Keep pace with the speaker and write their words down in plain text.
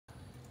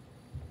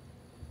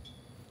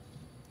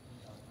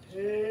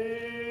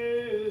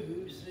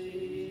to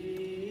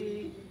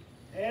see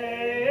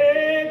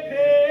a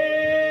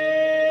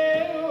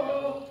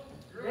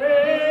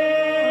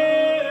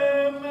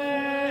pilgrim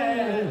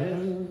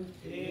man.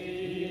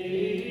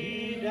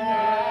 He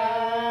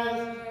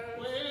dies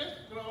with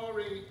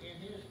glory in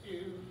his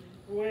view.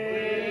 With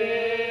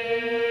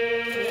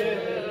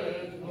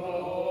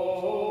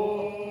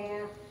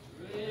glory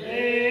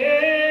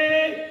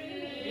in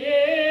his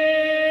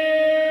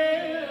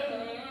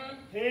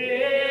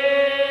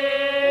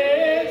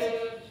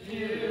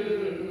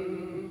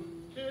view.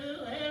 To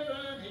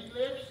heaven he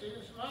lifts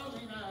his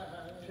longing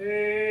eyes. To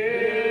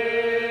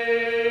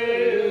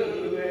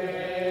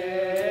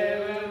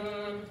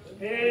heaven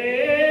he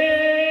lifts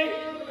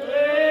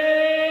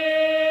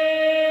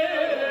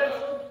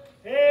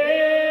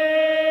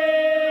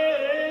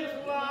his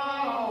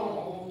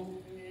longing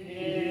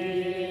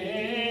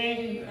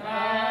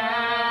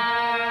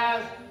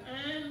eyes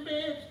And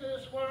bids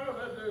this world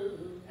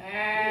adieu. and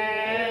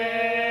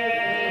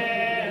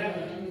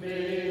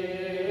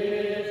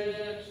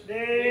bids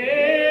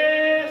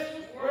this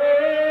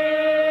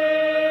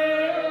world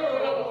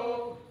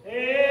adieu.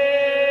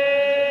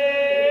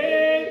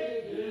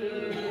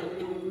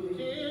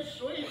 'Tis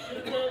sweet to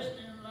rest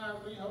in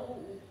lively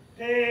hope.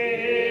 'Tis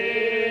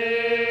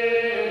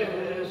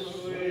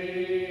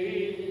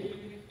sweet,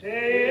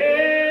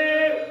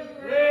 'tis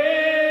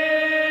rest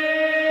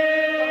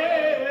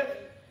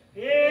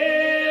in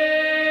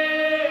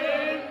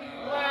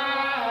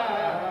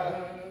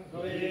lively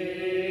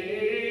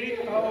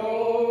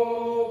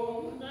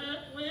hope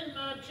That when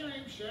my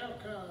change shall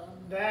come,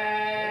 that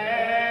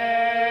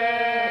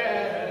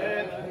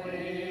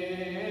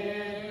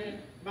when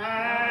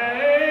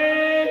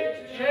my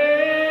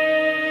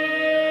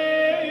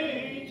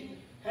change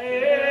has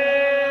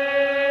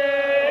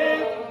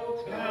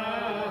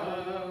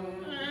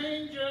come,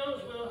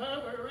 angels will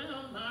hover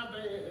round my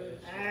bed.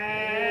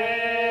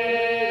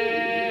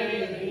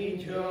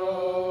 angels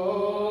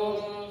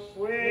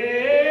will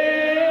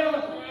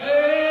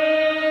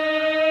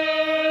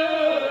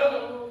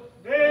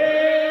help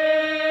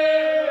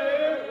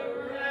bear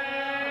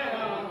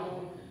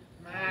round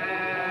my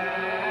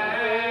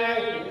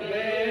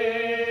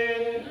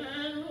bed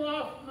And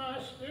waft my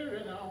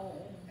spirit on.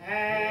 and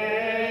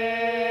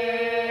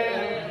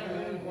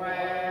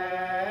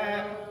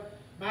waft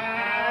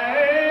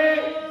my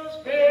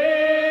spirit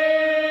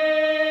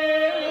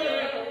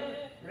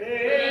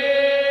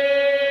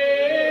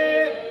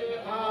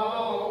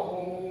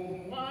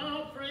home.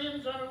 While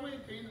friends are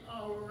weeping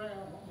all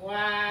around.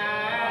 While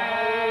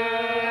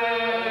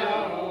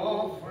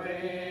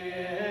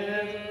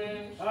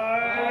friends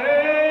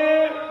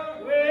are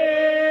weeping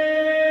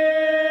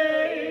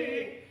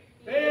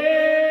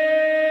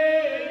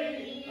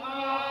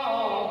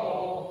all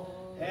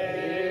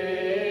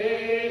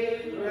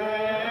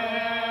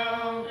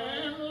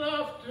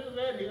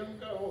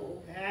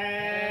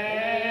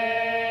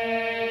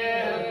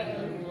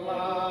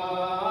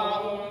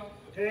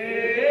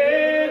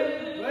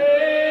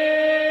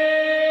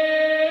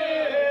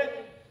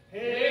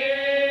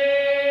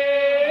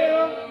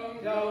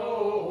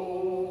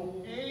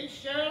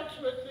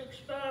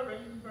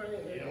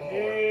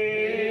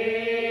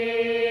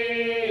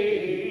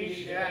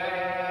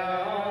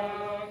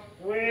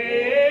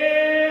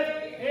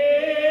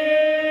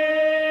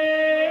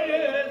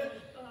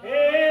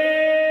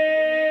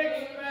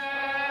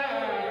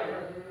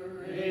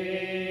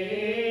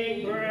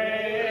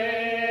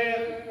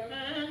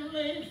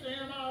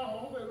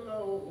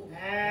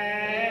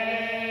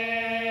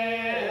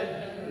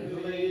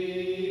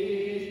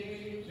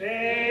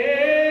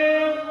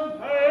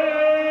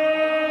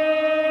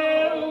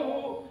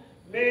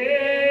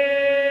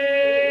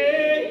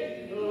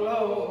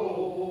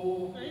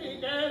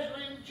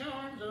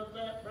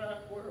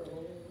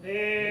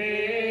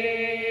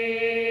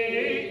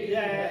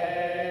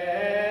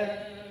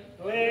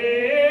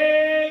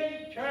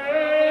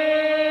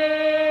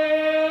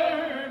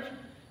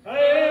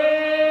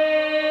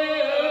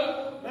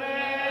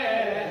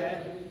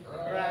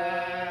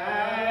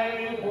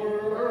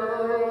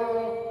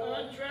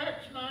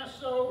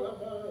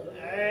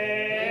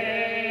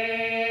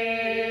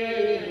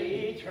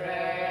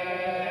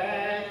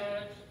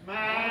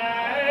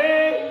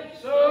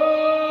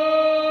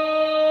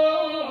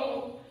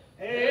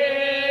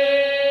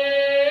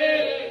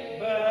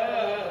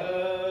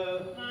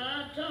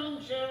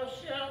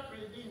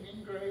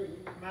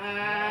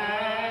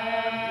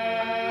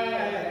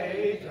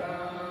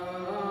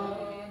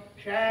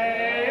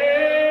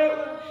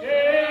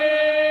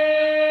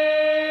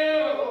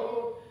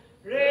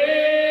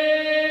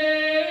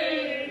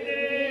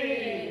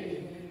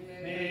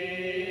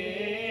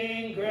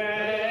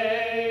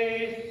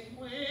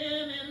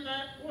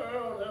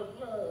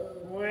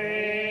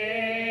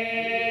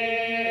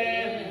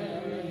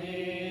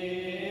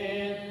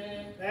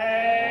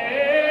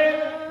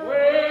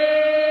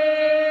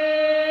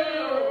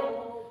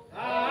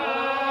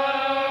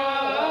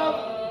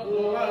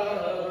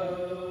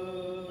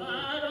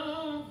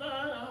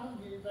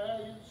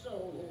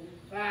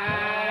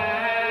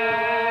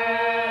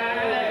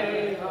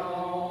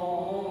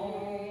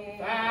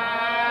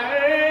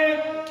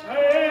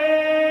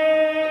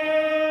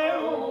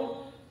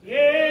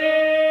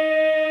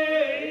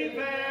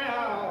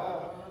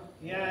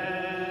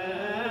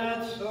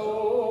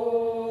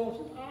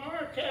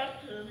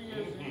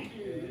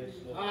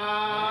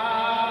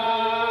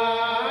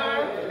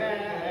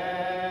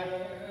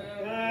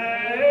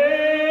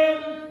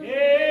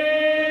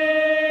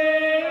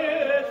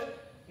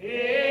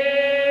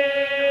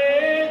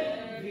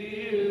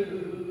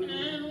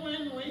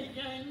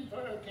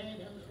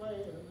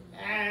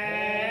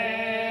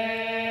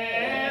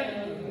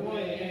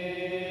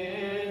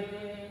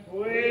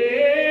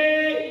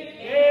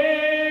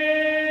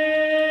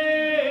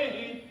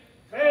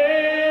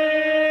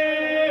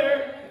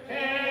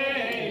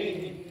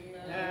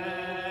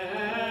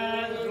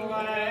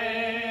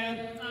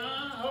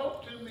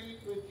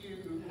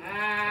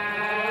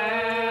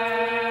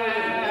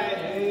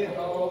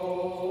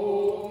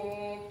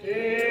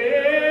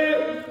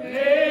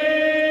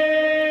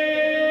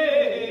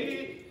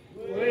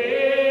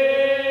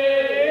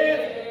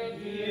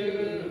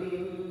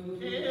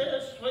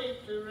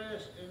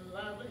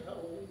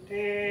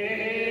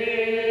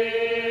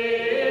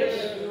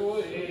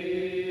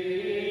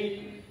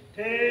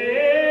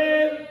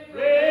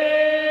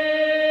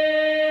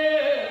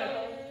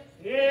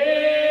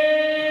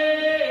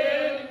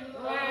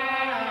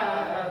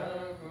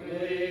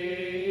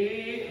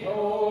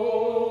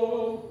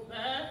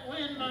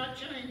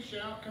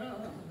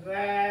that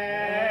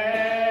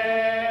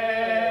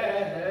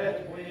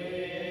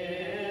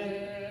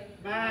when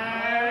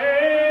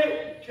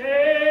my change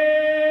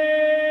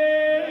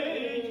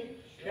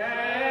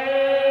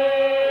shall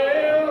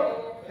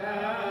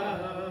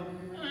come,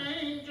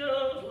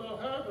 Angels will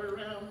hover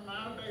around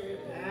my bed.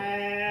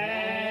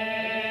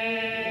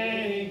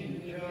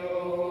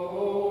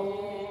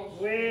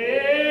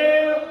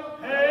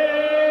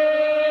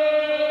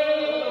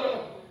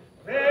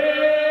 angels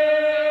will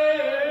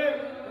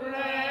hover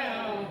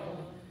round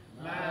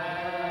my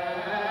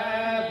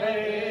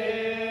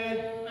bed.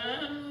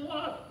 And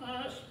what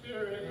my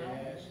spirit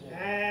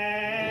And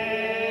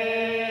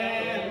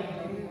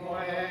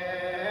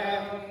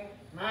where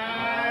my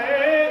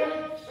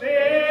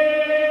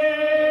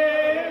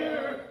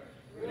Savior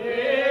lived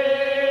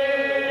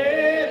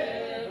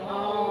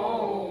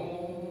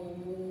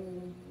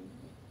home.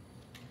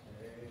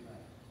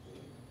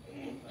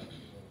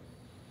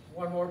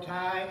 One more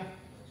time.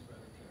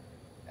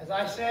 As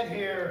I sat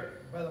here,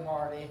 Brother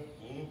Marty,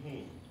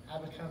 I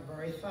become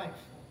very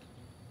thankful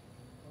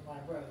for my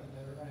brethren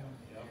that are around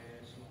me. Yep.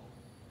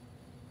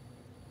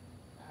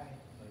 I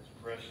That's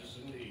precious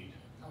indeed.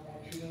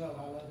 want you to know I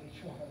love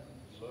each one of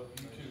you. Love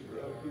you too,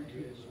 brother.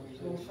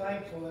 So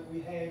thankful that we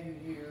have you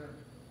here.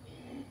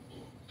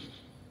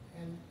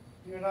 And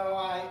you know,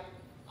 I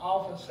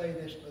often say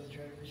this, Brother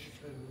Jerry, it's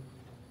true.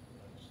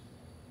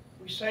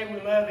 We say we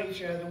love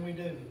each other, and we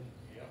do.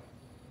 Yep.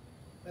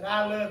 But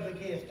I love the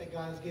gift that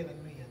God has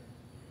given me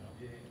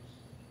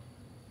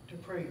to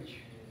preach.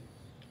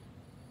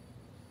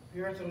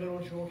 Here at the Little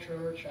Jewel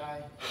Church,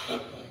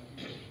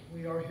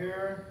 we are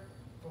here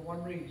for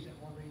one reason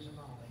only.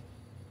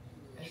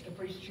 It's to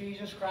preach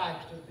Jesus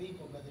Christ to the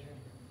people, Brother Junior.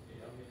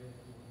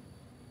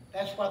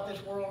 That's what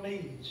this world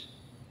needs.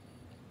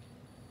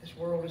 This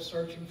world is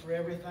searching for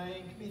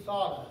everything to be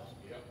thought of.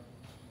 Yep.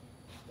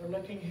 They're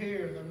looking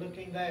here, they're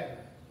looking there.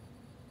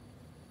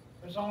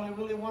 There's only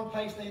really one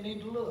place they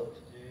need to look.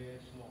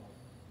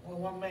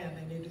 Only one man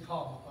they need to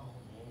call upon.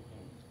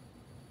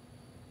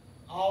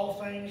 All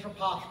things are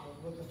possible.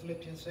 The book of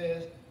Philippians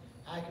says,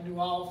 I can do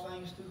all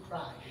things through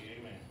Christ,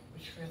 Amen.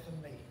 which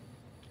strengthen me.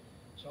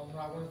 So I'm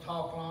not going to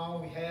talk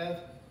long. We have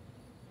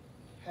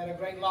had a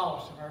great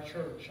loss in our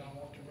church. I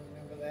want to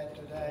remember that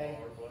today.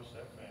 Lord bless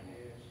that family.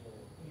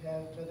 We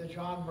have Brother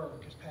John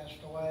Burke has passed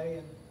away,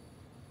 and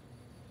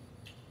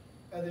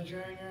Brother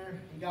Junior,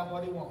 he got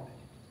what he wanted.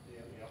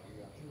 Yep.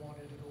 He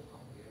wanted to go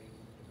home.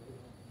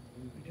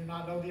 We do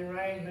not know the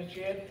arrangements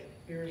yet. It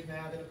appears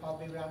now that it'll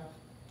probably be around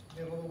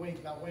the middle of the week,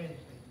 about Wednesday.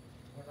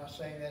 We're not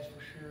saying that's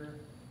for sure,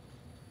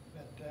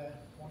 but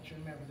I want you to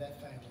remember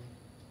that family.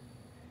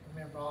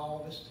 Remember all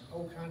of this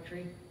whole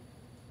country.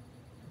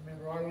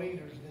 Remember our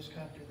leaders in this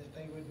country, that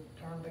they would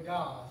turn to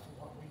God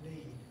for what we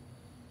need.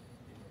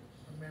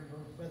 Remember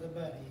Brother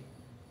Buddy,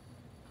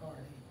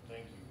 Carty,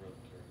 Thank you, Brother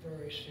Terry.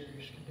 very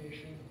serious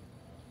condition.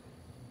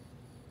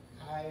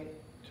 I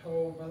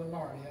told Brother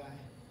Marty,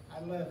 I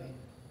love him.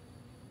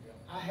 Yep.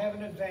 I have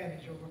an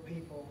advantage over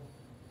people.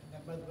 And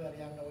that Brother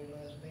Buddy, I know he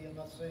loves me. I'm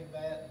not saying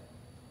that.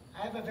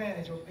 I have an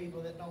advantage over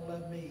people that don't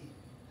love me.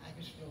 I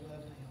can still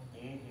love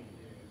them.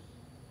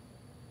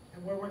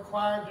 And we're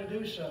required to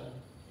do so.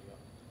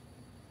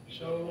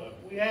 So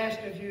we ask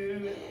of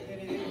you,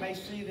 any of you may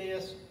see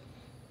this,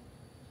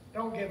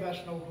 don't give us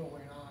no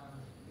glory and honor.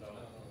 No.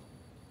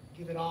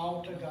 Give it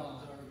all to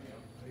God.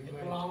 It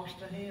belongs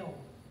to Him.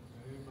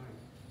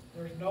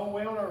 There's no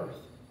way on earth,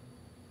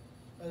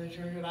 Brother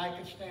Junior, that I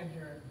could stand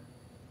here and,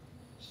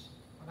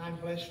 when I'm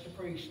blessed to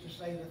preach, to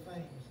say the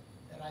things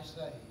that I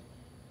say.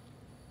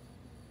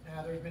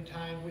 Now, there's been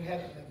times we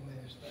haven't been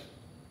blessed, but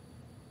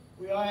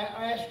we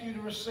ask you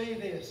to receive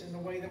this in the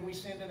way that we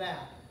send it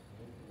out.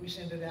 We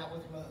send it out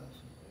with love.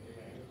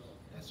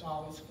 That's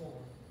all it's for.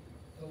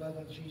 The love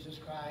of Jesus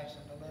Christ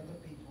and the love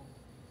of people.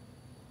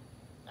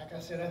 Like I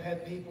said, I've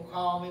had people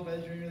call me,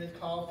 Brother Junior, they've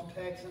called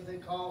from Texas,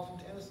 they've called from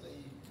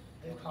Tennessee,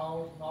 they've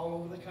called from all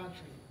over the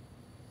country.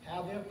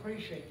 How they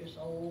appreciate this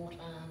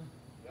old-time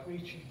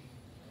preaching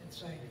and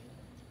singing.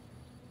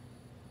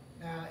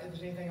 Now, if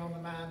there's anything on the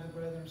mind of the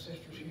brothers and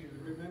sisters here.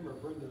 Remember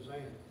Brenda's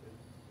aunt,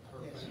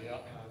 her Yes. family,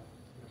 Yep.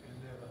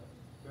 and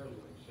Beverly.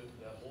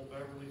 That whole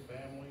Beverly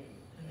family.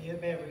 And Mia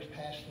Beverly's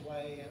passed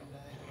away, and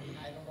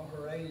I don't know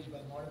her age,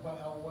 but Marty,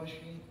 how old was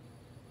she?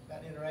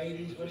 About in her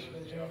 80s, was she?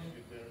 Yeah,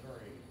 she'd been in her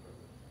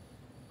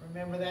 80s.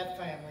 Remember that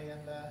family,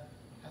 and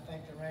I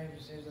think the arrangement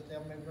is that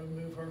they'll maybe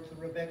move her to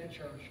the Rebecca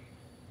Church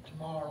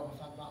tomorrow,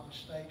 if I'm not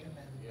mistaken,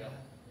 and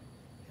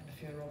the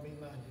funeral will be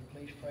Monday.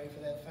 Please pray for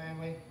that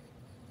family.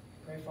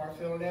 Pray for our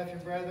Philadelphia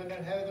brethren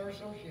that have their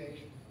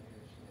association.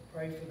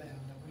 Pray for them,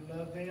 that we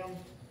love them,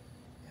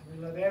 and we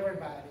love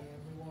everybody,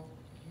 and we want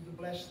you to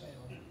bless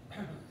them.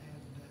 And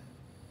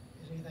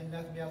is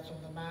nothing else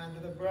on the mind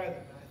of the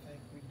brethren, I think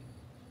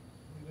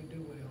we would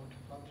do well to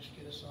probably just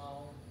get us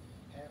all,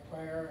 have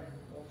prayer, and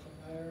go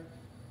from there.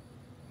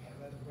 We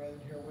have other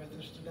brethren here with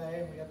us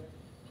today, and we have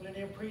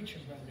plenty of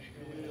preaching brothers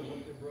here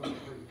with us.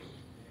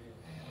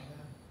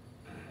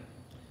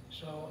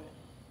 So,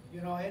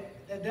 you know,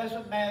 it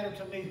doesn't matter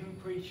to me who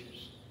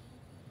preaches.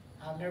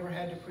 I've never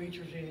had the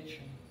preacher's itch.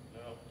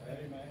 No.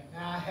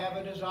 Now, I have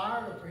a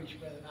desire to preach,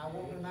 brother, and I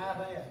won't deny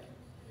that.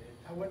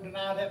 I wouldn't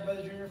deny that,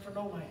 Brother Junior, for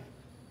no man.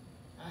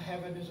 I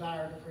have a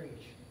desire to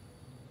preach.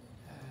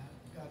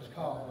 God's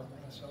called.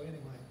 And so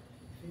anyway,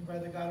 if you,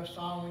 brother, got a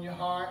song in your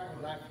heart,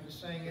 we'd like for you to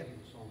sing it.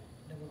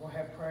 Then we're going to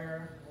have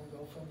prayer, and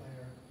we'll go from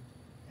there.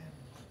 And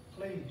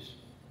please,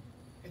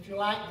 if you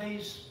like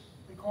these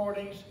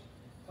recordings,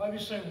 maybe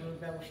soon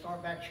we'll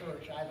start back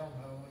church. I don't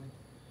know. And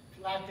if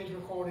you like these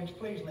recordings,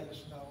 please let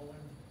us know.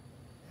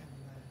 And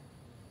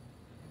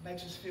it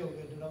makes us feel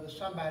good to know that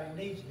somebody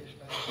needs this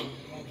stuff and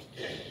wants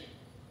to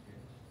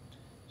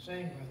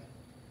sing, brother.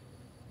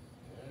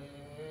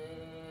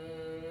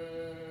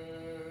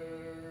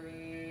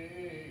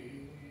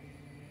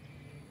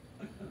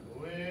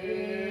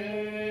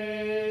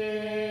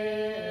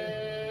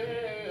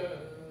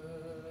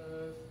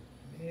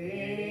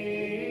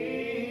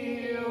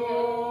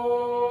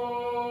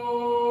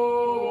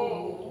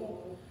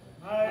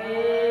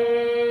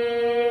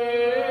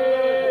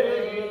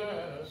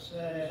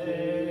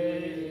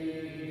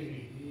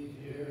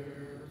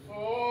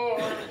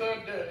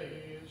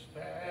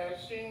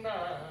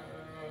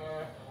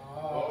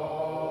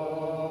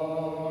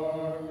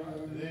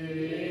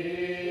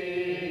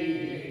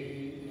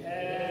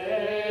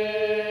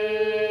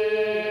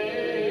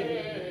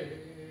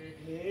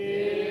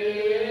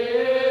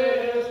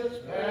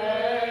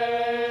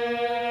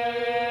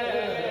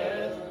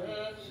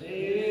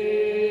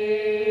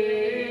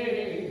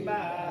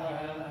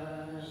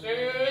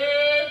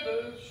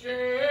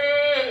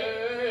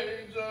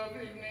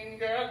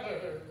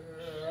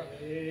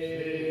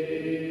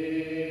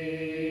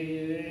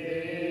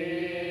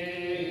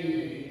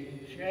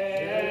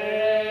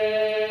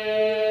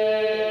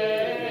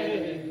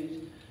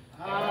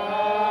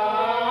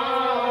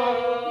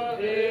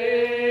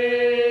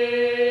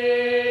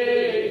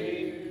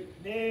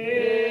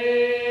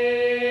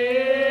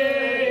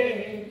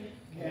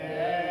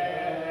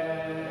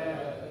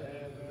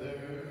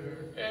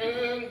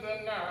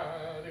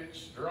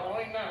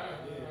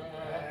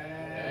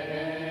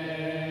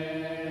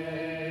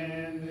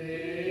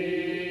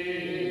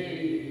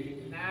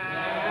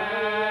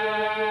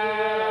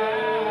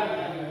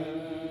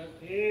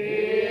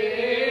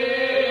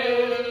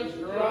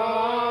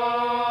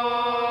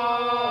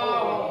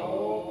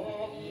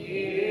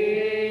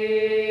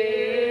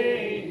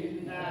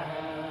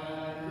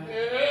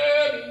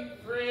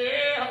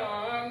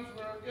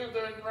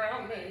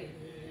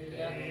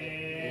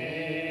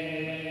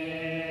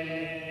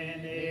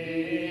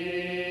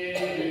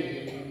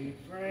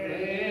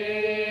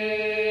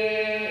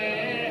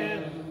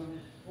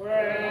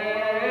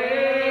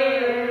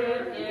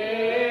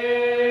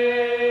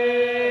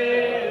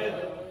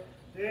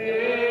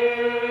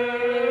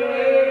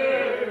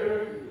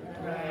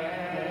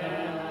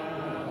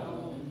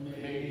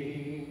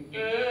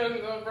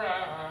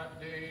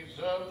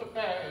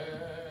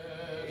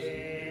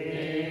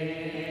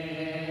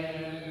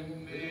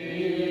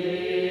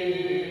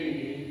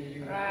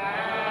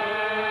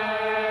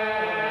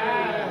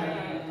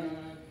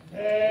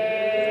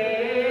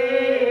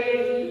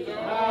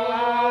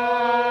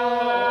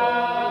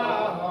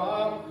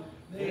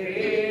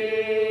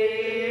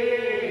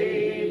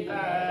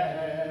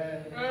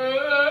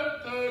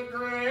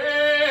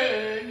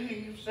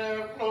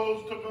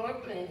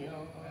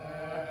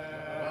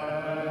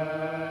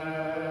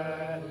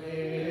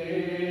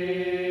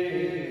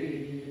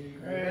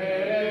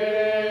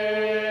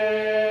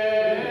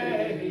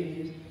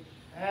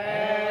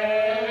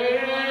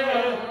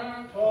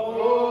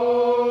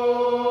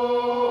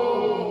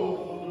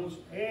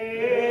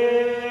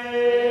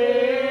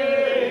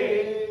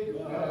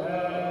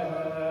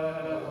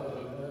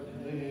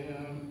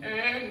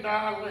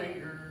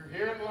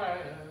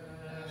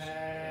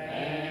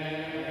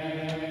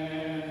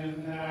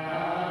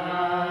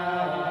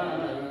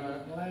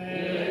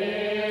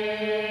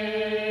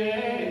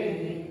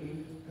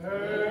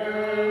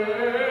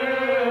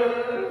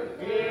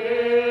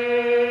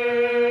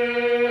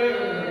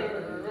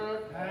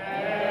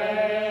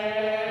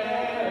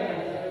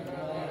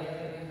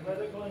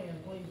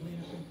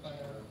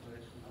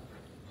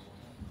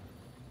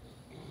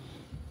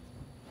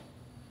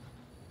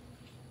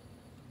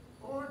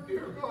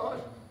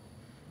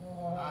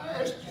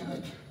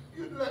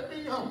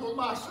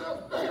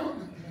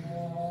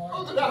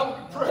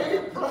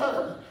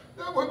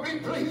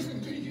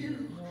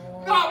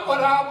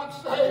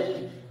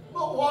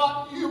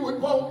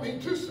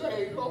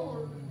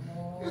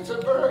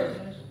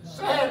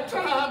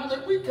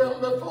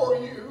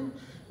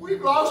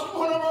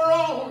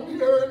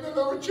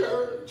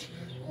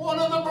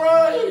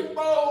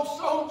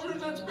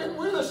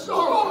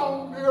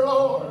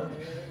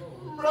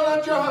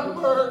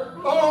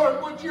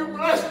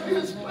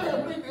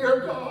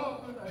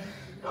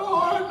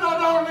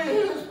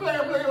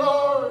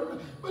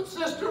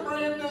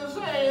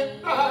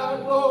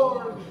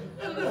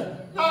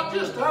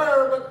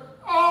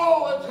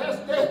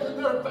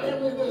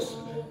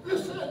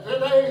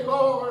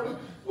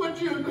 Would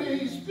you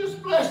please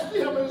just bless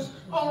them as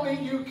only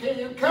you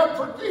can.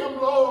 Comfort them,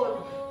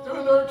 Lord.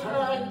 through their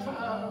trying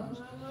times.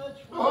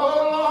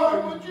 Oh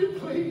Lord, would you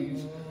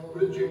please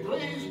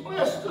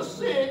bless the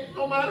sick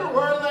no matter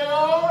where they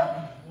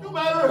are, no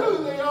matter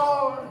who they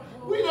are.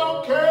 We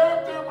don't care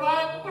if they're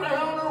black,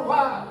 brown, or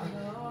white.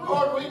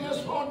 Lord, we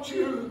just want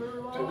you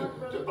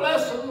to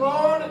bless them,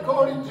 Lord,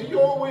 according to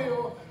your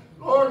will.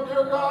 Lord,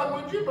 dear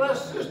God, would you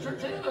bless Sister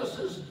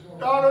Janice's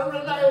daughter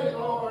Renee,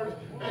 Lord,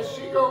 as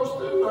she goes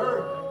through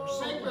her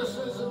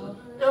sicknesses and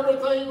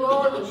everything,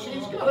 Lord, that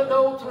she's got to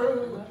go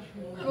through.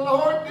 And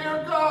Lord,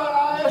 dear God,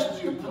 I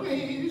ask you,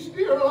 please,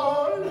 dear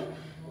Lord,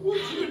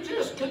 would you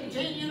just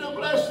continue to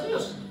bless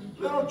this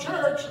little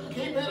church and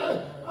keep it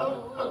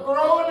a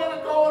growing and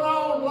a going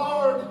on,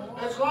 Lord,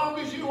 as long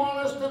as you want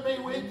us to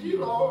be with you,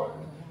 Lord.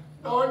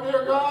 Lord,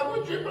 dear God,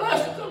 would you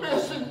bless the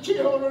missing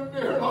children,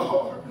 dear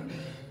Lord.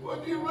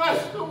 Would you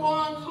bless the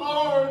ones,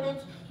 Lord,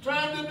 that's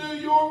trying to do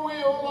your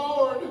will,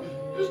 Lord.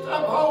 Just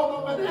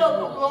uphold them and help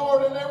them,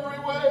 Lord, in every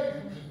way.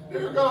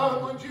 Dear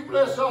God, would you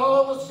bless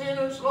all the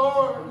sinners,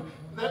 Lord,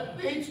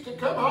 that needs to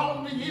come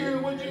home to you.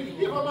 Would you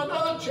give them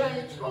another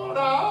chance, Lord?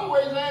 I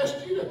always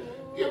ask you to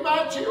give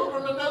my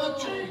children another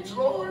chance,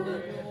 Lord.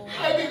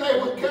 Maybe they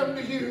would come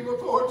to you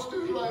before it's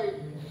too late.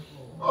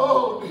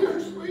 Oh, dear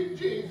sweet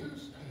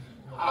Jesus,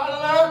 I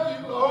love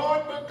you,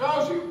 Lord,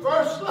 because you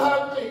first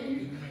loved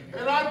me.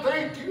 And I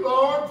thank you,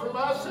 Lord, for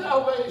my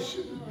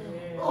salvation.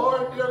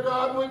 Lord, dear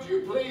God, would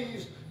you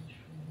please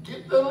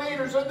get the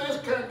leaders of this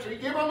country,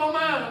 give them a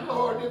mind,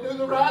 Lord, to do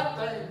the right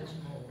things.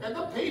 And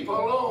the people,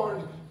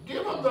 Lord,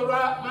 give them the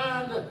right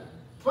mind to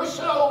push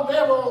the old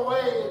devil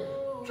away.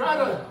 Try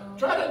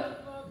to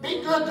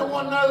be good to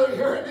one another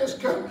here in this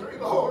country,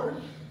 Lord.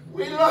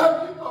 We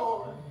love you,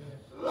 Lord.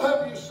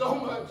 Love you so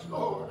much,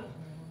 Lord.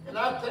 And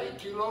I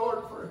thank you, Lord,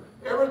 for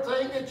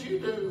everything that you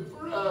do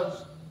for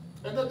us.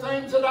 And the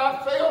things that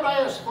I failed to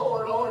ask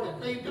for, Lord, that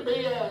need to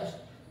be asked.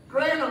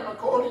 Grant them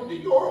according to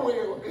your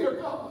will, dear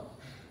God.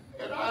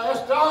 And I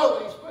ask all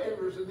these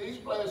favors and these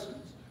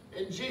blessings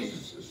in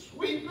Jesus'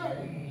 sweet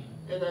name.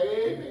 And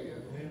amen.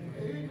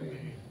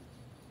 Amen.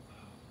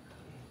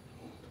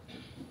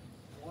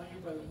 One of you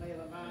brothers may have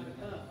a mind to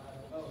come.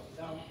 I don't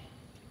know.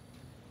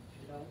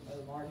 If you don't,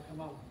 Brother Marty,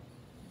 come on.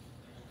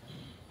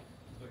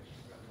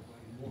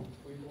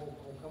 We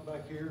won't come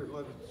back here and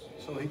let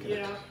it, so he can,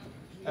 Yeah.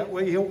 that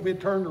way he won't be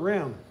turned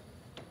around.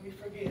 We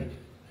forgive.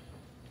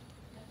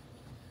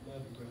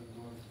 Love you, Brother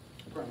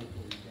Marty. Praying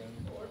for you,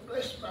 brother. Lord,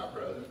 bless my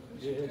brother.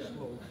 Yes,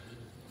 Lord.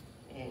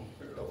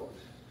 Dear Lord,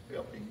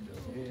 help me.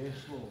 Yes,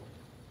 Lord.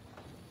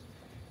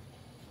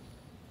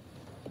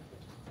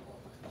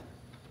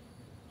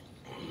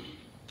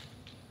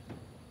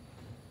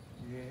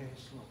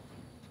 Yes, Lord.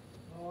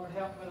 Lord,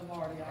 help Brother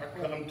Marty. I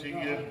pray. come to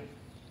you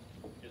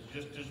as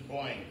just as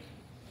blank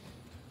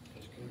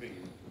as can be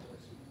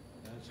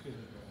That's good,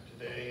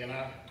 brother. today, and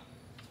I've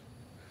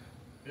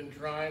been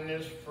trying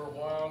this for a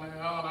while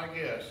now, and I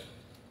guess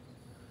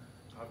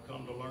I've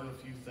come to learn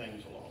a few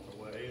things along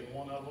the way, and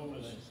one of them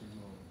is Bless you,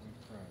 Lord.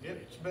 We pray.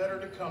 it's better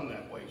to come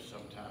that way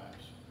sometimes.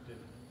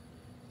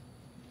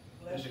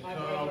 Bless to my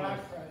come brother, I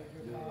with- pray,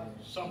 dear God.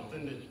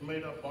 Something that's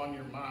made up on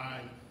your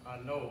mind, I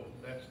know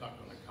that's not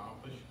going to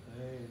accomplish,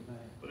 Amen.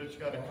 but it's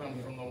got to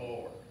come from the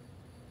Lord.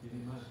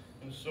 Amen.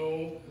 And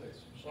so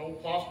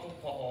Apostle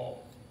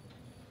Paul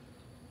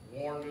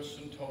warned us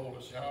and told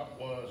us how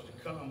it was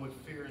to come with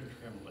fear and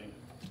trembling.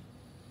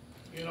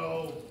 You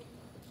know,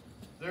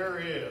 there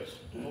is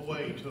a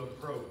way to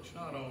approach,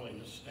 not only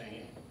to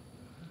stand,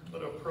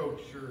 but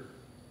approach your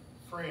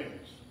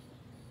friends,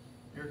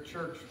 your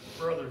church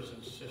brothers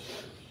and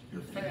sisters,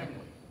 your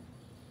family.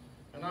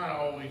 And I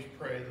always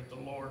pray that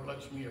the Lord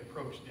lets me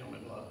approach them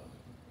in love.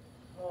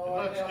 It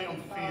Lord, lets help them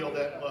me, feel Father.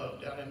 that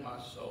love down in my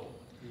soul.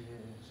 Yes,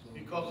 Lord.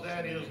 Because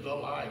that is the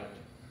light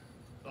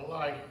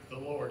the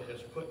Lord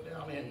has put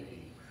down in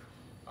me.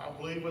 I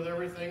believe with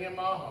everything in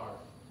my heart.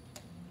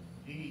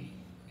 He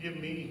gave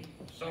me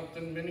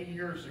something many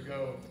years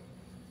ago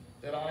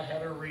that I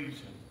had a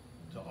reason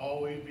to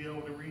always be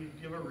able to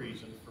give a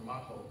reason for my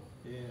hope.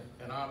 Yeah.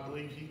 And I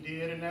believe he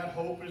did, and that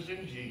hope is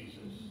in Jesus.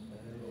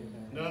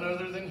 Amen. None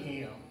other than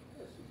him.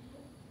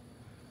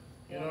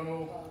 You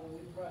know, Father, we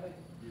pray.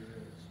 Yes,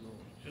 Lord.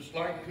 just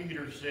like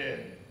Peter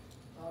said,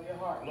 All your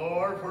heart.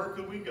 Lord, where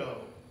could we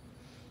go?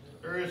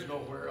 There is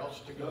nowhere else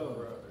to go,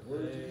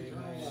 brother.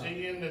 Amen.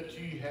 Seeing that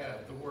ye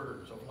have the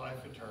words of life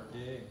eternal.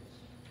 Yes.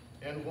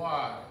 And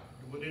why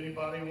would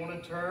anybody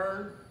want to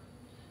turn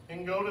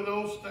and go to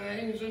those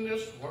things in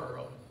this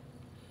world,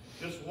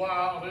 this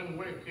wild and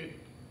wicked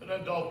and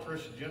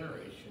adulterous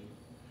generation,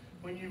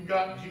 when you've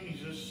got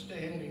Jesus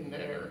standing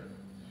there,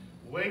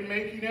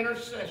 making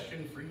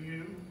intercession for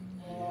you,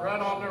 right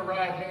on the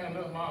right hand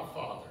of my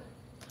Father.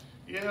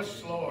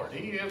 Yes, Lord,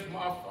 he is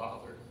my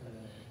Father.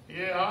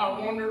 Yeah, I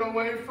wandered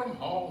away from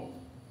home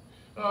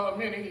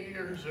many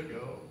years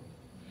ago,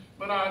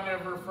 but I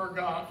never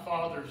forgot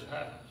Father's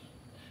house.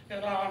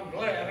 And I'm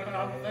glad and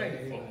I'm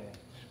thankful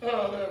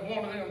that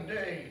one of them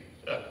days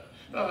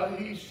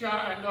he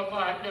shined a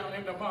light down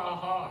into my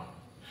heart.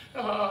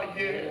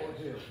 Yeah,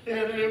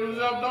 and it was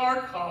a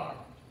dark heart.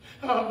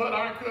 But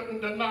I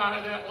couldn't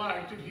deny that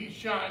light that he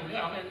shined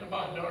down into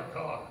my dark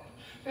heart.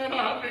 And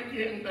I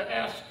began to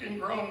ask and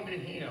groan to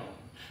him,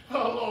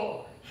 oh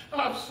Lord,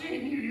 I've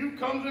seen you. You've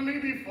come to me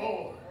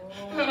before.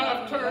 And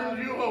I've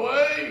turned you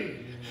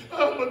away.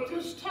 But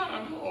this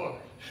time, Lord,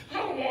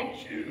 I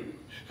want you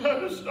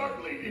to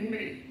start leading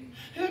me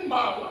in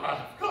my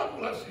life. God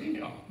bless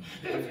him.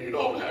 If you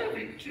don't have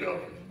any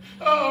children,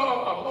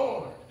 oh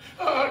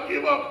Lord,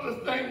 give up the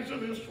things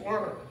of this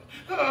world.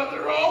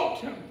 They're all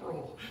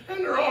temporal, and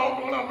they're all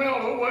going to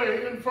melt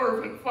away in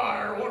fervent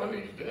fire one of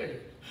these days.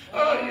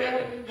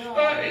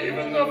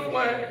 Even the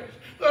flesh,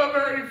 the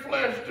very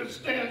flesh that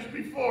stands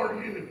before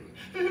you,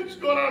 it's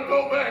going to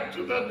go back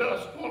to the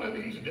dust one of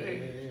these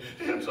days.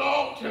 It's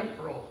all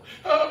temporal.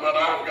 But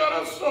I've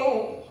got a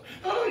soul.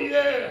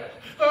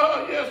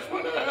 Yes,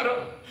 when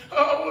Adam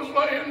was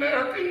laying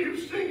there, can you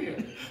see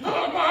it?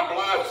 My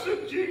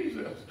blessed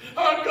Jesus,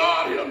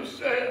 God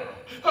himself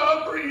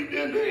breathed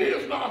into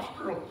his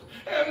nostrils,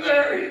 and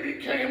there he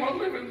became a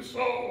living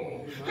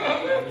soul.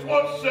 That's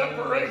what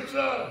separates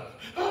us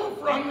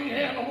from the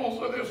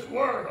animals of this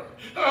world.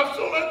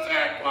 So let's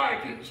act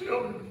like it,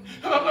 children.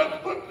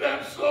 Let's put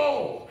that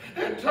soul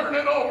and turn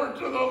it over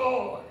to the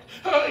Lord.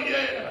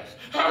 Yes,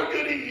 how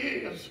good he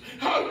is,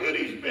 how good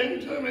he's been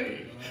to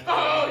me.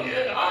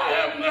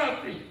 I have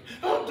nothing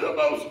to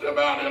boast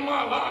about in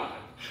my life.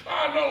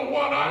 I know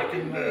what I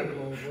can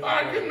do.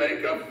 I can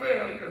make a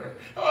failure.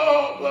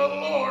 Oh, but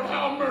Lord,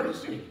 have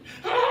mercy.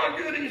 How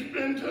good he's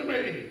been to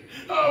me.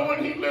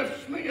 When he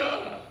lifts me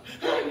up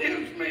and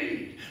gives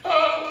me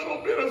a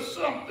little bit of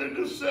something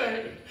to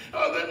say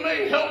that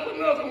may help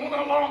another one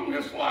along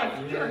this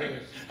life's journey.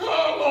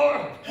 Oh,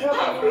 Lord,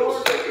 I feel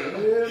so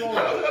good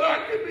that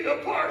I could be a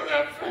part of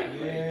that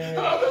family.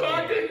 That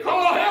I can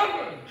call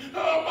heaven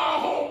my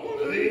home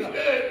one of these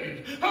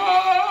days.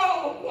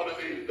 Oh, one of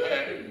these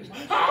days.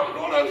 I'm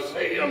going to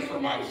see him for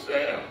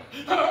myself.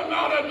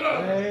 Not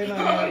another.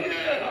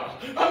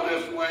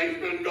 This way's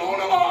been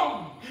going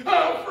along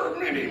for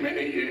many,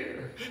 many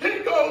years.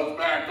 It goes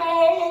back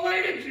all the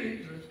way to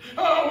Jesus.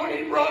 When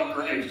he brought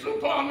grace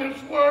upon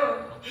this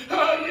world.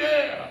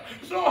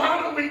 So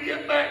how do we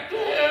get back to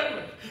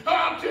heaven?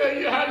 I'll tell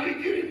you how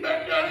you get him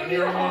back down in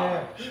your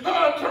heart.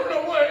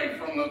 Turn away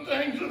from the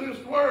things of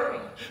this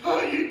world.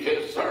 You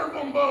can't serve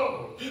them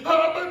both.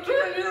 But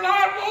turn your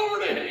life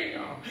over to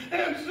him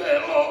and say,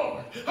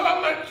 Lord,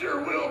 let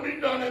your will be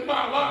done in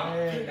my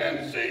life.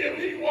 And see if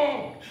he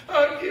won't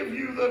give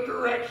you the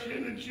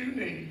direction that you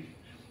need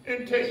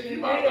and take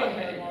you by the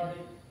hand.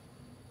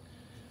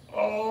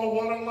 Oh,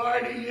 what a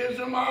light he is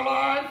in my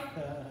life.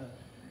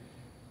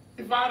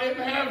 If I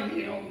didn't have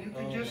him, you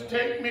could just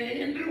take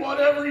me and do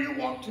whatever you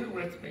want to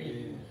with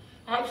me.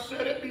 I've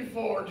said it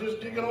before, just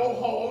dig an old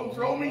hole and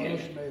throw me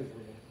in.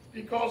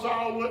 Because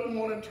I wouldn't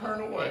want to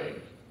turn away.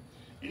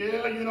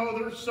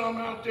 There's some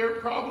out there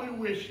probably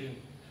wishing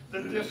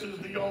that this is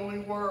the only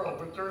world,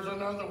 but there's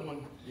another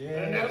one.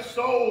 And that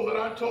soul that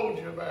I told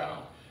you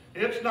about,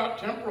 it's not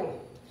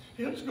temporal.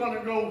 It's going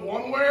to go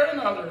one way or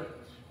another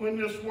when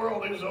this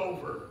world is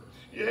over.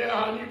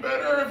 And you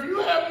better, if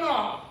you have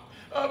not,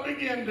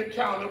 begin to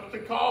count up the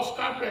cost,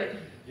 I beg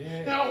you.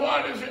 Now,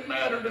 why does it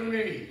matter to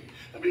me?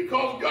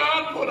 Because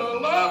God put a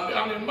love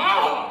down in my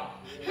heart,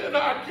 and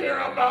I care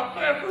about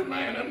every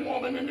man and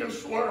woman in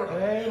this world.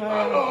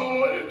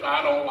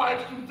 I don't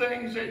like some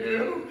things they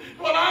do,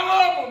 but I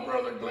love them,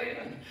 Brother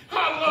Glen.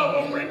 I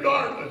love them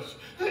regardless.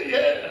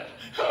 That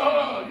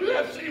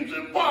seems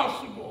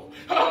impossible.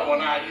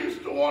 When I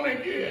used to want to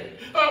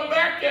get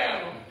back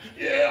at them.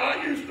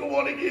 I used to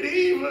want to get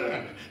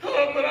even.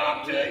 But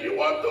I'll tell you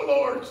what the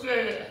Lord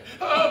said.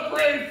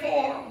 Pray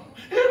for them.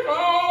 If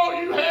all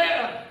you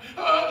have,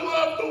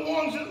 love the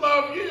ones that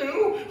love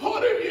you,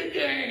 what have you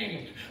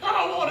gained?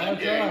 I want to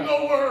gain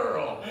the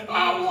world.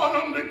 I want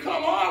them to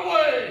come my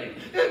way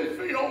and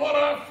feel what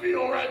I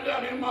feel right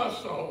down in my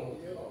soul.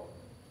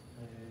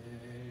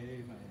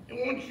 And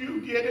once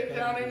you get it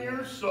down in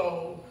your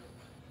soul,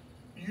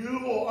 you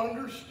will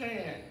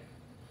understand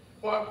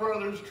why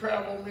brothers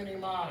travel many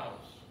miles.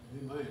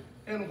 Amen.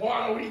 And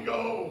why we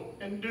go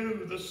and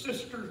do, the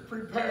sisters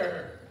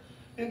prepare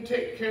and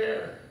take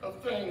care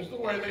of things the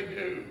way they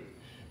do.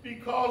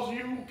 Because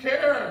you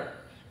care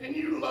and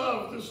you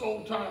love this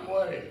old time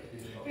way.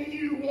 And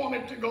you want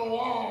it to go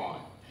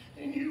on.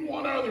 And you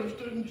want others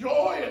to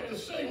enjoy it the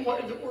same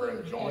way that we're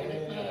enjoying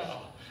it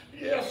now.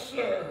 Yes,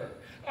 sir.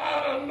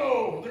 I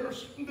know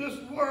this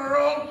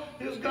world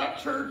has got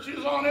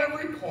churches on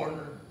every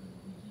corner.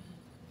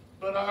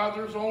 But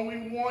there's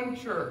only one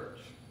church.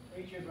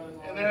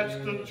 And that's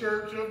the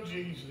church of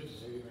Jesus.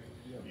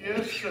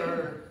 Yes,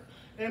 sir.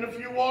 And if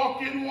you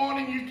walk in one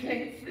and you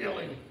can't feel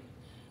him,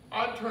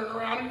 I'd turn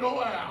around and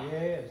go out.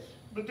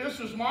 But this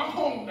is my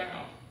home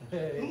now.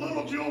 The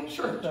little Jewel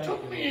Church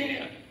took me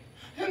in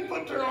and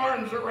put their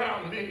arms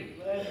around me.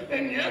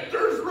 And yet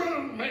there's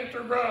room, ain't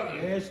there, brother?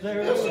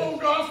 This old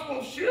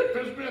gospel ship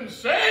has been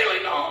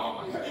sailing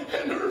on.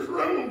 And there's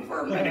room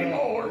for many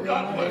more.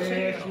 God bless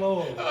him.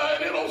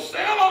 And it'll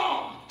sail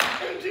on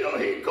until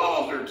he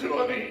calls her to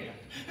an end.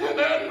 and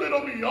then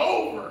it'll be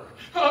over.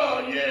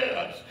 Oh,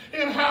 yes.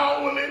 And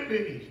how will it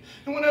be?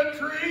 And when a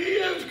tree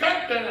is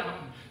cut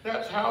down,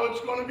 that's how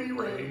it's going to be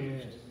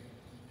raised. Yes.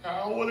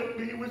 How will it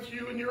be with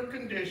you in your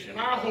condition?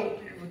 I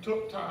hope you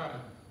took time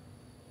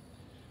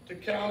to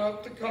count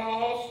up the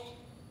cost,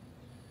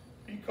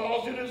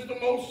 because it is the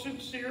most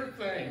sincere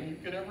thing you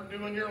could ever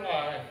do in your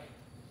life,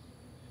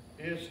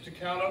 is to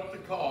count up the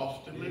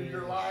cost and live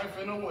your life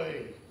in a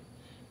way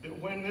that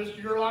when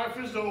your life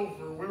is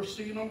over, we're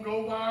seeing them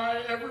go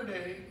by every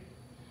day.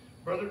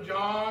 Brother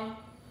John,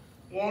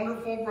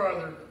 wonderful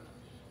brother,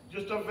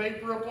 just a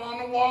vapor upon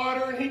the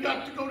water, and he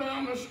got to go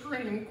down the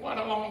stream quite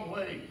a long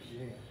ways.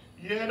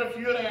 Yet if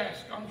you had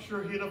asked, I'm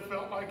sure he'd have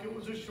felt like it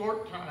was a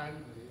short time.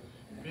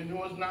 And he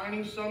was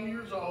 90-some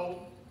years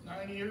old,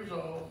 90 years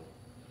old.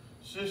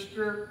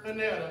 Sister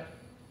Annetta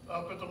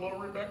up at the Little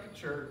Rebecca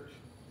Church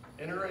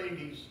in her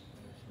 80s.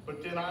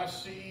 But then I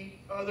see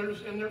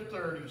others in their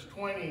 30s,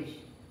 20s,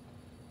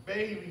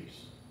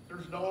 babies.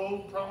 There's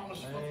no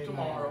promise of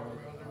tomorrow,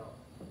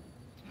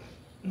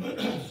 brother.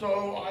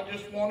 So I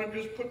just want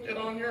to just put that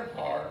on your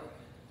heart.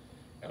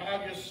 And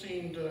I just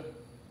seem to,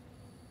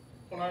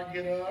 when I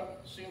get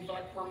up, it seems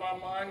like where my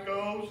mind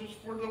goes is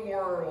for the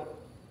world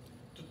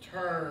to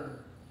turn.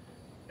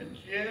 And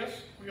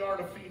yes, we are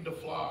to feed the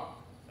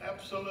flock.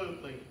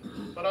 Absolutely.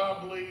 But I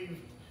believe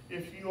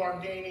if you are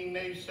gaining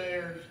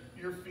naysayers,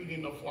 you're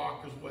feeding the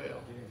flock as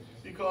well.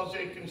 Because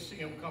they can see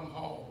them come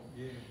home.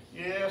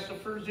 Yes,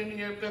 if there's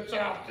any that's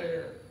out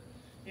there,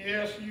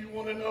 yes, you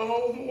want to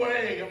know the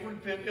way of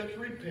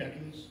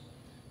repentance.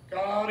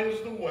 God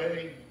is the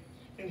way,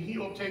 and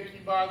He'll take you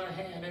by the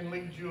hand and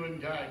lead you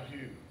and guide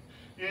you.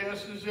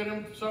 Yes,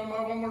 some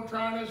of them are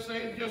trying to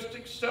say, just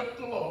accept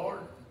the Lord.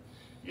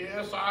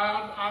 Yes,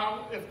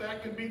 if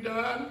that could be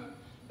done,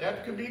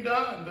 that could be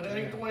done. But that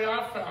ain't the way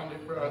I found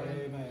it, brother.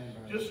 Amen, brother.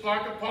 Just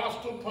like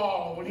Apostle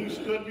Paul when he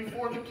stood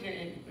before the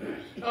king.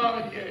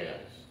 Oh, yes.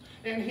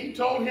 And he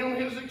told him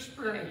his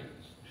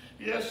experience.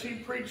 Yes, he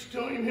preached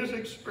to him his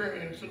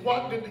experience. And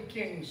what did the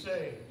king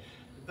say?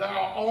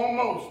 Thou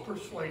almost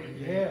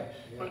persuaded me,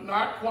 but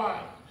not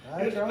quite.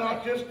 It's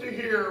not just to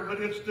hear, but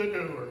it's the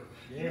doer.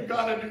 You've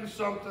got to do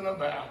something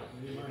about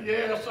it.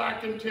 Yes, I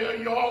can tell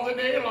you all the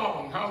day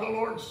long how the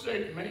Lord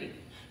saved me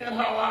and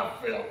how I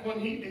felt when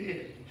He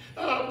did.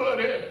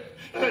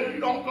 But you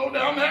don't go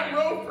down that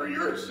road for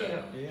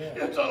yourself.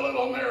 It's a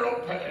little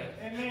narrow path.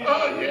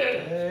 Oh,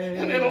 yes.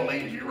 And it'll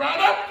lead you right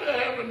up to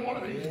heaven one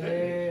of these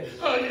days.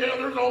 Oh, yeah,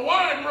 there's a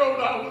wide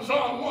road I was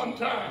on one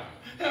time,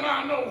 and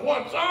I know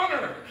what's on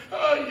her.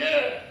 Oh,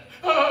 yeah.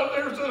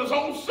 There's this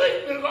old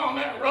Satan is on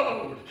that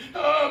road,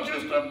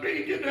 just a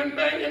beating and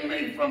banging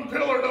me from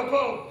pillar to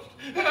post.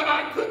 And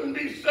I couldn't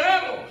be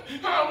settled.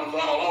 I was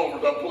all over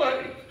the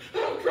place,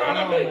 trying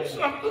to make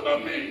something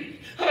of me.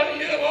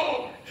 Yeah,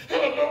 Lord.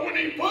 But when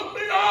He put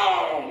me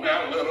on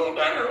that little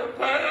narrow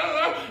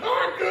path,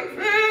 I could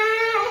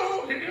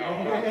feel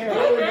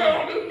Him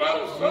down in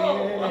my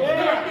soul.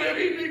 And then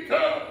He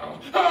become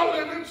a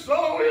living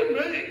soul in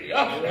me.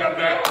 And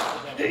now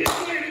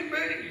He's leading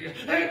me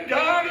and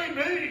guiding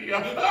me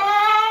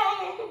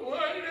all the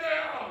way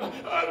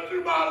down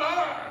through my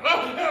life.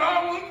 And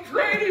I wouldn't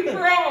trade Him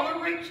for all the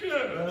riches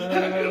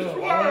in this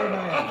world.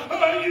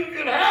 You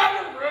can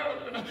have it,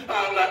 brother.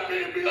 Let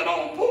me be an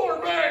old poor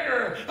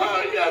beggar.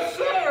 Yes,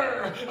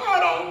 sir. I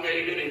don't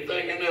need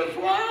anything in this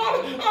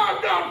world.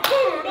 I've got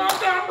food.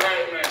 I've got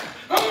raiment.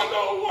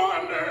 No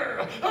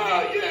wonder.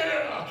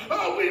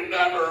 We've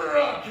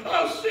never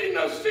seen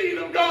the seed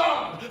of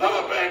God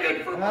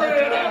begging for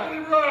bread, have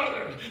we,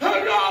 brother?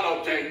 God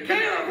will take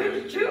care of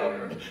His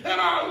children,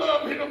 and I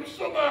love Him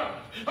so much.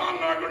 I'm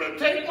not going to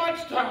take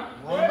much time.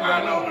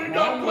 I know we've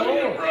got plenty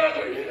of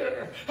brother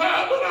here, but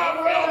I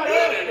felt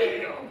good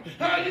in Him.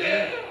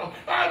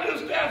 I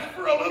just asked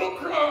for a little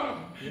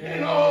crumb,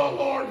 and oh,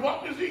 Lord,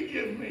 what does He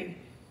give me?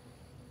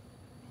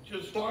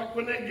 Just like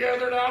when they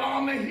gathered out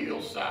on the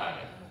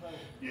hillside.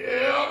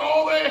 And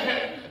all they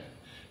had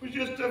was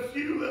just a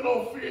few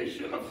little fish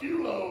and a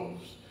few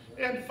loaves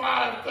and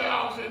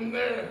 5,000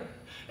 there.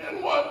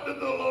 And what did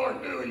the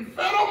Lord do? He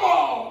fed them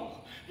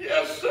all.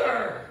 Yes,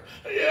 sir.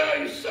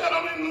 He set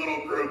them in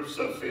little groups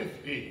of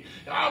 50,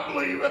 I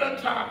believe, at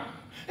a time.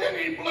 And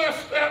He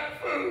blessed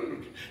that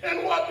food.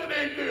 And what did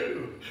they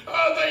do?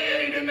 They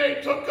ate and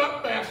they took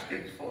up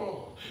baskets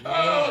full.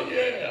 Oh,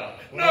 yeah.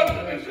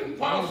 Nothing is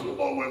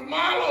impossible with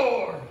my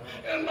Lord.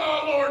 And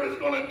my Lord is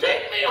going to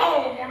take me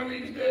home one of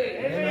these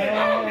days.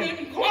 I'm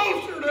getting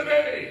closer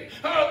today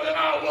than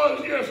I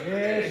was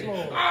yesterday.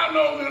 I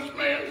know this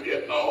man's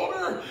getting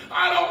older.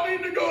 I don't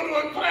need to go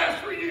to a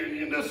class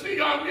reunion to see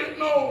I'm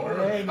getting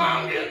older.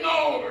 I'm getting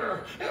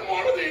older. And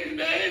one of these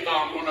days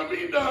I'm going to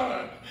be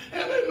done.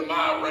 And then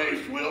my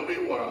race will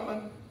be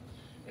won.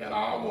 And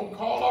I will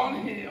call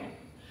on Him.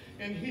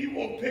 And He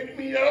will pick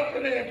me up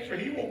and answer.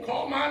 He will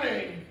call my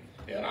name.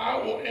 And I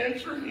will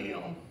answer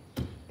Him.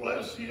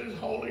 Bless His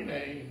holy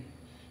name.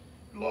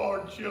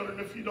 Lord, children,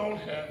 if you don't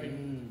have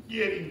Him,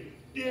 get Him.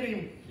 Get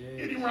Him.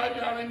 Get Him right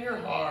down in your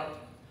heart.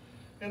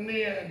 And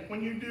then,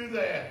 when you do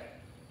that,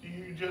 do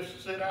you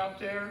just sit out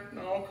there?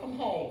 No, come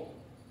home.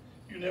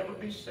 You never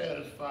be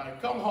satisfied.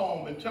 Come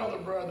home and tell the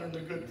brethren the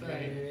good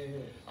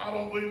thing. I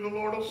don't believe the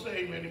Lord will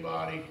save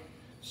anybody.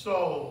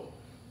 So,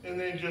 and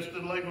then just to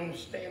leave them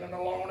standing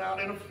alone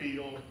out in a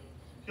field,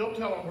 he'll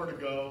tell them where to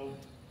go,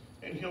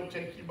 and he'll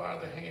take you by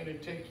the hand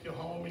and take you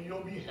home, and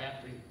you'll be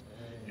happy.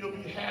 You'll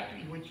be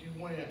happy when you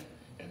went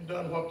and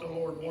done what the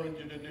Lord wanted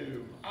you to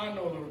do. I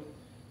know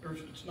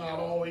it's not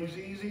always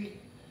easy.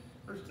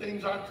 There's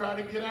things I try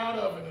to get out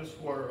of in this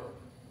world.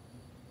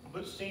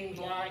 But it seems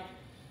like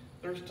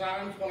there's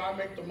times when I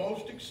make the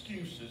most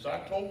excuses. I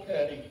told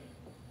Patty,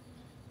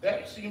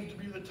 that seems to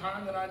be the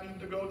time that I need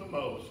to go the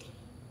most.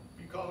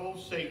 Because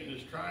old Satan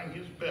is trying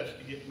his best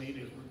to get me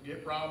to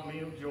rob me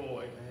of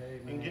joy.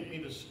 Amen. And get me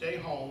to stay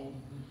home,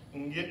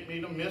 and get me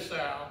to miss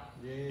out,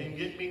 and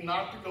get me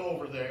not to go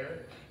over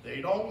there. They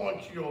don't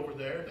want you over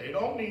there. They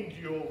don't need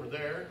you over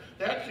there.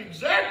 That's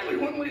exactly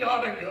when we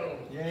ought to go.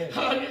 Yes.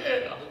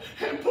 Yeah.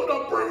 And put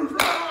a bruise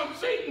right on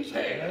Satan's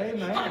head.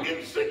 Amen. I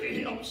get sick of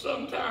him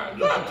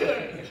sometimes, I tell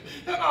you.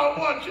 And I'll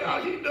watch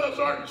how he does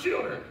our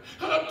children,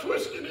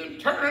 twisting and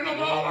turning them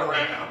all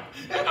around.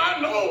 And I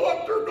know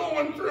what they're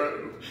going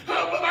through,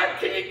 but I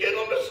can't get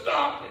them to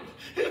stop it.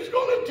 It's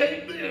going to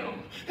take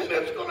them, and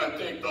it's going to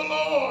take the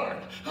Lord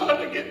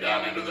to get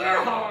down into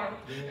their heart.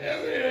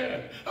 And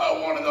then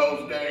one of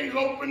those days,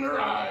 open their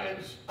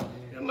eyes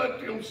and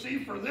let them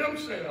see for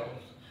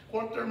themselves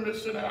what they're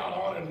missing out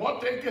on and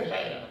what they could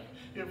have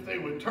if they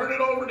would turn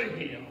it over to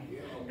Him.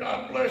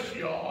 God bless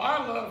you all.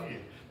 I love you.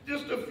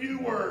 Just a few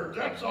words,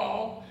 that's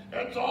all.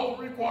 That's all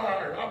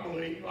required, I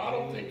believe. I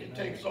don't think it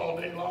takes all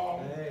day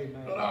long,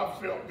 but I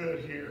felt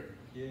good here.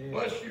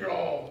 Bless you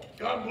all.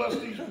 God bless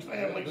these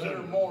families that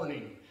are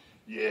mourning.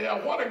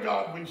 Yeah, what a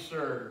God we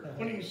serve.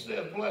 When He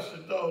said,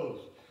 blessed those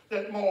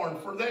that mourn,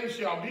 for they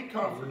shall be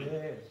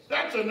comforted.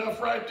 That's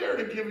enough right there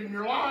to give Him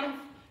your life.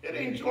 It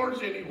ain't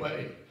yours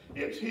anyway.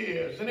 It's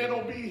His, and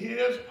it'll be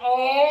His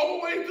all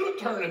the way to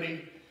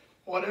eternity,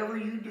 whatever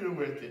you do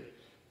with it.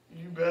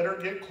 You better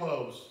get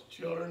close.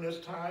 Children, this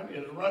time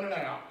is running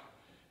out,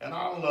 and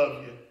I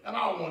love you, and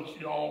I want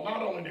you all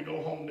not only to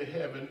go home to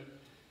heaven,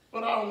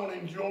 but I want to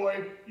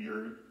enjoy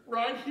you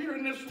right here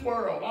in this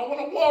world. I want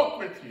to walk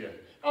with you.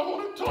 I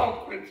want to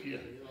talk with you.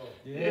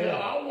 Yeah,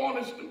 I want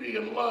us to be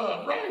in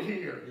love right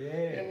here.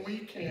 And we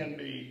can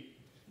be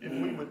if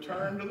we would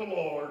turn to the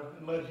Lord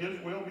and let His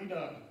will be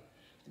done.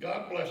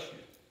 God bless you.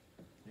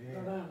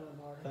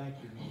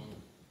 Thank you,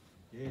 Lord.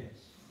 Yes.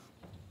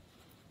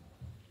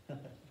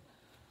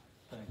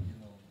 Thank you,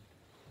 Lord.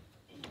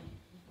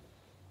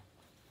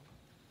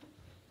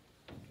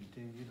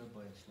 Continue to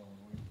bless, Lord,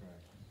 we pray.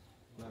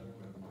 Love you,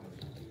 Brother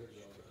Marty.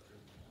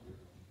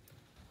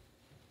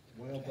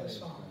 Well, That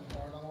song,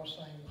 Lord, I'm going to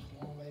sing this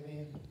long, maybe,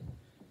 and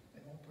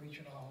they won't preach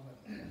it all, but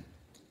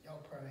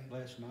y'all pray.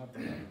 Bless my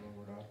brother,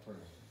 Lord, I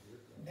pray.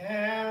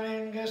 Down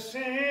in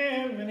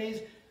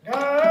Gethsemane's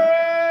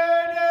garden,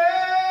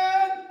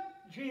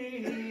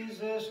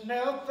 Jesus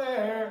knelt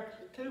there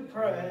to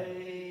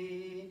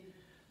pray.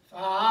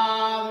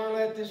 Father,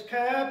 let this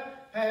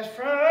cup pass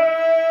from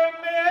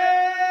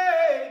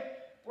me,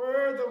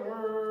 were the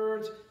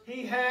words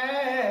He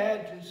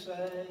had to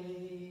say.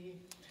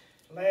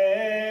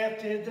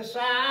 Left His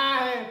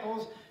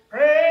disciples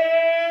praying.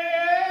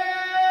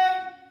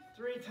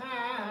 3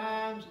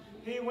 times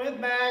He went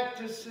back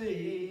to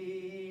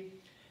see.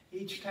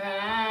 Each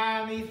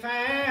time He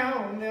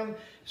found them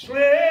sleeping.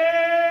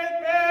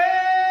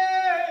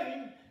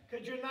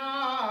 Could you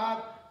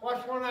not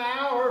watch 1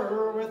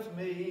 hour with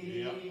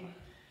me? Yeah.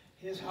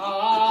 His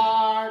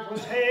heart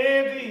was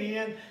heavy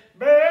and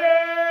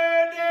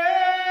burdened.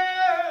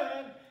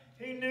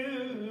 He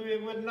knew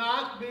it would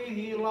not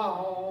be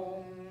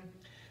long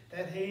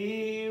that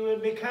He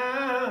would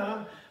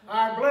become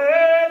our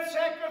blood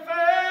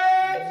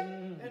sacrifice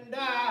and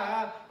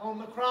die on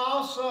the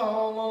cross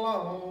all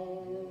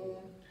alone.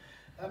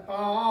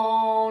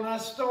 Upon a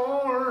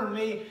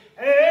stormy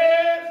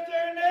afternoon,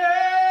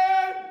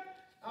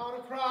 on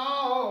a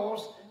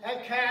cross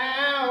at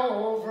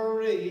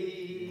Calvary,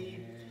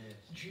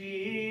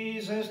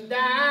 Jesus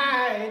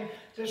died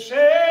to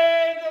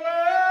save the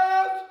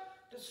lost,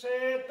 to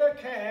set the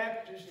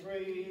captives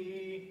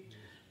free.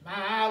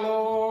 My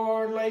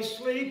Lord lay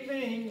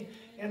sleeping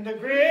in the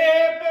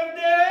grip of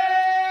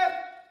death,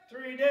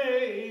 3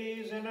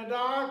 days in a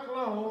dark,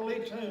 lonely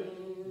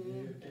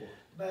tomb.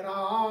 But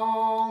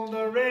on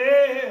the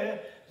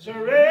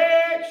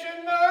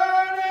resurrection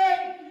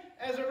morning,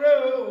 as a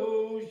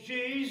rose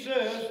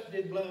Jesus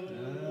did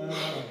bloom.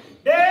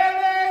 Down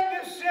in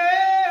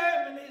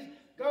Gethsemane's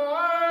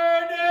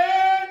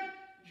garden,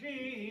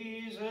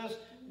 Jesus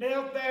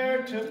knelt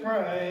there to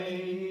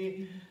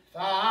pray.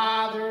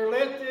 Father,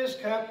 let this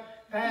cup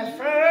pass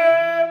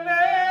from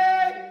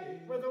me,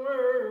 were the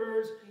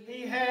words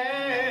He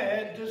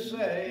had to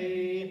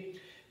say.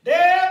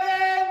 Down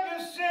in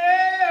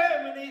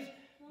Gethsemane's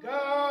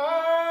garden,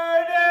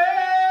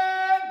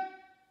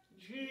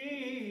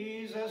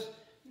 Jesus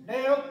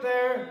knelt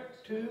there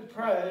to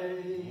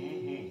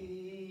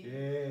pray.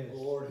 Yes.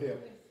 Lord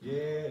help.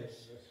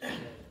 Yes.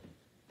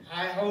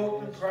 I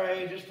hope and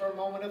pray just for a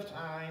moment of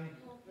time,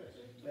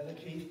 Brother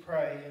Keith,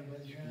 pray,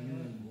 Brother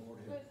Junior.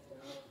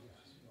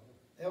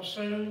 There'll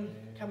soon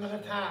come in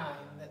a time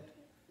that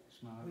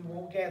we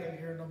won't gather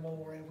here no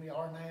more as we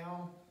are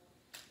now.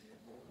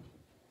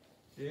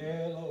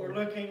 Yeah, Lord. We're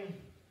looking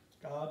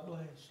God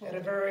bless. at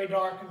a very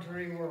dark and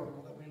dreary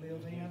world that we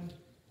live in.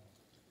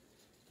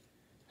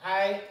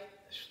 I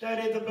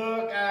studied the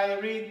book, I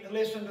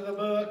listen to the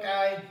book,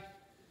 I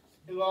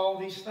do all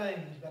these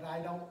things, but I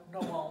don't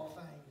know all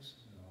things.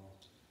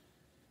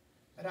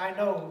 But I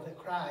know that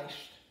Christ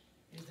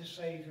is the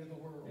Savior of the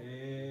world.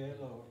 Yeah,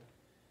 Lord.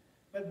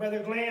 But Brother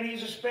Glen,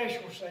 He's a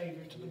special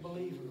Savior to the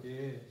believer.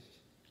 Yes.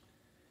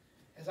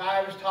 As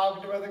I was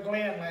talking to Brother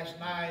Glen last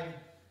night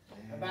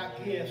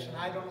about gifts, and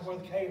I don't know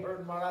whether Kay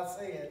heard what I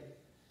said,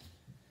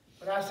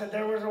 but I said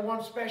there was a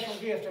one special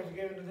gift ever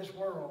given to this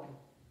world.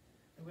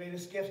 The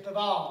greatest gift of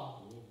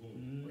all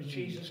was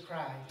Jesus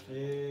Christ.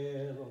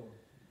 Yeah, Lord.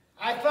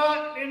 I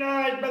thought,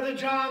 as Brother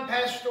John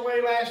passed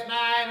away last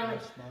night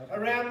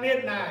or around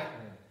midnight,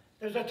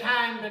 there's a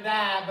time to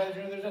die, but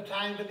there's a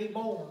time to be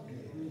born.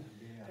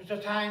 There's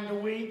a time to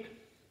weep.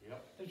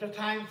 There's a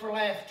time for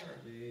laughter.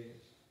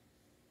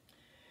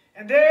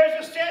 And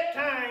there's a set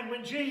time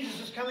when Jesus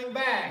is coming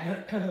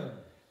back.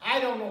 I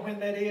don't know when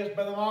that is,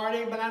 Brother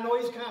Marty, but I know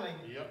He's coming.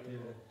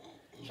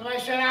 Somebody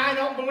said, I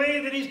don't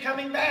believe that He's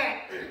coming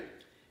back.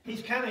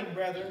 He's coming,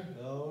 brethren.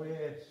 Oh,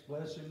 yes.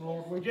 Bless Him,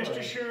 Lord. We Just pray.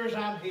 as sure as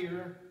I'm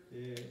here.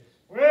 Yes.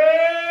 Well,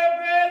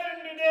 brethren,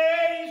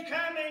 today He's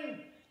coming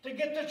to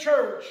get the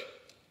church.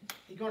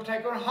 He's going to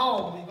take her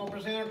home. He's going to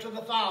present her to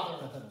the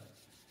Father.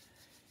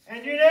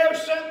 And you know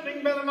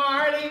something, Brother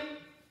Marty?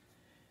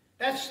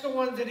 That's the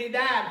ones that He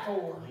died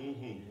for.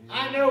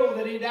 I know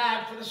that He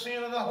died for the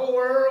sin of the whole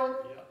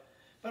world.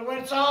 But when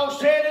it's all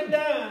said and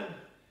done,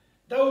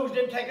 those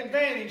didn't take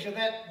advantage of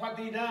that, what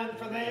He done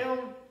for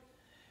them.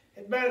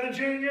 And Brother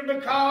Junior,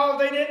 because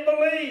they didn't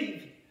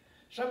believe.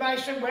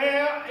 Somebody said,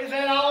 well, is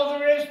that all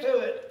there is to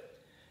it?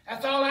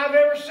 That's all I've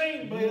ever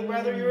seen,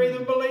 whether you're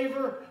either a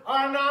believer or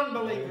a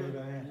non-believer.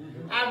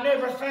 Amen. I've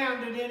never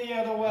found it any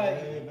other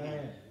way.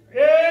 Amen.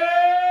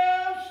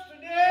 Yes,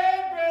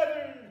 today,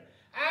 brethren,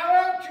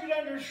 I want you to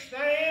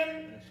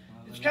understand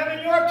it's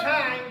coming your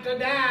time to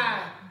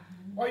die.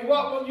 Or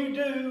what will you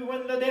do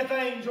when the death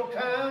angel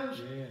comes?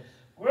 Yes.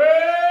 Well,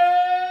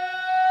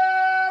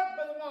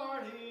 Brother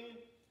Marty,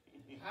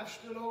 I've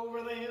stood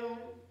over them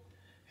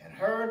and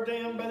heard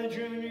them, Brother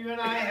Junior,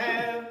 and I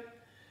have.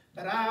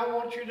 But I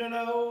want you to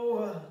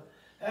know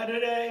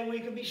today we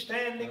could be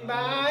standing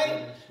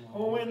by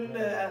when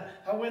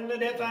the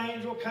death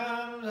angel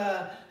comes.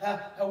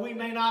 We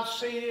may not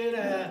see it.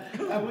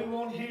 We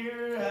won't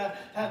hear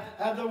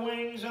the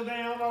wings of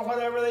them or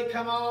whatever they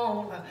come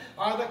on,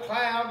 or the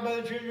cloud,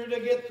 Brother Junior, to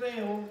get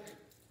them.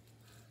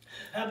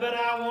 But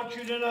I want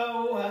you to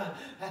know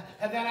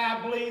that I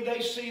believe they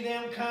see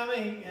them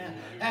coming.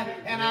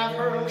 And I've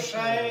heard them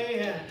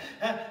say,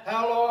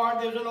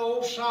 Lord, there's an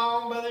old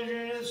song, Brother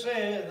Junior, that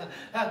says,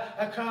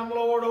 come,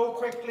 Lord, oh,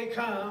 quickly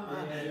come,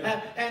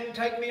 and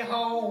take me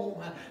home.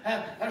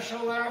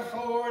 So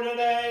therefore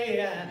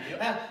today,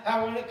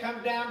 when it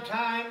comes down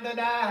time to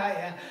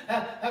die,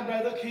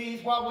 Brother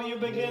Keith, what will you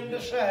begin to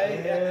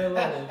say?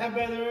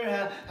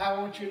 Brother, I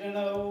want you to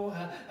know,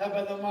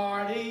 Brother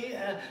Marty,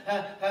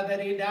 that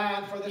he died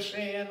for the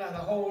sin of the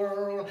whole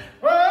world.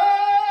 Well,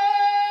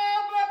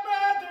 my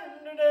brethren,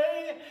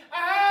 today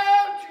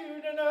I want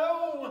you to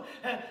know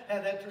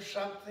that there's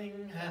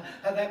something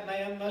that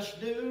man must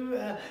do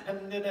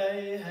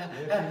today.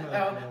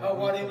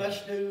 What he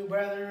must do,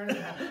 brethren,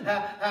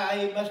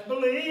 he must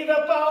believe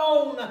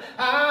upon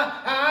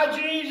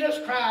Jesus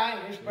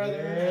Christ,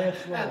 brethren.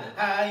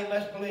 He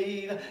must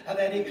believe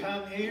that he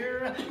come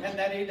here and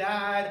that he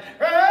died.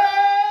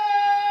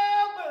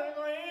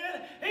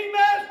 He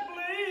must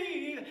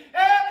believe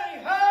and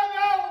he hung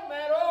on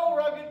that old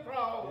rugged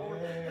cross.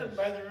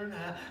 Brethren,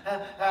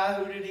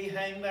 who did he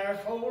hang there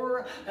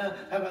for?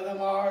 Brother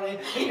Marty.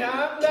 He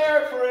hung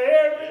there for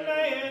every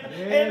man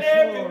and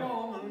every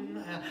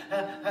woman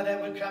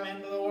that would come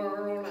into the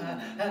world.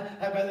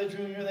 Brother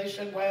Junior, they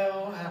said,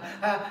 well,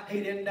 he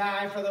didn't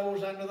die for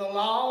those under the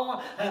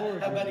law,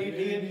 but he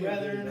did,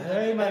 brethren.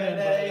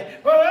 Today.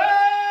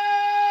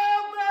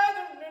 Well,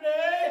 brethren,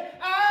 today,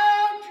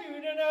 I want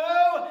you to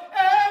know,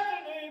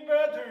 Anthony,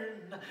 brethren,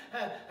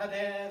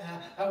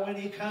 that when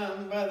he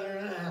come,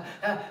 brethren,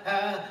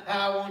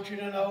 I want you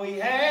to know he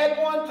had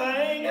one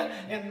thing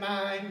in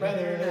mind,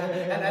 brethren,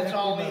 and that's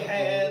all he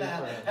had.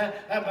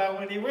 But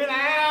when he went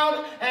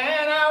out,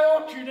 and I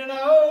want you to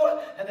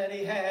know that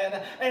he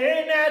had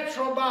a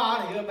natural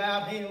body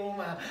about him,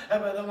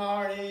 Brother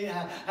Marty. He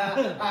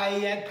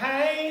had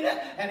pain,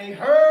 and he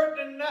hurt,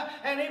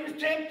 and he was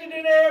tempted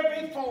in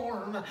every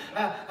form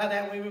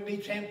that we would be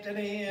tempted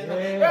in.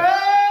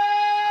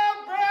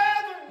 Oh,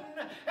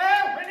 brethren,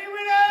 when he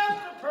went out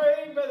to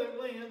pray, Brother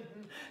Glen,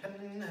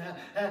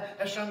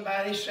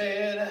 somebody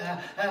said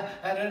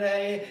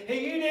today,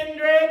 he didn't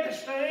dread the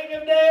sting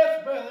of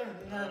death, brethren.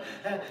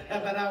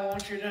 But I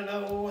want you to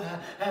know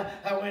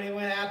when he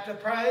went out to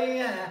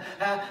pray,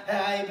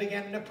 he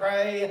began to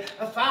pray,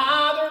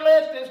 Father,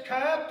 let this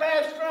cup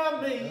pass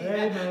from me.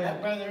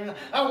 Brother,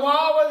 what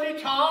was he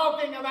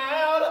talking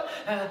about?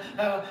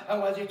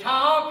 Was he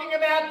talking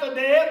about the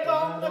death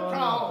on the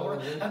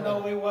cross?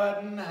 No, he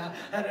wasn't.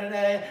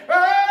 Today,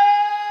 what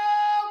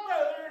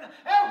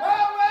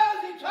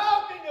was he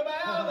talking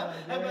about?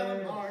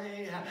 Brother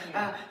Marty,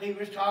 he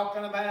was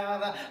talking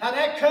about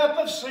that cup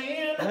of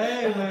sin.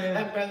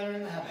 And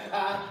brethren,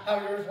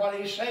 here's what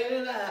he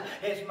said.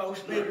 It's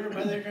most bitter,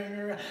 Brother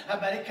Junior,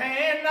 but it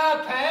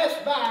cannot pass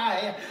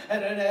by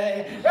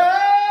today.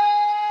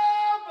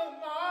 Brother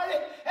Marty,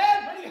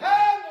 and when he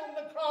hung on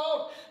the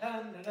cross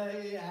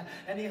today,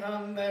 and he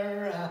hung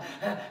there,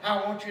 I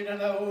want you to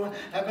know,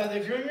 Brother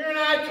Junior and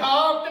I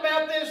talked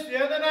about this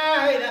the other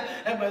night.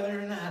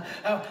 Brother,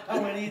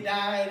 when he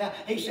died,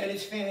 he said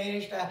it's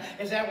finished.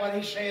 Is that what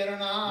he said or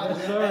not?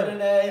 Yes, sir.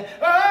 Today,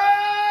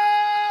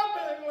 oh,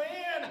 Brother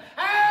Glen,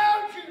 I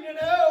want you to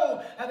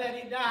know that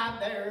he died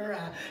there.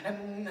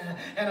 And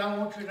I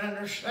want you to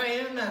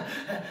understand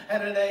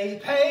today he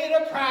paid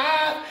a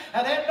price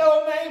that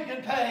no man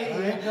can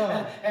pay.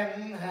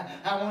 And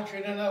I want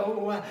you to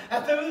know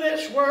through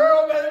this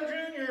world, Brother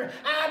Junior,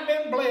 I've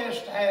been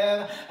blessed to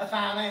have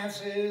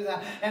finances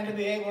and to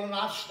be able to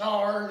not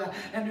starve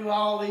and do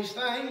all these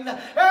things.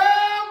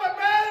 Oh, but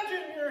Brother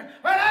Junior,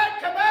 when I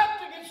come up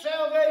to get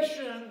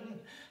salvation,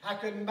 I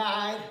couldn't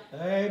buy it.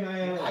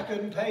 Amen. I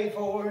couldn't pay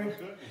for it.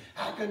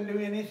 I couldn't do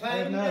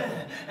anything.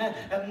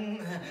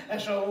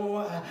 And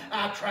so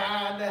I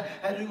tried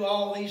to do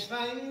all these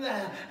things.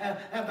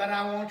 But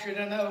I want you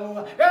to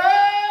know,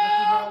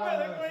 oh,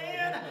 Brother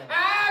Glen,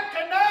 I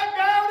cannot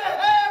go to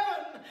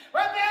heaven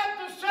without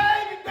the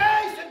saving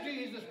grace of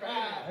Jesus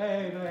Christ.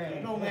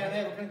 Amen. No man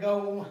ever can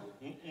go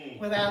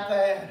without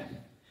that.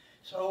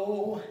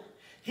 So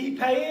he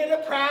paid a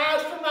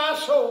price for my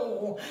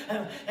soul,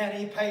 and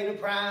he paid a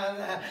price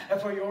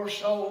for your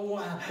soul.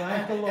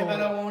 Thank the Lord.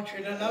 But I want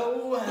you to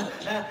know,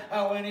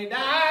 when he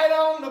died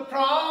on the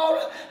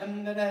cross,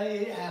 and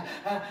today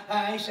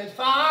he said,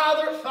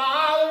 Father,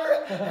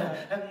 Father,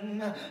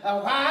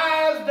 why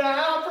hast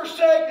thou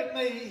forsaken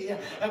me?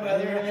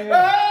 Brother,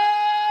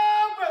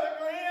 oh, Brother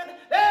Glen,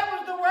 that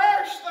was the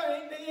worst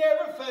thing that he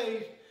ever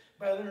faced,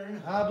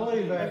 brother. I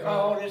believe that.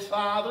 Because his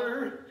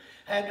father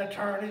had to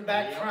turn his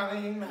back from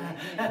him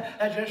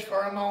just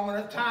for a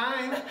moment of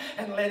time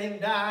and let him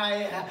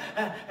die.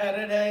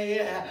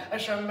 Today,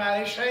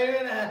 somebody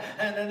said,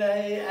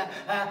 today,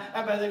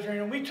 Brother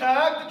Junior, we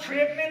took the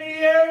trip many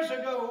years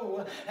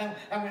ago and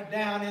I went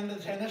down into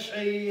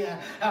Tennessee.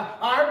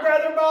 Our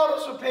brother bought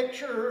us a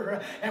picture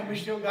and we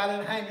still got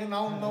it hanging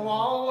on the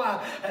wall.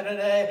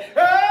 Today,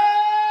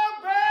 oh,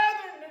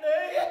 brethren,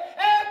 today,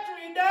 after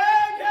he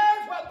died,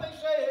 here's what they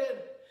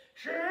said.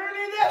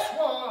 Surely this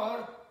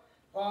was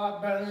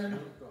what, brethren?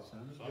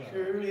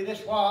 Surely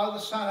this was the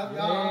Son of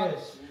God.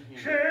 Yes.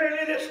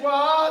 Surely this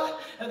was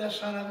the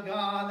Son of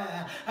God.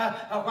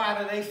 Why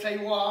do they say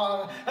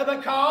was?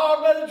 Because,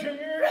 Brother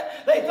Junior,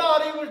 they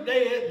thought he was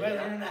dead,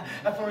 brethren,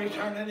 for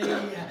eternity.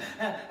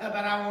 But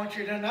I want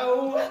you to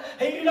know,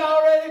 he'd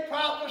already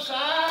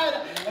prophesied,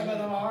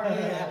 Brother Marty,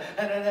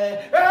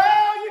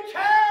 oh, you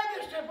tear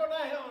this temple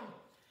down,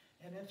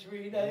 and in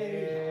 3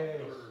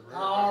 days,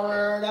 I'll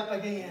rear it up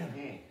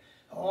again.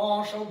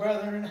 Also,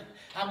 brethren,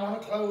 I'm going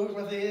to close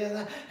with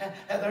this.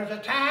 There's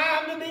a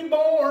time to be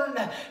born,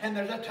 and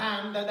there's a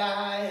time to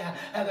die.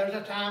 There's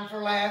a time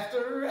for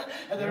laughter.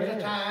 There's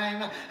a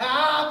time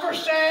for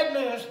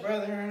sadness,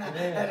 brethren.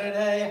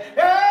 Today,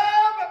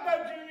 oh, but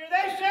Brother Junior,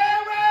 they say,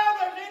 well,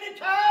 there's any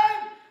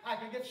time I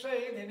can get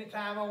saved any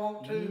time I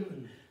want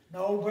to.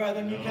 No,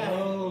 brethren, you can't.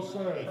 No,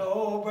 sir.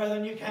 No,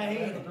 brethren, you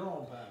can't.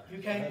 You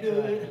can't do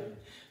it.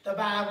 The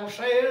Bible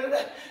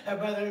said,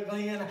 Brother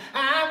Glen,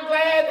 I'm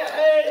glad to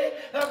say,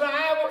 the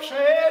Bible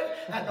said,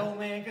 that no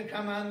man can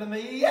come unto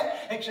me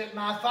except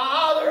my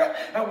Father,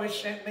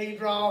 which sent me,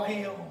 draw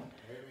him.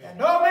 And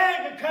no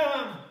man can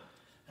come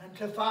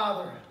unto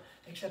Father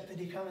except that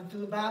he coming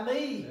through by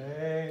me.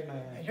 Amen.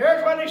 And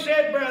here's what he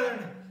said,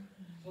 brethren.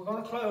 We're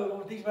going to close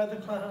with these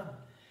brethren come.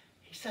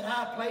 He said,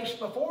 I placed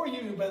before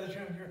you, Brother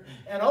Junior,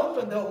 an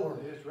open door.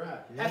 That's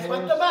right. That's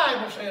what the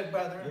Bible says,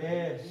 brother.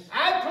 Yes.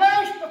 I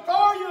placed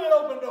before you an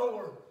open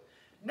door.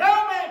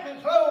 No man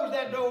can close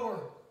that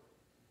door.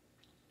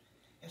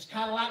 It's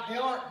kind of like the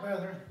ark,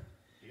 brother.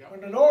 When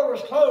the door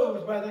was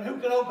closed, brother, who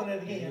could open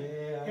it again?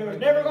 It was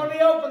never going to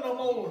be open no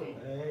more.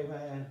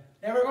 Amen.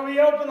 Never going to be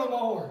open no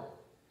more.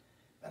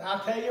 But I'll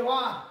tell you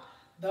what.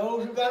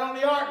 Those who got on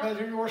the ark,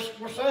 brother, were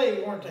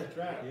saved, weren't they? That's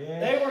right.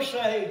 Yes. They were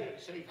saved.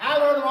 I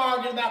learned them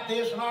arguing about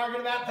this and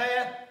arguing about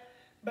that.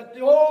 But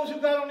those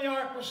who got on the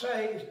ark were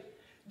saved.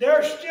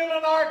 There's still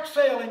an ark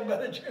sailing,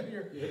 Brother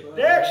Junior.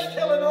 There's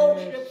still an old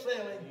ship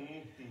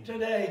sailing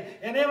today.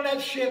 And in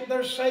that ship,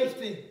 there's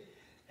safety.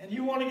 And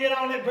you want to get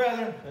on it,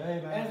 brethren.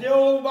 Amen. As the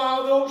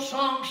old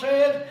song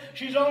says,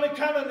 she's only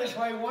coming this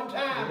way one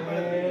time,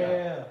 brother.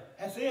 Yeah.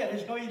 That's it.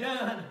 It's going to be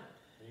done.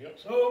 Yep.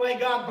 So may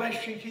God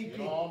bless you and keep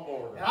you. On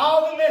board. And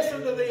all that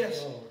listen to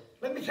this,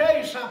 Let me tell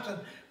you something.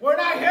 We're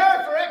not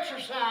here for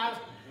exercise.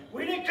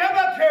 We didn't come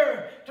up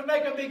here to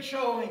make a big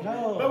showing.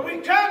 No. But we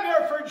come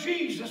here for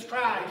Jesus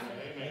Christ.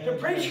 Amen. To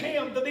preach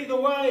Him to be the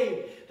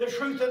way, the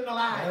truth, and the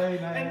life.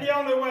 Amen. And the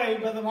only way,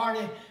 Brother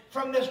Marty,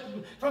 from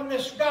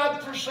this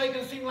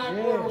God-forsaken seem like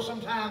world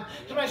sometimes.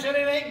 Somebody said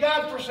it ain't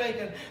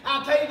God-forsaken.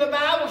 I'll tell you, the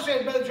Bible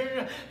said, Brother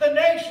Junior, the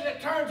nation that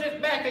turns its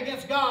back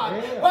against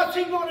God, what's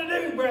He going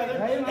to do, brother?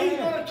 Amen. He's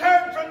going to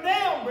turn from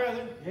them,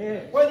 brother.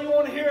 Yes. Whether you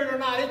want to hear it or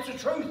not, it's the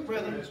truth,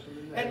 brother.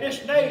 And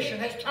this nation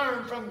has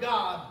turned from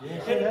God.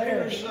 Yes, it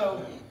appears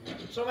so.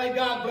 So may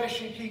God bless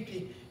you and keep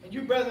you. And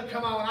you, brother,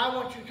 come on. I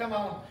want you to come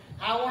on.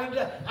 I wanted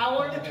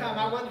to come.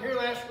 I wasn't here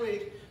last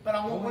week, but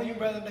I want one of you,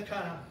 brother, to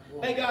come.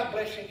 May God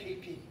bless you and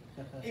keep you.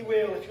 He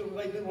will if you'll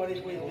do what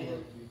His will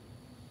is.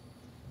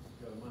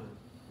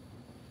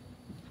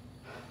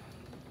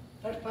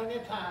 There's plenty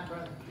of time,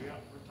 brother. Yeah,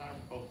 we're time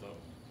for both of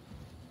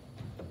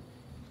them.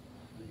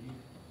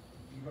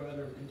 You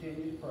brother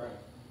continue to pray.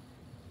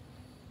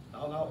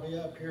 I'll not be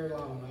up here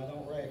long, I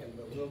don't reckon,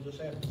 but we'll just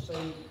have to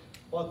see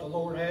what the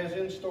Lord has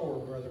in store,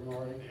 Brother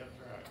Marty. That's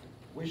right.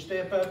 We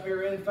step up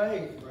here in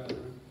faith,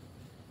 brethren,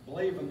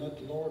 believing that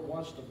the Lord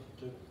wants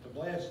to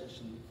bless us.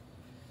 And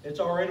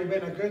it's already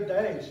been a good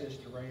day,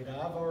 Sister Rita.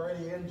 I've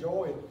already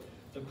enjoyed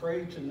the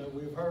preaching that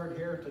we've heard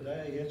here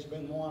today. It's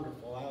been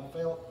wonderful. I've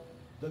felt,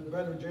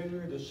 Brother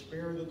Junior, the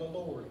Spirit of the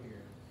Lord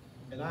here.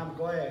 And I'm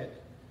glad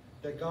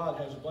that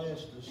God has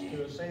blessed us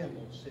to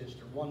assemble,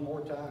 Sister, one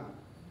more time.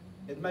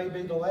 It may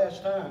be the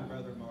last time,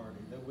 Brother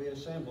Marty, that we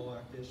assemble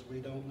like this. We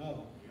don't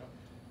know. Yep.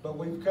 But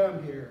we've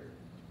come here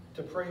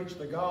to preach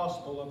the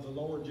gospel of the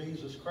Lord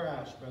Jesus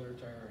Christ, Brother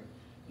Terry.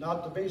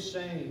 Not to be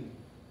seen,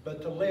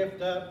 but to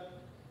lift up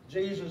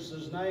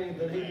Jesus' name,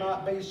 that He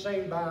might be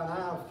seen by an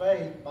eye of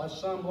faith, by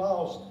some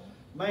lost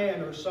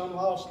man or some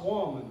lost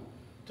woman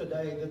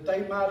today, that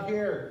they might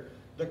hear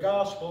the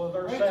gospel of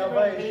their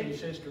salvation,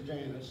 Sister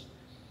Janice.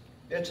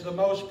 It's the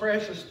most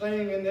precious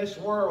thing in this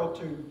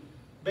world to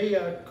be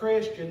a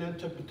Christian and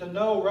to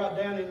know right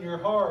down in your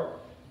heart,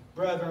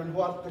 brethren,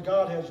 what the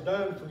God has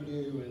done for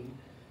you.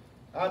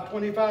 And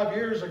 25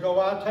 years ago,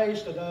 I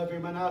tasted of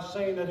Him and I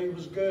seen that He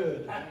was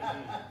good.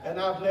 And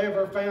I've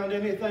never found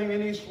anything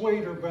any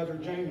sweeter, Brother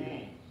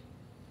Junior.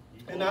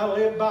 And I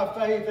live by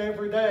faith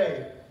every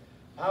day.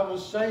 I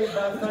was saved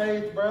by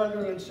faith,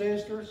 brethren and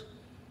sisters.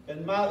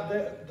 And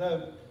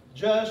the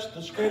just,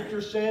 the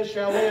Scripture says,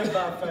 shall live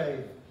by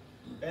faith.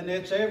 And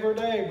it's every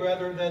day,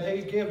 brother, that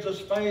He gives us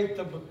faith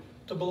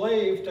to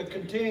believe, to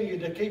continue,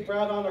 to keep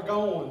right on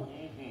going,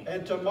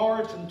 and to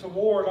march and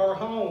toward our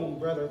home,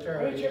 Brother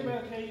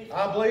Terry.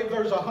 I believe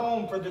there's a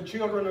home for the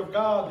children of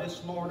God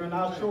this morning.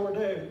 I sure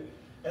do.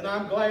 And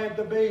I'm glad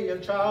to be a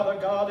child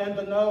of God and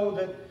to know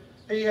that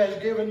He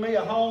has given me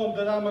a home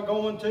that I'm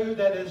going to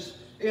that is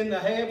in the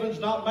heavens,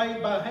 not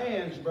made by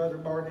hands, Brother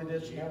Marty,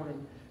 this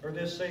morning or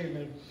this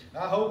evening.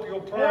 I hope you'll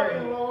pray.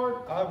 Lord.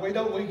 We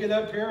get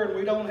up here and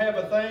we don't have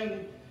a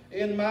thing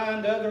in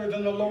mind other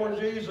than the Lord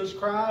Jesus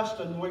Christ,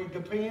 and we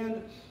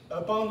depend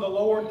upon the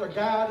Lord to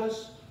guide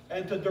us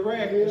and to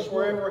direct us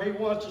wherever He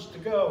wants us to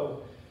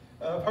go.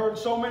 I've heard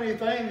so many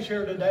things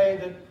here today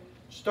that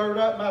stirred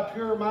up my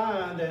pure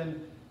mind,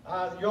 and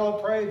y'all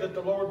pray that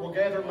the Lord will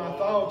gather my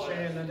thoughts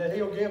in and that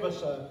He'll give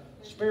us a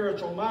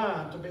spiritual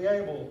mind to be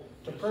able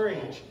to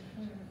preach.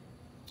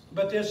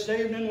 But this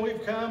evening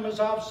we've come, as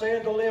I've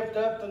said, to lift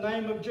up the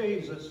name of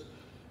Jesus.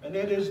 And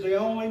it is the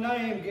only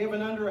name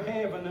given under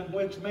heaven in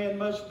which men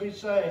must be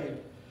saved.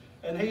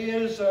 And He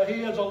is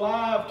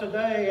alive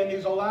today, and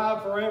He's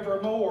alive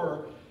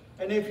forevermore.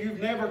 And if you've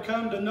never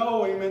come to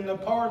know Him in the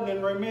pardon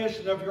and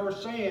remission of your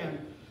sin,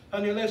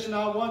 honey, listen,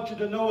 I want you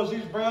to know, as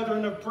these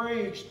brethren have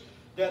preached,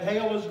 that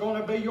hell is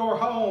going to be your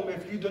home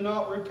if you do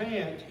not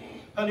repent.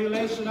 Honey,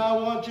 listen, I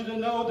want you to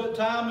know that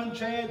time and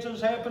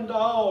chances happen to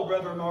all,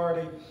 Brother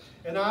Marty.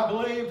 And I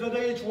believe that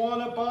each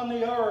one upon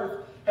the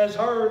earth has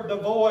heard the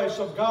voice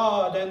of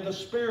God and the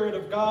Spirit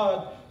of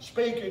God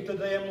speaking to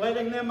them,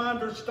 letting them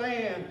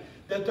understand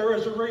that there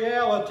is a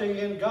reality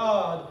in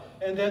God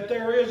and that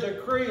there is a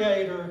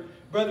Creator,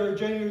 Brother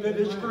Junior, that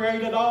has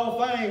created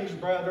all things,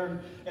 brethren.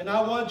 And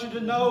I want you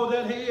to know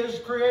that He has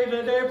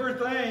created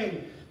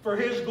everything for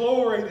His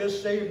glory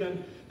this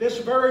evening. This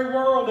very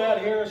world out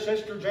here,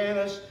 Sister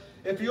Janice,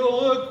 if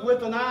you'll look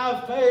with an eye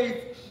of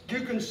faith,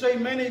 you can see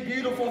many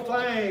beautiful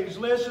things.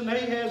 Listen,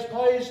 He has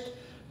placed,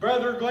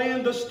 Brother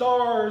Glen, the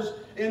stars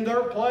in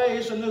their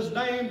place and has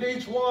named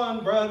each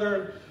one,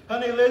 brother.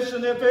 Honey,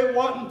 listen, if it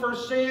wasn't for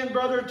sin,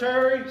 Brother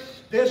Terry,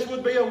 this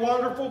would be a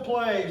wonderful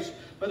place.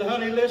 But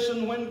honey,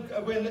 listen, when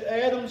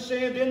Adam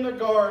sinned in the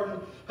garden,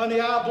 honey,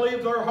 I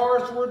believe their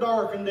hearts were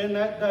darkened in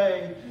that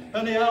day.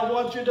 Honey, I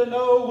want you to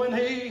know when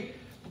he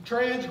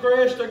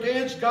transgressed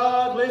against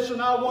God, listen,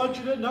 I want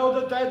you to know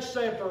that that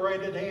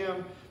separated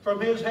him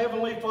from his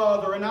heavenly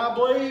Father. And I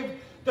believe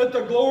that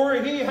the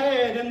glory he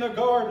had in the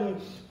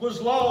garden was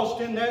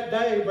lost in that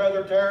day,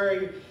 Brother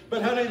Terry.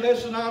 But honey,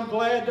 listen, I'm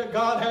glad that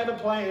God had a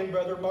plan,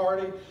 Brother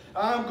Marty.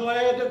 I'm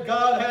glad that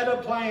God had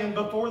a plan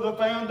before the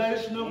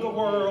foundation of the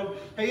world.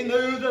 He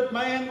knew that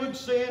man would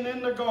sin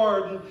in the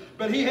garden,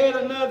 but He had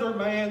another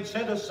man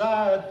set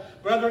aside,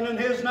 brethren, and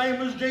His name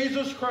was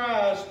Jesus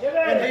Christ.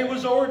 And He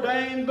was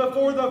ordained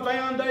before the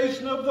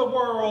foundation of the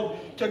world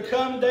to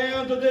come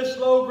down to this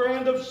low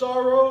ground of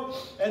sorrow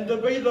and to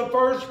be the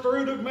first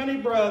fruit of many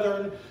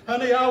brethren.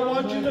 Honey, I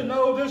want you to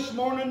know this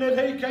morning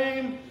that He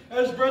came,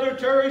 as Brother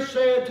Terry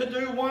said, to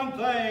do one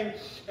thing.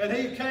 And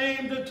He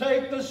came to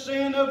take the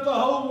sin of the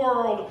whole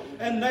world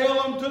and nail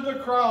them to the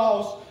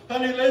cross.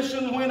 Honey,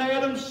 listen, when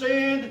Adam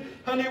sinned,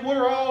 honey,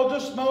 we're all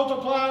just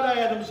multiplied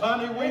Adams,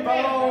 honey.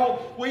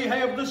 We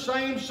have the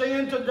same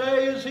sin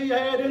today as he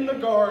had in the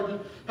garden.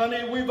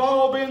 Honey, we've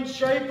all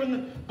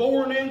been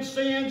born in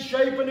sin,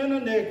 shapen in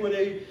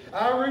iniquity.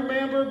 I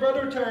remember,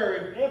 Brother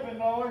Terry,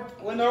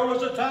 when there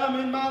was a time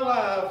in my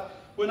life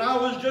when I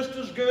was just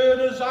as good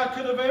as I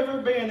could have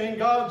ever been in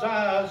God's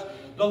eyes.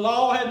 The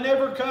law had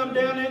never come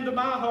down into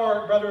my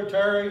heart, Brother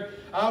Terry.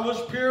 I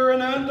was pure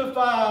and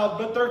undefiled,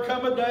 but there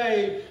come a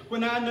day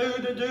when I knew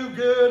to do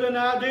good and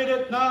I did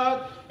it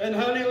not. And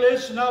honey,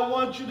 listen, I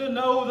want you to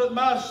know that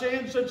my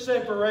sins had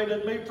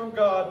separated me from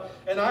God.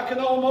 And I can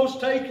almost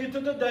take you to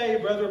the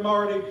day, Brother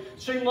Marty. It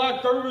seemed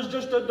like there was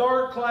just a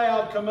dark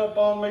cloud come up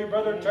on me,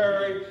 Brother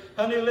Terry.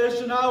 Honey,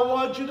 listen, I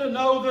want you to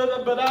know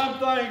that, but I'm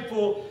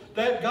thankful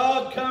that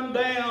God come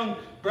down,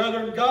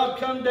 brethren. God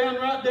come down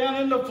right down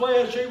in the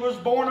flesh. He was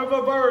born of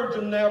a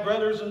virgin now,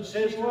 brothers and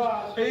sisters.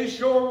 He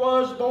sure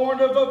was born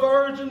of a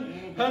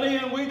virgin, honey,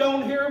 and we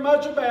don't hear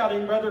much about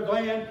Him, Brother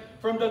Glen,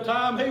 from the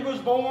time he was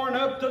born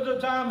up to the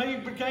time he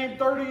became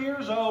 30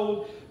 years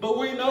old. But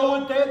we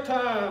know at that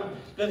time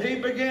that he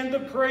began to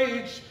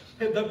preach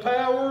the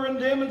power and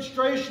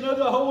demonstration of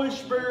the Holy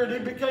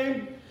Spirit.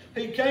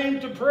 He came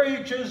to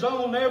preach His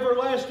own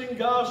everlasting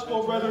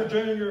gospel, Brother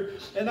Junior.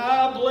 And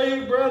I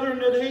believe, brethren,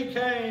 that He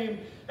came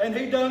and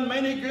He done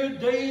many good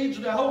deeds.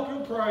 And I hope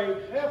you'll pray.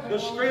 The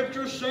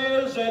Scripture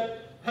says that,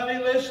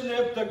 honey, listen,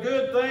 if the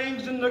good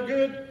things and the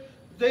good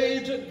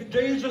deeds that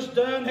Jesus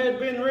done had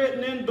been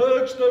written in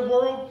books, the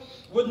world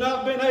would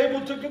not have been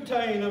able to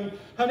contain them.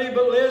 Honey,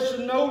 but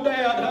listen, no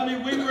doubt, honey,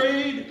 we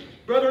read,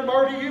 Brother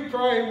Marty, you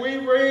pray,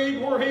 we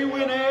read where He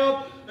went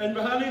out. And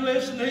honey,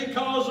 listen, He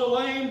caused the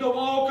lame to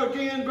walk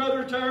again,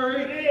 Brother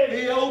Terry.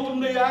 He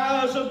opened the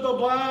eyes of the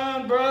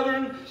blind,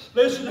 brethren.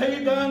 Listen,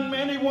 He done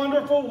many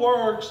wonderful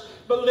works.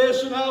 But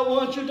listen, I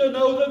want you to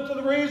know that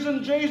the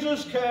reason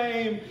Jesus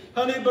came,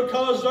 honey,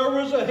 because there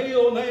was a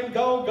hill named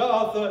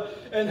Golgotha,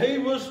 and He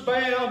was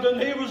bound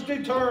and He was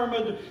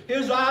determined.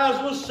 His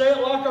eyes was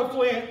set like a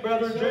flint,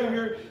 Brother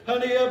Junior,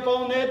 honey, up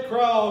on that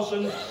cross.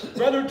 And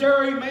Brother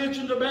Terry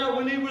mentioned about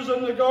when He was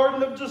in the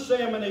Garden of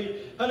Gethsemane,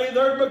 honey,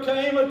 there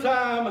became a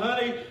time,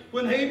 honey,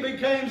 when He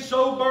became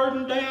so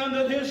burdened down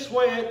that His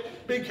sweat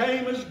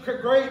became as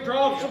great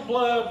drops of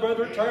blood,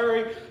 Brother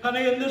Terry.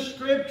 Honey, and this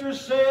Scripture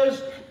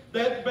says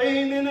that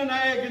being in an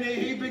agony,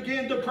 He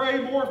began to pray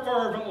more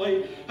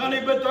fervently. Honey,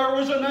 but there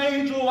was an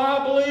angel,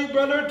 I believe,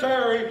 Brother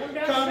Terry,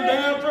 come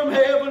down from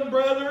heaven,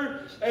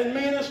 brother, and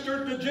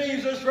ministered to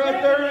Jesus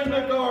right there in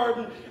the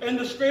garden. And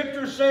the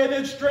Scripture said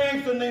it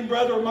strengthened Him,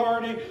 Brother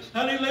Marty.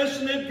 Honey,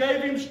 listen, it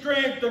gave Him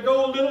strength to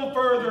go a little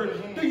further.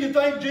 Do you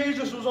think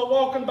Jesus was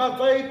a-walking by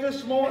faith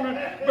this morning,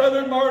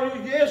 Brother Marty?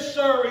 Yes,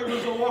 sir, He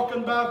was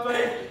a-walking by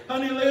faith.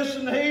 Honey,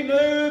 listen, He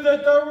knew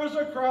that there was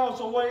a cross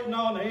awaiting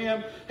on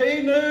Him.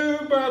 He knew,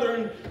 brother,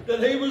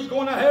 that He was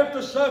going to have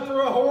to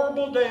suffer a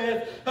horrible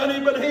death.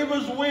 Honey, but He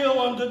was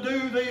willing to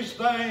do these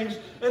things.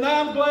 And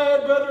I'm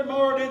glad, Brother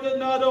Marty, that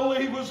not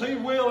only was He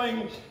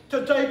willing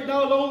to take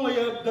not only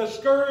the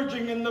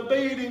scourging and the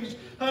beatings,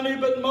 honey,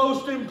 but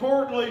most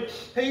importantly,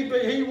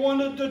 He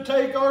wanted to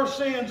take our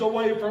sins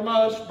away from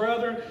us,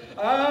 brethren.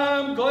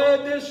 I'm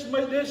glad this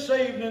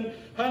evening,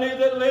 honey,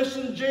 that,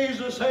 listen,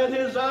 Jesus had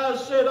His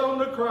eyes set on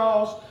the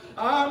cross.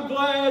 I'm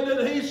glad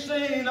that He's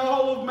seen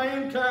all of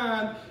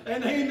mankind,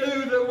 and He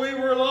knew that we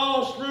were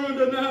lost,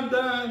 ruined, and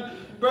undone.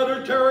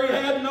 Brother Terry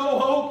had no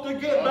hope to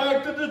get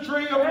back to the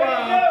tree of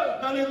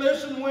life. Honey,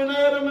 listen, when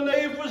Adam and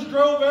Eve was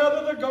drove out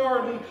of the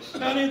garden,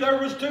 honey, there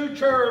was two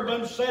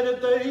cherubim set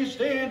at the east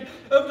end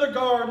of the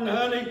garden,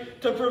 honey,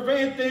 to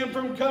prevent them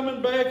from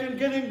coming back and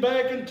getting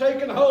back and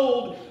taking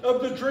hold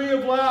of the tree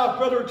of life,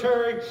 Brother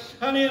Terry.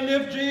 Honey, and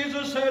if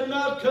Jesus had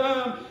not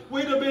come,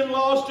 we'd have been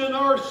lost in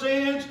our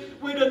sins.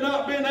 We'd have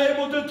not been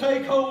able to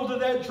take hold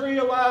of that tree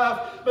of life.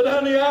 But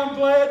honey, I'm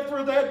glad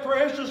for that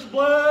precious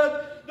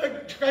blood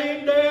that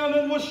came down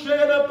and was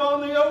shed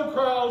upon the old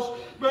cross,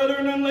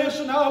 brethren. And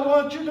listen, I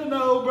want you to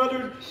know,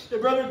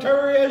 Brother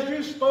Terry, as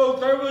you spoke,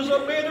 there was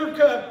a bitter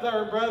cup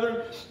there,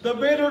 brethren. The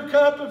bitter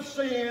cup of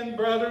sin,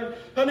 brethren.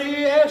 Honey,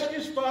 he asked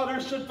his father,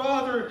 said,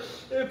 Father,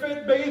 if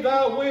it be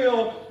Thy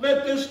will,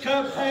 let this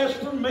cup pass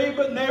from me,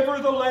 but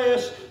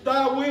nevertheless,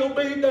 Thy will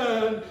be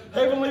done.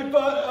 Heavenly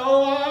Father,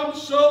 oh, I'm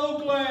so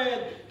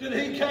glad that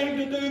He came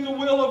to do the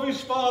will of His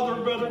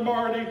Father, Brother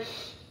Marty.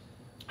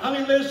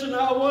 Honey, listen,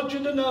 I want you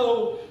to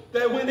know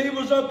that when he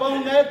was up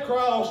on that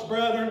cross,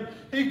 brethren,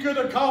 he could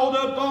have called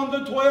up on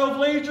the 12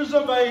 legions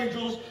of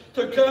angels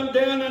to come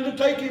down and to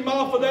take him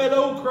off of that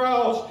old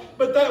cross.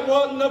 But that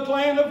wasn't the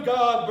plan of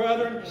God,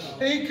 brethren.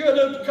 He could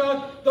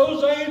have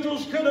those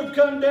angels could have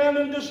come down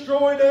and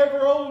destroyed every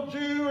old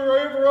Jew or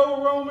every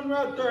old Roman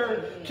right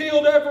there.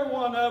 Killed every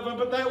one of them.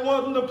 But that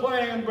wasn't the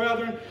plan,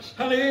 brethren.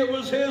 Honey, it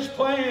was his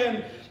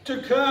plan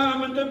to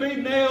come and to be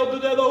nailed to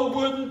that old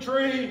wooden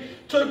tree,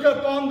 took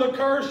up on the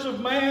curse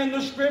of man.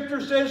 The scripture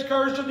says,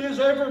 cursed is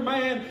every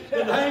man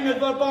that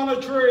hangeth up on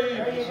a tree.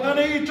 And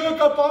he took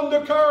up on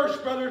the curse,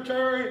 Brother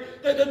Terry,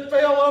 that it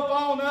fell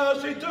upon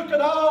us. He took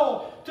it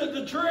all to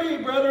the tree,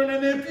 brethren.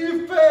 And if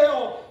you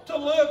fail to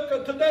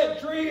look to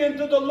that tree and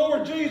to the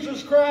Lord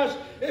Jesus Christ,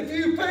 if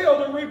you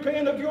fail to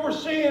repent of your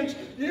sins,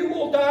 you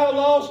will die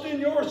lost in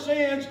your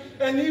sins,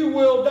 and you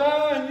will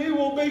die and you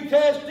will be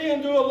cast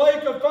into a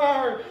lake of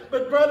fire.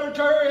 But Brother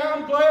Terry,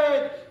 I'm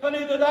glad,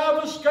 honey, that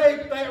I've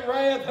escaped that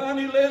wrath,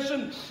 honey.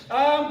 Listen,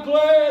 I'm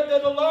glad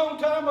that a long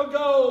time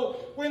ago,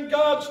 when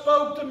God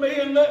spoke to me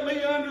and let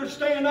me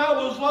understand I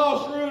was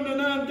lost, ruined,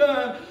 and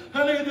undone,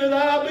 honey, that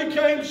I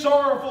became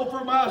sorrowful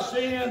for my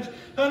sins.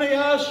 Honey,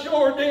 I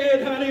sure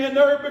did, honey, and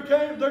there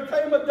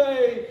came a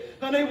day,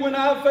 honey, when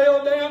I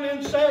fell down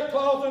in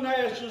sackcloth and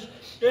ashes,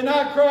 and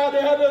I cried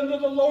out unto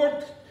the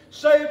Lord,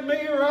 save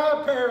me or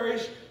I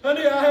perish.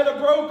 Honey, I had a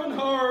broken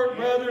heart,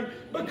 brethren,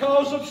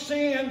 because of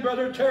sin,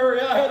 Brother Terry.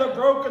 I had a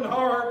broken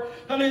heart.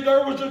 Honey,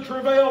 there was a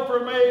travail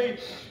for me.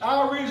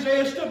 I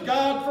resisted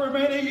God for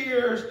many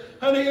years.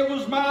 Honey, it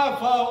was my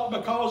fault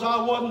because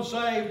I wasn't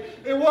saved.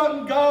 It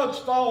wasn't God's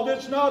fault.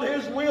 It's not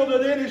His will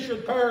that any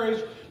should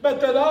perish, but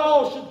that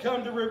all should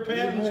come to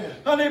repentance. Amen.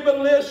 Honey, but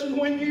listen,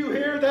 when you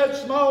hear that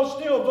small,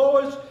 still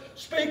voice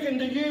speaking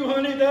to you,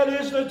 honey, that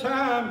is the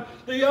time,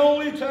 the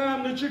only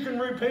time that you can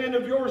repent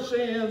of your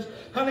sins.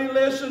 Honey,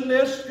 listen,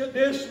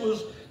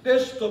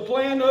 the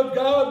plan of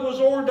God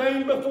was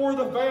ordained before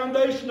the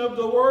foundation of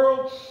the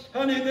world.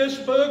 Honey, this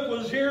book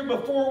was here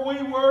before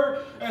we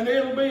were, and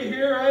it'll be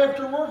here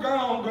after we're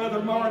gone,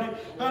 Brother Marty.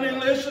 Honey,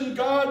 listen,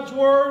 God's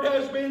word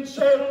has been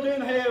settled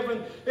in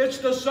heaven. It's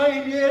the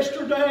same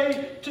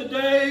yesterday,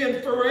 today,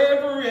 and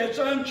forever. It's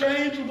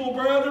unchangeable,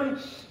 brethren.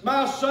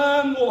 My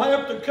son will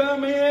have to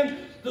come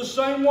in the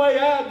same way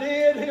I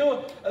did.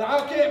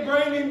 I can't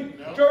bring him,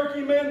 jerk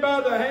him in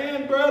by the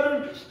hand,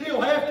 brethren. He'll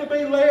have to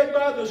be led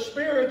by the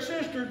Spirit,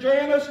 Sister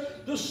Janice,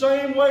 the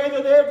same way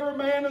that every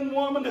man and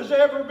woman has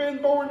ever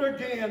been born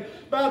again,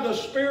 by the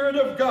Spirit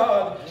of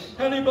God.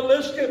 Honey, but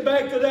let's get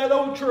back to that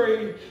old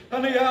tree.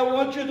 Honey, I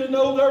want you to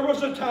know there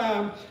was a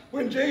time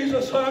when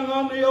Jesus hung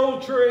on the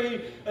old tree,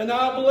 and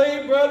I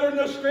believe, brethren,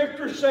 the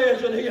Scripture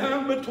says that He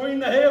hung between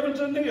the heavens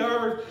and the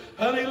earth.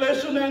 Honey,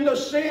 listen, and the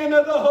sin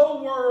of the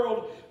whole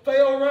world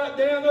fell right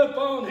down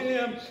upon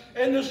Him.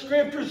 And the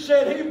Scripture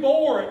said He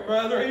bore it,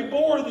 brother. He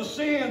bore the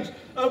sins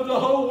of the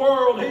whole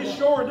world. He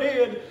sure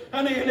did.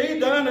 Honey, and He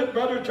done it,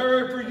 Brother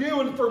Terry, for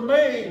you and for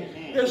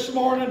me this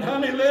morning.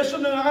 Honey,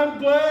 listen, and I'm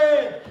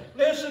glad.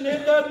 Listen,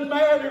 it doesn't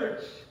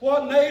matter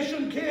what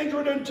nation,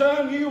 kindred, and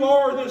tongue you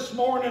are this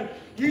morning.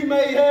 You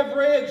may have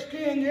red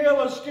skin,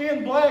 yellow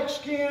skin, black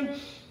skin,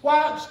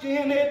 white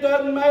skin. It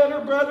doesn't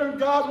matter, brother.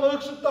 God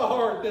looks at the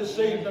heart this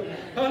evening.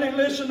 Honey,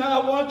 listen, I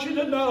want you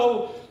to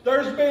know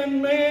there's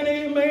been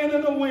many men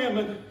and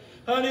women,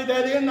 honey,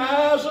 that in the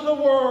eyes of the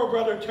world,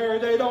 Brother Terry,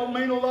 they don't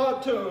mean a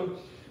lot to them.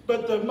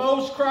 But the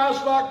most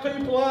Christ-like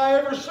people I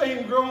ever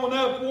seen growing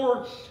up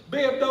wore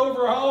bibbed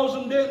overalls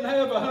and didn't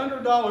have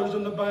 $100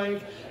 in the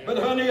bank. But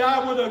honey,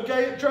 I would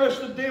have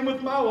trusted them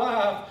with my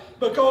life,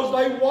 because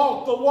they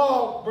walk the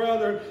walk,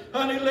 brother.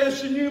 Honey,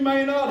 listen, you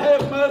may not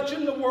have much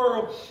in the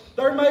world.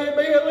 There may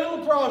be a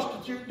little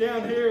prostitute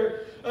down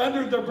here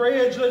under the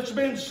bridge that's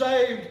been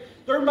saved.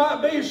 There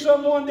might be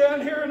someone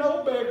down here, an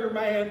old beggar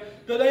man,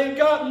 that ain't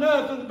got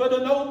nothing but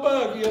an old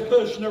buggy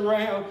pushing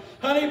around.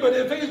 Honey, but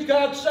if he's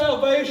got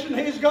salvation,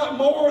 he's got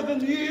more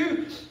than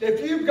you. If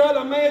you've got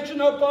a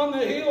mansion up on the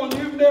hill and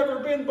you've never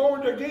been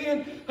born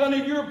again,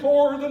 honey, you're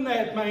poorer than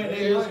that man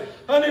is.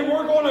 Honey,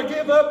 we're going to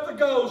give up the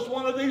ghost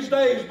one of these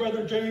days,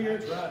 Brother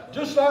Junior. Right.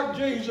 Just like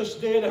Jesus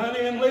did,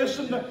 honey. And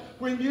listen,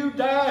 when you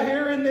die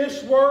here in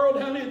this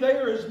world, honey,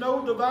 there is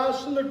no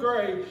device in the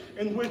grave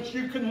in which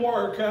you can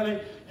work, honey.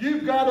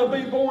 You've got to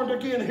be born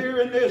again here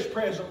in this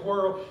present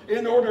world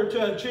in order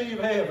to achieve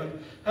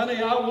heaven.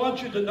 Honey, I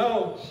want you to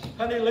know,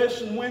 honey,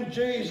 listen, when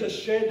Jesus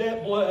shed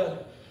that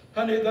blood,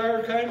 honey,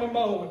 there came a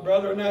moment,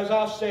 brother, and as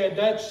I said,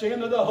 that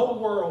sin of the whole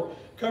world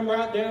come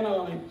right down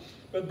on Him.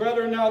 But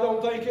brother, and I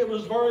don't think it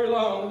was very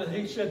long that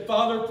He said,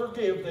 Father,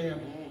 forgive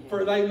them,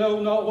 for they know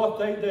not what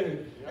they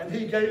do. And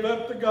He gave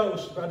up the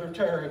ghost, Brother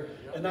Terry.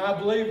 And I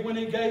believe when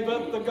He gave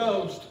up the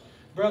ghost,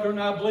 brother,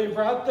 and I believe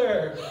right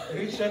there,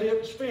 He said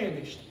it was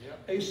finished.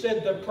 He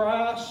said the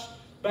price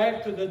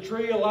back to the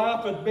tree of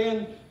life had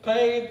been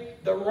paid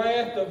the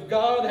wrath of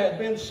God, had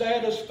been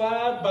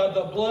satisfied by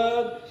the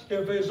blood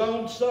of His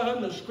own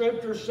Son. The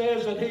Scripture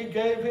says that He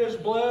gave His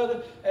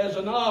blood as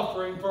an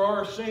offering for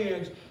our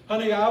sins.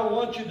 Honey, I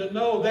want you to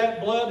know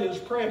that blood is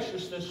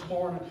precious this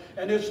morning,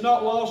 and it's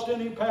not lost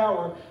any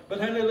power.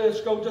 But honey,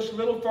 let's go just a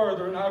little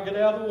further, and I'll get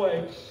out of the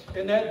way.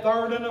 In that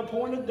third and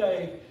appointed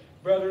day,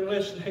 brethren,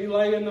 listen, He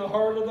lay in the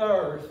heart of the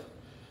earth.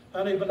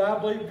 Honey, but I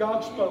believe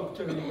God spoke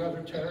to Him,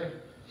 Brother Terry.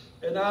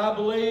 And I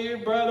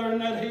believe, brethren,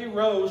 that He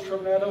rose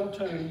from that old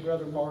tomb,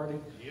 Brother Marty.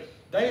 Yep.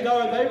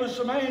 They was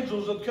some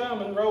angels that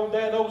come and rolled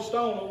that old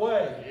stone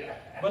away. Yeah.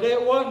 But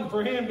it wasn't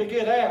for him to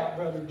get out,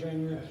 Brother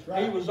Junior. That's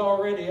right. He was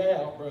already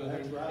out, brother.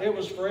 That's right. It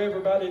was for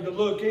everybody to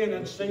look in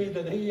and see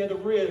that He had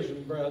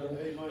arisen, brother.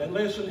 Amen. And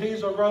listen,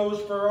 He's arose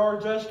for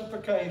our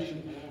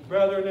justification,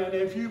 brethren. And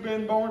if you've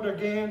been born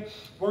again,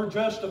 we're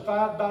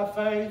justified by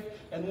faith,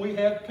 and we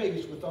have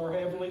peace with our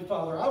Heavenly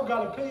Father. I've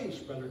got a peace,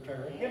 Brother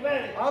Terry.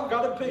 Amen. I've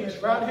got a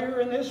peace right here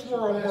in this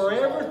world where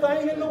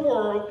everything in the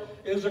world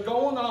is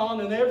going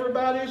on and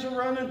everybody's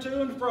running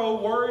to and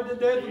fro, worried to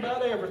death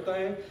about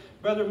everything.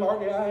 Brother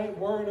Marty, I ain't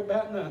worried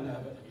about none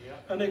of it.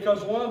 And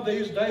because one of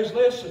these days,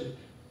 listen,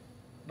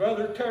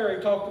 Brother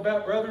Terry talked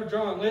about Brother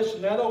John.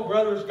 Listen, that old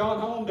brother's gone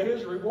home to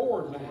his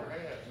reward now.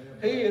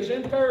 He is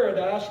in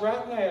paradise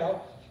right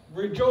now,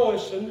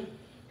 rejoicing.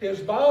 His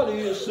body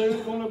is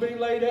soon going to be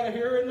laid out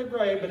here in the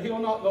grave, but he'll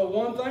not know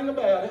one thing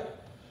about it.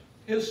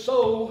 His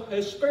soul,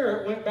 his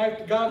spirit went back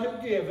to God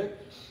who gave it,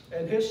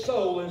 and his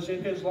soul is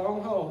in his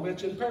long home.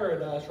 It's in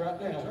paradise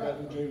right now,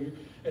 Brother Junior.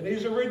 And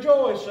he's a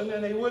rejoicing,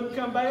 and he wouldn't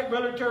come back,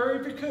 Brother Terry,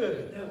 if he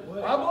could.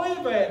 I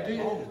believe that.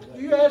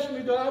 You ask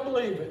me, do I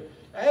believe it?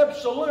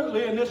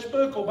 Absolutely, and this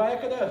book will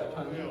back it up,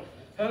 honey.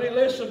 Honey,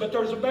 listen, but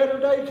there's a better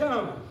day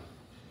coming.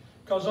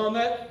 Because on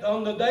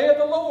the day of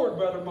the Lord,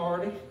 Brother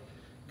Marty,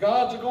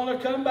 God's going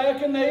to come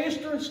back in the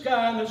eastern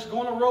sky, and it's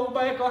going to roll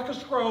back like a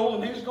scroll,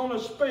 and He's going to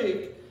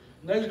speak.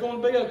 And there's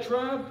going to be a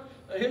trump,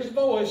 His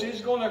voice.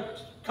 He's going to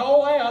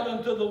call out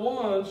unto the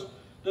ones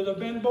that have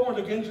been born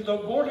again. So the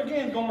born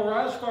again going to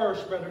rise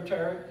first, Brother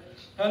Terry.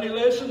 Honey,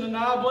 listen, and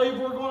I believe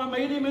we're going to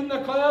meet Him in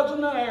the clouds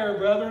in the air,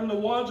 brother, and the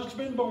ones that's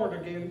been born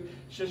again,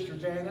 Sister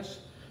Janice.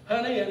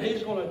 Honey, and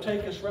He's going to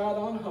take us right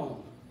on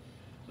home.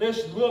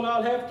 Listen, we'll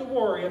not have to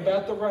worry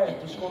about the wrath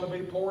that's going to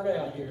be poured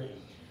out here.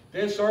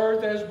 This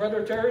earth, as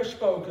Brother Terry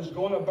spoke, is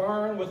going to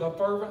burn with a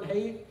fervent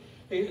heat.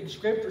 The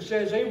Scripture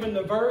says even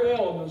the very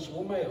elements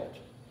will melt.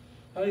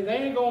 Honey,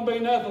 there ain't going to be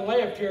nothing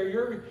left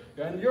here.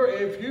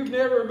 If you've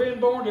never been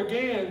born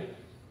again,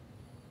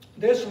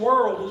 this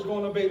world is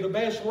going to be the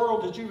best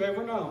world that you've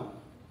ever known.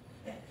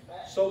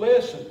 So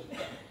listen,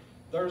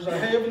 there's a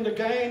heaven to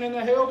gain and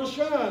a hell to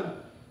shun.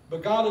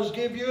 But God has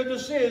given you a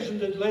decision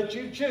to let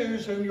you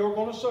choose whom you're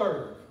going to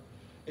serve.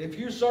 If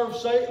you serve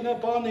Satan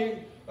up on the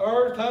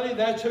earth, honey,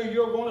 that's who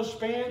you're going to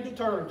spend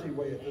eternity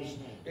with, is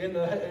in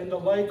the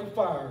lake of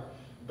fire.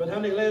 But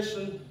honey,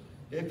 listen,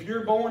 if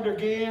you're born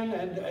again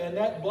and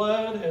that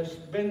blood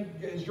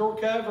is your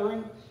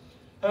covering,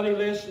 honey,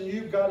 listen,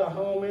 you've got a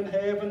home in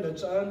heaven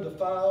that's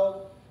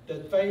undefiled,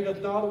 that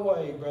fadeth not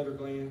away, Brother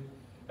Glen.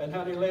 And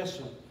honey,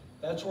 listen,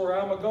 that's where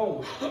I'm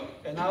a-going,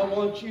 and I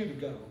want you to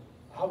go.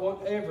 I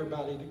want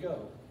everybody to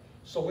go.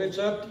 So it's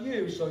up to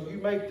you, so you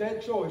make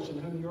that choice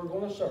in whom you're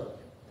going to serve.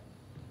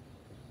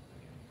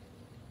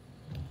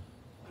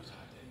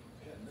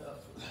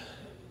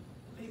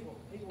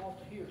 People want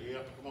to hear. Yeah,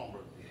 come on,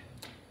 brother.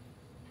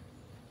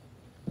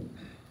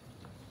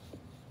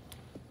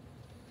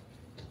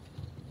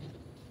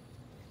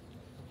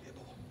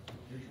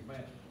 Here's your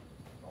man.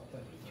 Oh,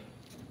 thank you.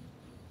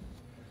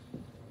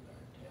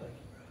 Thank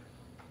you, brother.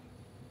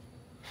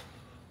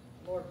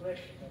 Lord bless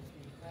you. Thank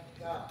you. Thank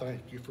God.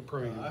 Thank you for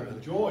praying, I've brother.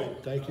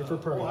 enjoyed. Thank you for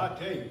praying. Well, I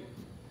tell you,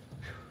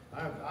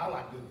 I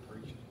like good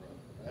preaching, brother.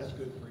 That's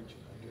good preaching.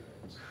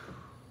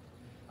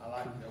 I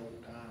like the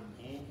old time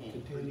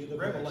Continue preaching, the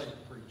best. revelation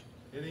preaching.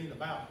 It ain't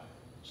about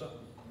something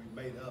we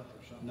made up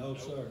or something. No,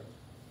 sir.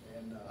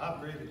 And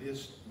I've read it.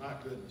 It's my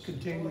goodness.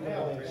 Continue the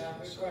Lord, best. help,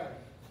 God, we pray.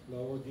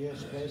 Lord,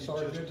 yes, bless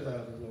our Just, good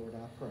brother, Lord,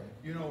 I pray.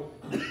 You know,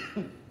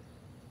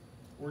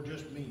 we're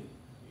just men.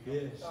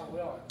 Yes. Oh, we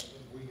are.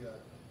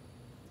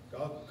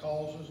 God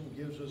calls us and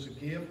gives us a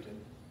gift,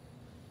 and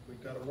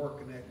we've got to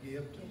work in that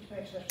gift He and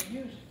expects us to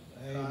use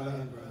it. try to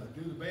Amen, brother.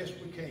 do the best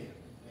we can.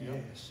 You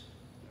know? Yes.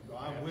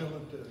 I'm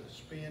willing to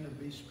spend and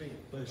be spent.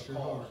 Bless for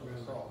your the cause heart, of the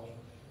brother. cross.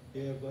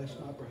 Yeah, bless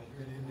my brother.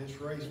 Been in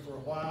this race for a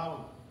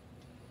while,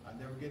 and I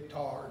never get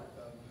tired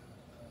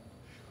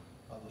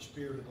of the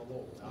Spirit of the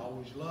Lord. I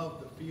always love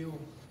to feel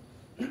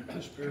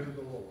the Spirit of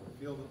the Lord,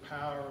 feel the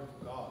power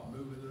of God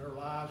moving in our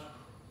lives.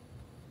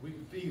 We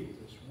feel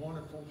this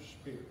wonderful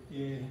Spirit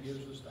Yes. He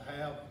gives us to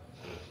have,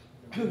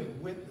 and we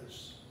can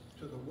witness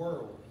to the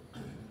world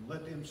and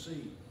let them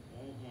see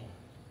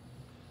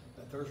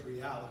that there's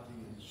reality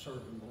in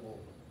serving the Lord.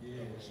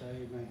 Yes,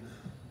 amen.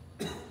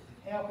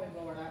 Help him,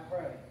 Lord, I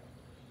pray.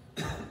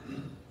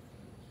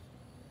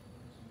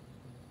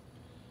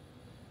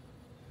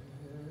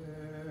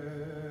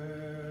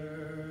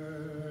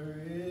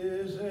 There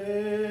is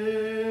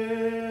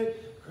a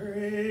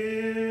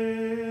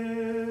great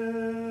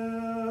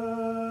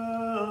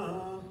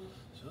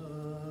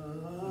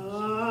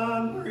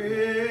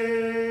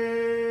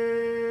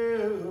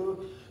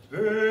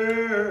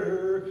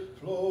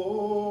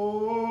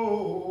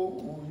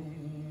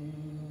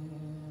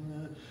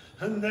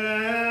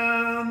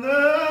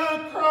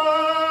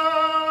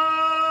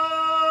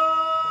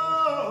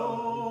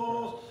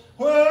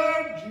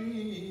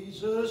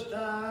Jesus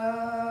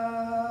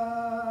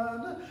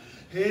died.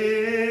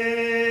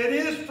 It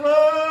is flowing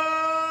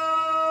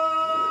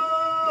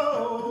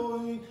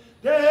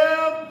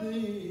down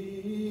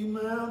the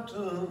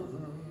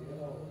mountain,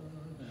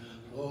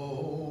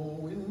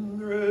 flowing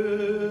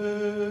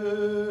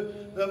through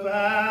the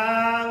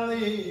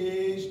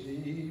valleys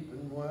deep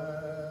and wide.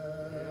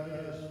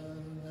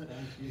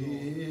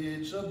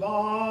 It's a balm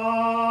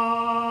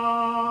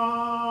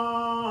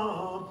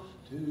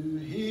to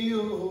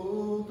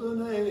heal the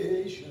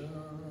nation.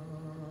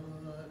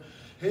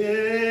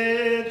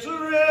 It's a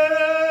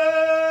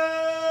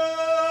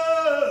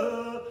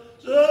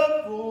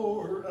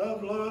reservoir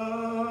of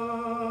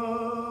love.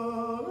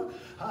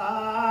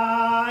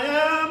 I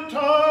am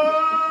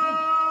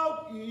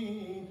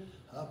talking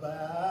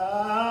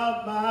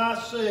about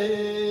my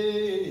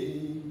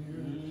Savior,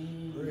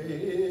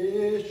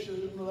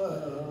 precious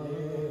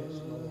blood,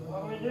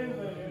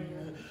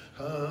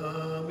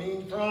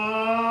 coming from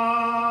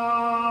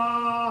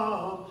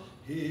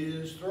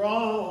His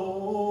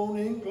throne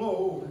in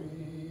glory.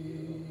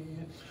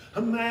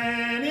 A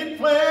man in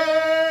flesh,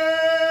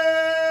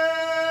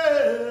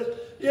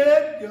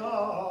 yet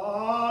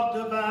God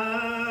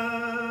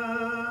divine,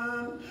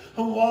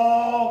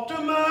 walked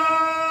among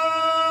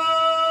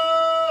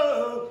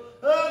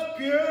us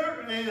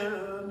pure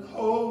and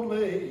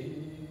holy,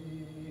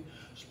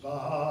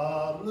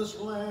 spotless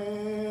Lamb.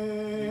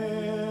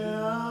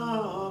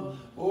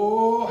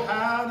 Oh,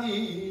 how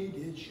He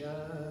did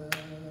shine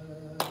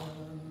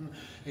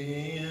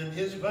in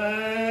His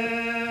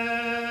vein,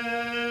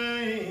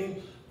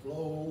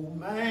 flow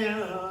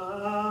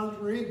man's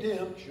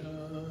redemption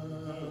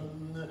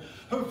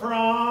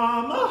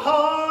from a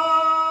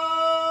heart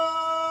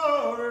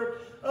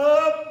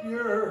of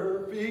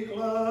pure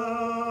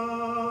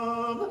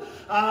love.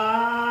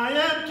 I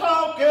am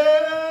talking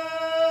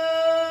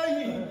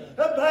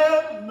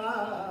about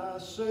my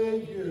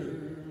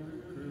Savior,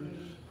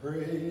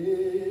 precious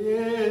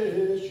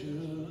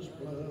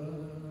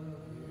blood.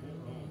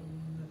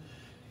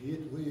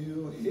 It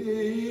will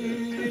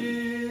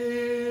heal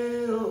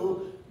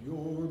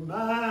your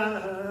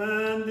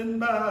mind and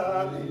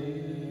body.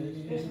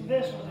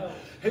 This one, though.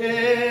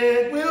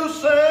 It will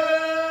save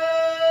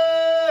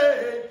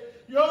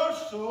your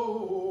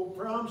soul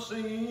from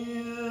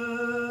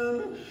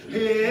sin.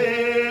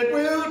 It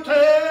will take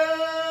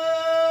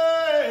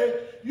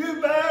you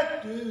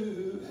back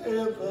to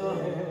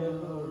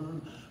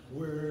heaven,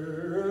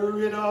 where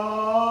it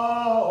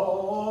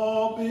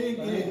all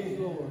began.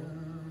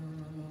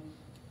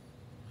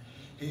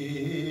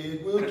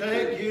 It will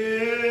take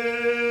you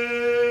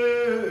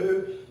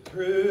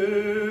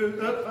through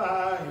the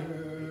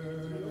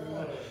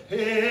fire.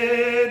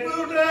 It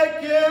will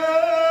take you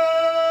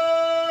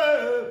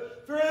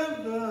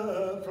through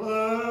the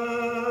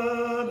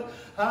flood.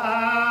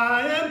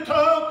 I am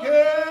talking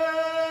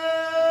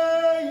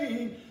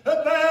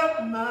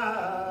about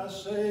my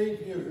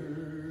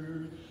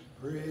Savior,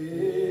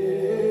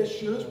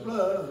 precious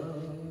blood.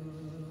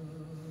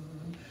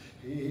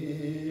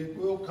 It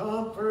will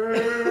comfort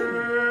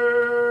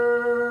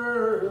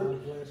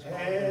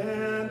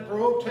and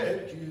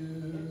protect you.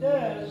 It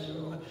does.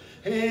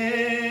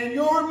 In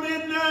your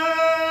midnight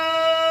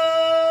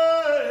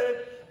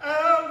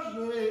hours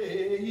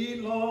lay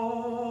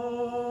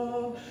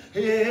long,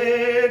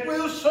 it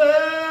will save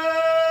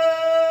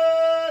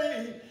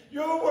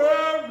your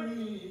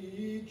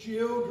worried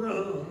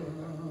children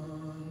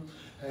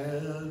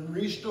and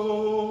restore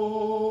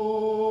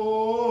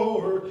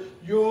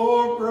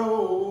your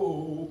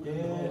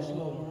broken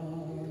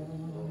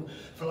home.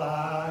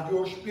 Fly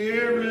your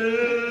spirit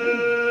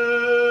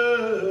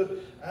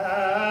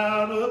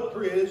out of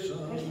prison.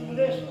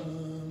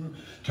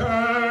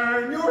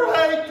 Turn your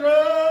hatred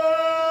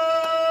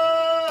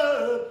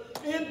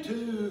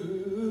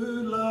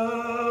into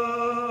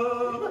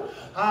love.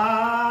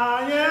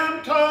 I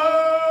am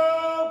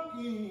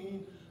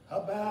talking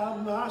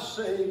about my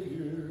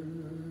Savior,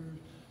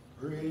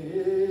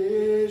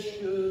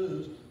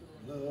 precious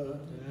blood.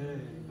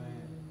 Amen.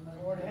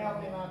 Lord,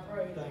 help him, I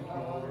pray. Thank you,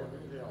 Lord.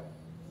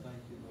 Thank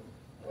you, Lord.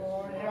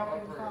 Lord, help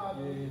him,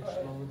 Father. Yes,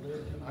 Lord.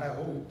 I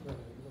hope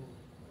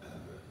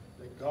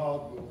that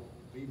God will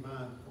be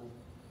mindful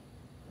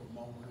for a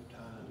moment of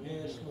time.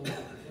 Yes, Lord.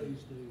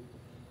 Please do.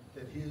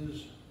 That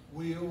His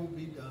will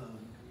be done.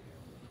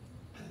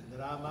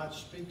 That I might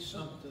speak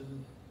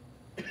something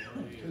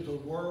to the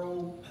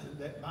world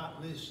that might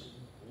listen.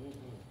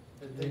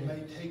 That they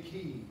may take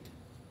heed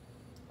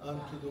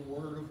unto the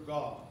Word of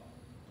God.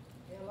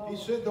 He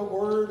said the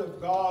Word of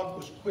God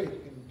was quick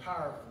and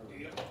powerful,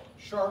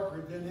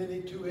 sharper than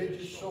any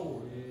two-edged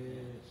sword,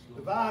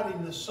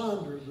 dividing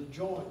asunder the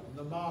joint and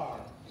the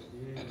marrow.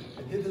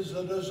 And it is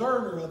a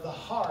discerner of the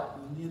heart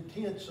and the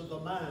intents of the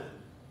mind.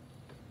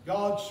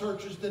 God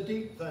searches the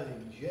deep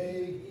things,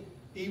 yea,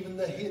 even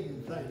the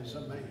hidden things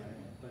of man.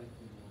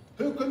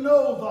 Who can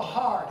know the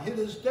heart? It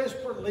is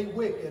desperately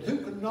wicked. Who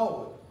can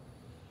know it?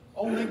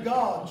 Only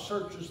God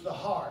searches the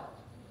heart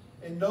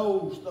and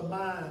knows the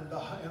mind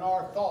and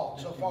our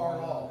thoughts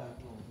afar off.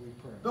 We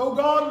pray. No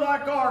God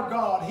like our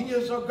God. He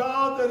is a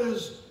God that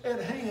is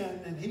at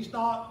hand, and He's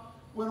not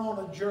went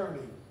on a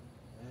journey.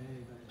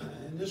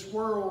 In this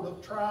world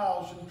of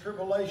trials and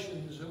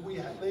tribulations that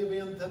we live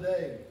in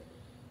today,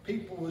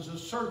 people is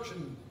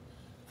searching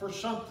for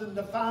something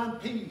to find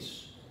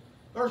peace.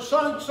 They're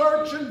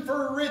searching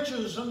for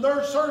riches, and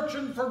they're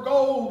searching for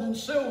gold and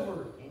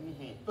silver,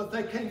 but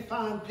they can't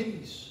find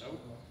peace.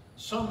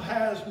 Some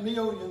has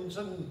millions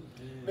and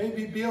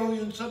maybe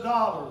billions of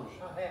dollars.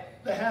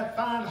 They have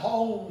fine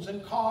homes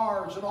and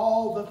cars and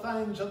all the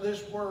things of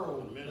this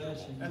world,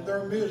 and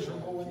they're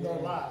miserable in their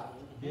life.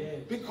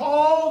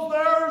 Because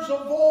there's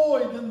a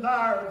void in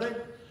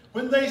there.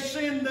 When they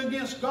sinned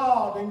against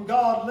God and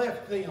God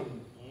left them.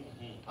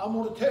 I'm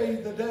going to tell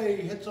you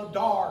today, it's a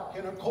dark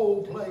and a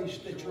cold place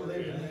that you're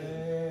living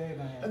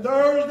in. And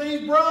there's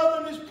these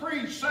brothers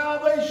preach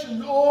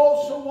salvation,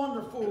 oh so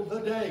wonderful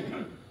today.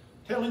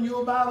 Telling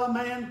you about a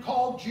man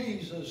called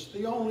Jesus,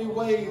 the only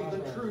way, the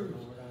truth,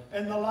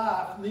 and the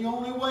life, and the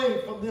only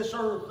way from this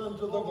earth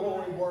unto the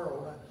glory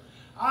world.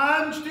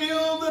 I'm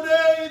still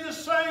today the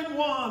same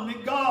one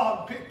that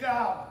God picked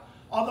out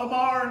of the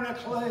mire and the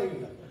clay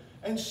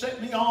and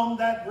set me on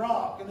that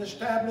rock and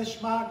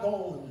established my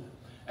going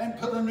and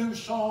put a new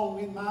song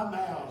in my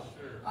mouth.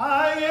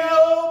 I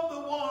am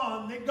the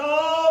one that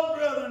God,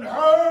 brethren,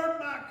 heard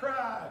my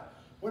cry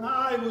when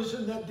I was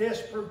in that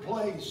desperate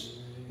place,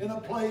 in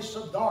a place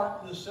of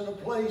darkness, in a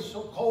place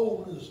of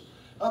coldness,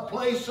 a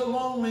place of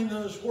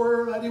loneliness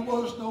where that there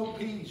was no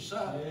peace.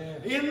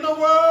 In the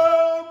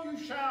world you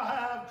shall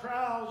have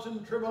trials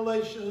and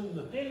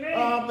tribulation,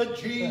 but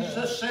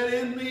Jesus said,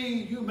 in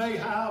me you may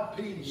have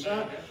peace.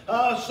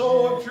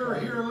 So if you're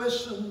here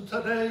listening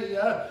today,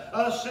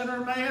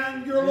 sinner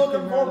man, you're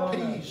looking for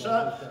peace,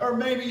 or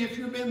maybe if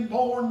you've been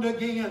born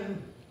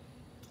again,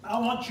 I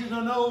want you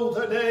to know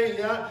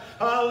today,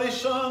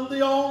 listen,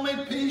 the only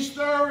peace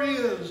there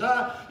is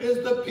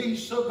the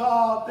peace of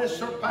God that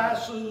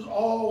surpasses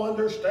all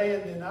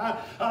understanding.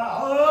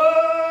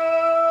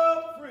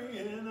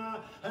 Friend,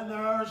 and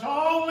there's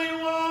only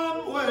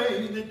one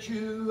way that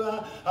you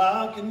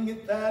can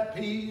get that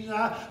peace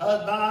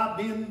by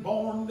being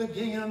born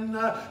again.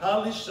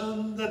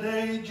 Listen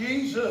today,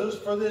 Jesus,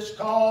 for this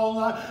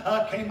call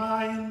came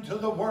I into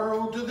the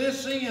world to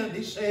this end.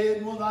 He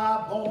said, was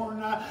I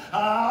born?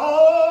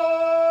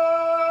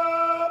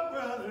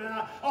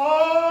 Brother,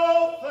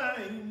 all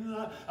things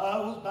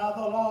was by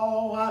the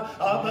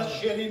law, the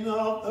shedding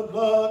of the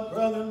blood,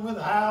 brethren,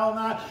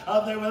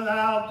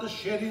 without the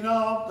shedding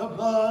of the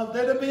blood,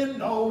 there'd have been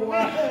no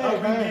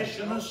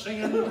remission of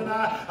sin. And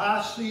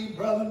I see,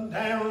 brethren,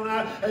 down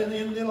and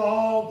in the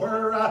law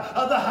where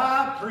the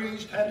high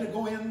priest had to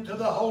go into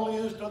the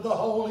holiest of the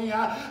holy,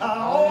 not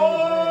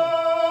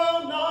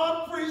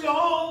for his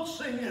own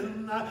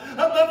sin,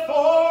 but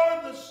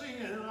for the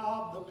sin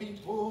of the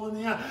people.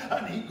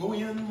 And he go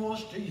in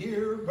once a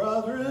year,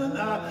 brethren,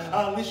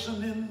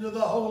 listen into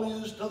the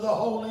holiest of the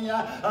holy,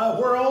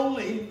 where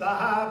only the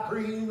high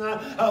priest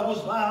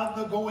was allowed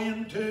to go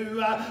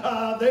into.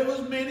 There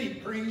was many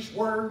priests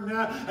working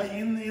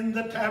in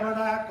the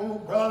tabernacle,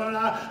 brother.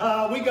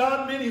 We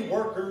got many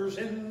workers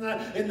in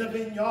the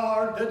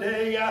vineyard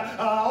today.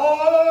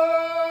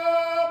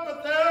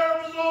 But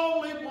there was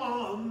only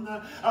one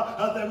that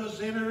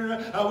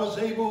was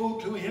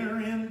able to enter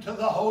into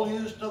the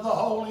holiest of the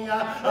holy.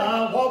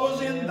 What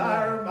was in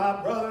there,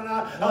 my brother?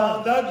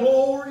 The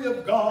glory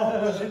of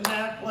God was in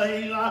that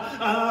place.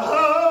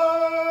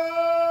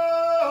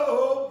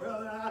 Oh,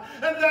 brother,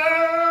 and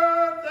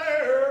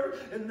there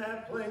in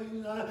that place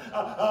was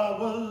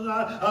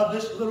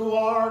this little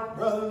ark,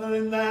 brother. And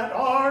in that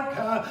ark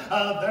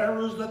there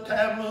was the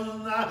tablet,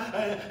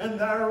 and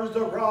there was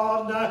the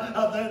rod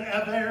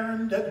that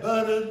Aaron that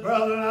budded,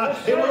 brother.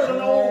 It was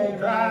an old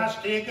dry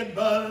stick that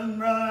budded,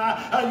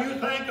 brother. You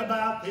think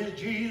about this.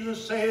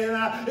 Jesus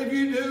said, if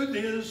you do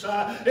this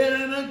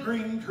in a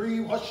green tree,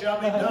 what shall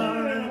be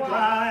done in a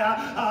dry?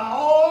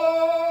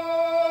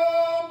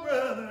 Oh,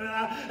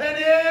 brother, and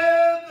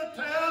in the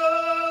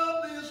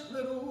town, this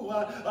little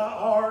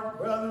ark,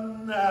 brother,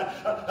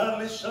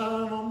 listen,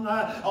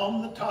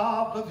 on the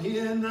top of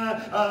him,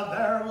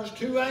 there was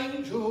two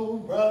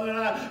angels, brother,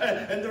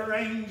 and their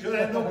angel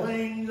and the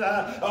wings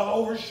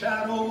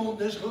overshadowed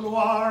this little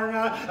ark,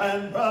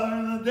 and brother,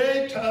 in the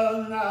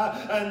daytime,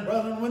 and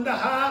brother, when the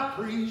high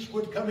priest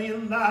would come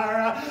in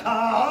there,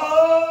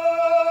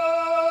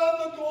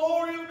 the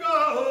glory of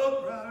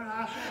God,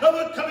 brother,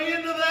 would come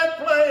into that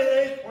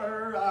place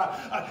where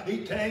he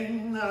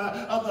came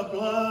the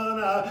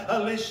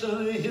blood,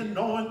 listen, he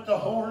anoint the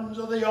horns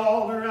of the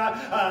altar.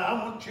 I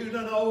want you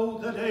to know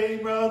today,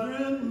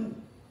 brethren,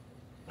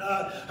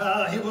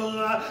 he was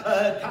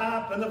a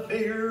type and a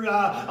figure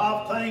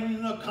of things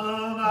to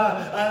come,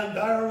 and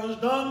there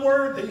was none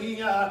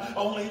worthy.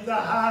 Only the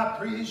high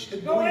priest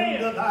could go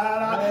into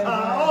that.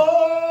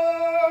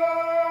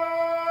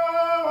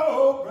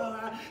 Oh,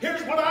 brother,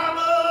 here's what I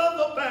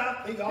love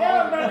about the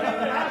ark.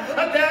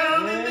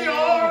 Down in the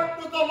ark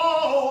with the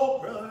law,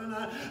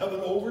 brother,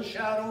 but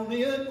overshadowing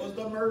it was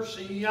the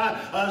mercy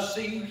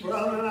seat,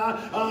 brother.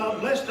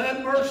 Bless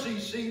that mercy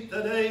seat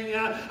today.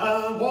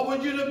 What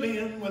would you have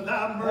been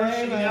without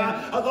mercy?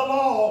 The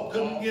law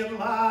couldn't give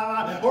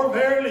life, or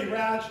verily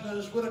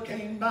righteousness would have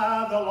came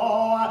by the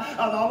law.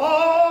 The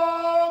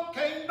law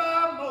came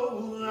by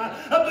Moses,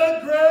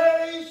 but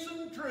grace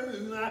and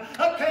truth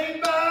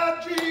came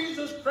by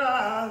Jesus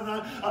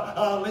Christ.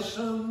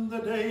 Listen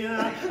today,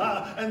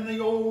 and the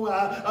old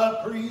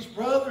priest,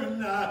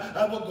 brethren,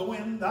 will go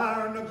in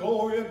there in the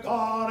glory of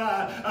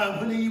God.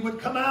 When he would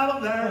come out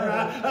of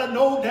there,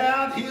 no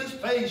doubt his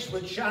face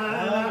would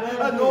shine.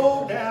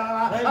 No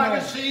doubt I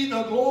can see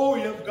the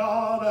glory of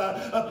God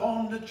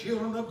upon the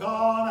children of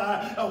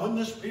God. When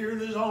the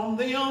Spirit is on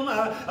them,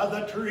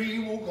 the tree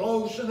will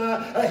glow,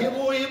 and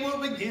it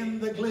will begin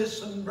to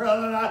glisten,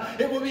 brother.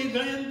 It will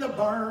begin to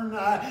burn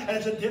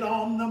as it did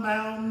on the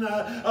mountain.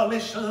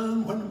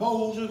 Listen, when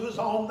Moses was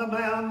on the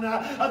mountain,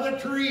 the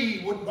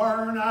tree would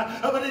burn,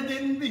 but it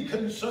didn't be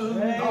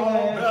consumed.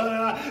 Oh,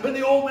 brother, when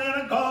the old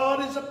man of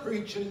God is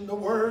preaching the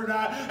word,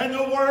 and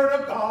the word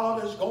of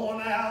God is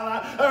going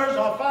out, there's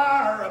a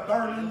fire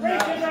burning.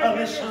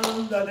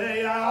 Listen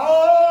today,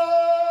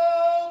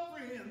 oh,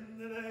 friend,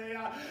 today,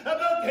 but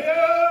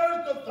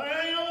here's the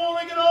thing I want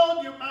to get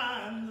on your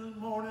mind this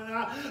morning.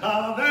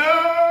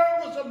 There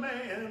was a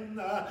man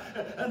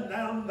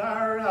down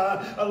there,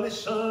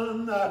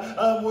 listen,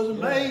 was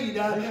made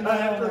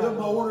after the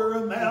order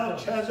of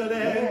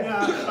Melchizedek,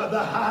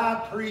 the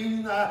high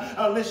priest.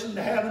 Listen,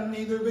 having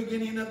neither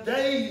beginning of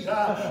days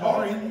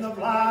or end of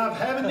life,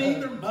 having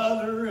neither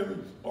mother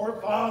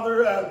or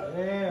father.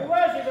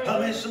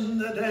 Listen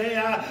today,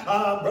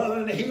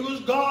 brother, he was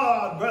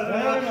God, brother.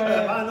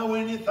 If I know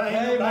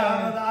anything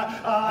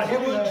about it,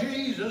 it was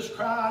Jesus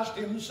Christ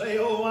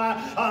himself.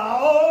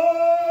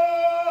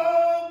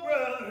 Oh,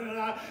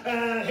 brother,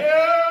 and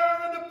here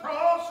in the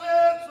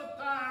process of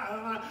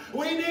time,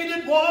 we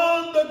needed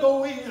one to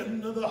go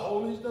into the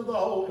holiest of the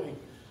holy.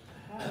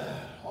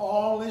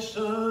 Oh,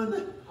 listen,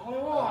 the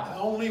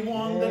only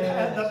one that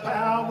had the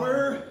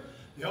power,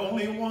 the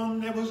only one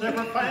that was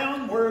ever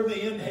found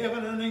worthy in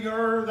heaven and the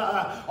earth,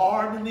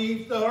 or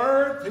beneath the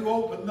earth, to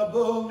open the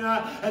book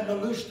and to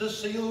loose the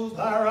seals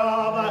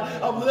thereof,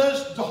 of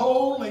this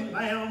holy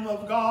Lamb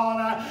of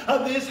God,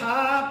 this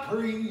high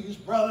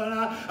priest,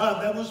 brother,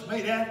 that was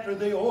made after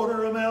the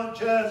order of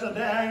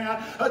Melchizedek.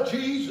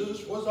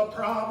 Jesus was a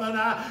prophet,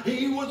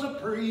 he was a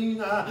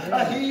priest,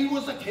 he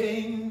was a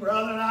king,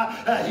 brother,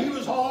 he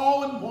was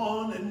all in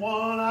one,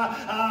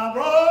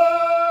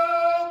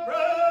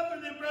 brother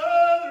and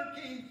brother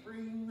Keith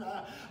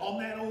on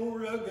that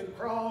old rugged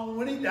cross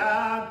when he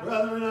died,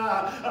 brother.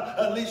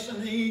 Listen,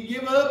 he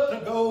give up the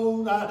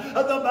gold.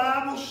 The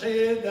Bible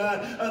said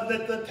that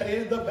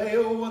the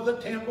veil of the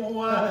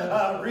temple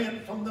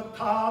rent from the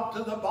top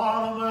to the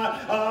bottom.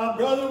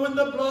 Brother, when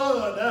the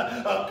blood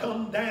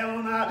come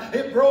down,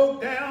 it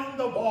broke down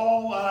the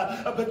wall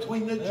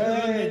between the Jew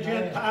and the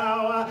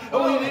Gentile.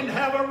 We didn't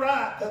have a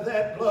right to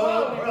that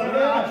blood,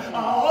 brother.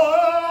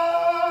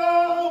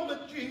 Oh,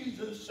 but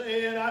Jesus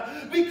said,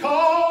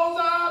 because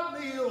I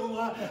live,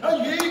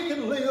 ye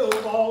can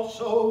live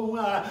also.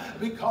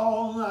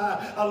 Because,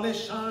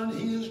 listen,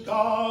 he is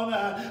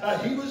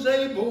God. He was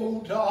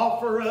able to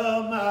offer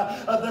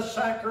the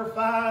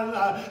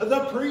sacrifice.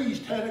 The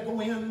priest had to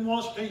go in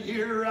once a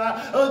year.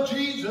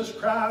 Jesus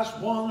Christ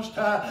once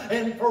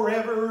and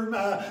forever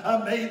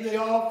made the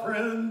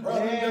offering,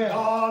 brother, to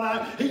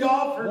God. He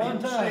offered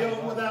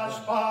himself without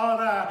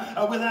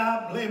spot,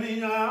 without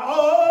blemish.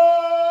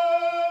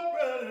 Oh,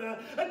 brother,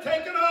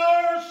 taking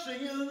our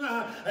sin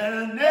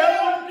and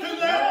nailed to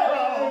that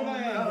cross,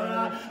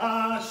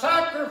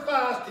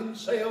 sacrificed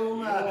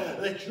himself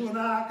that you and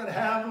I could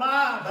have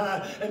life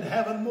and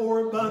have it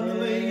more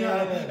abundantly.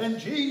 And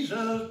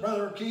Jesus,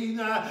 Brother Keith,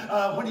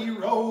 when he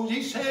rose,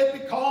 he said,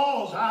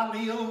 because I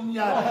live,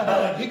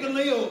 he can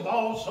live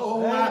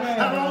also.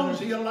 How long is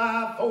he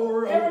alive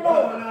for? Oh,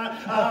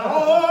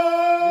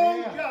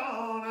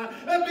 John,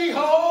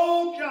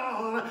 behold,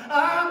 John,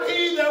 I'm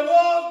he that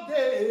was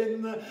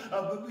dead,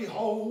 but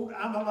behold,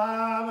 I'm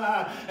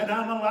alive, and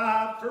I'm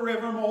alive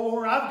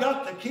forevermore. I've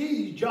got the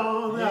keys,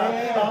 John,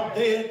 of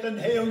death and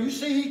hell. You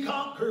see, he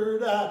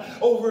conquered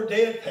over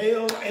death,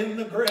 hell, and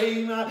the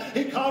grave.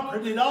 He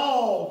conquered it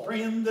all,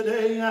 friend,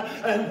 today.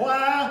 And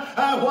why?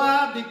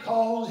 Why?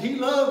 Because he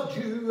loved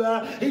you.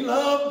 He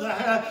loved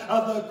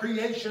the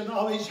creation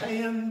of his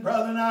hand,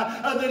 brother,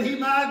 that he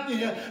might,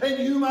 and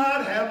you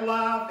might have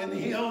life in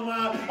him.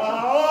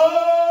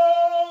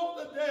 All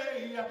the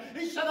day,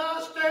 he said,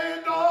 I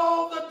stand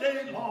all the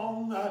day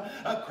long,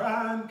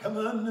 crying, come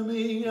unto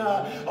me,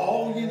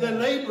 all ye that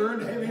labor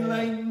and heavy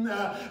laden,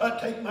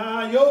 take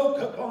my yoke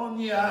upon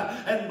you,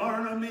 and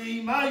learn of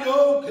me. My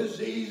yoke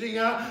is easy,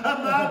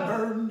 my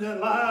burden is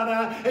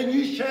light, and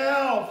you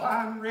shall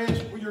find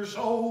rest for your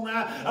soul.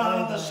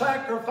 The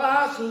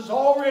sacrifice has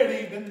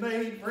already been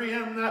made,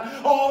 friend.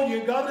 All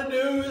you got to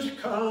do is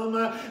come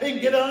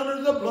and get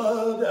under the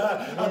blood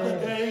of the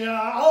day.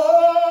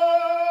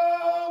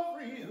 Oh,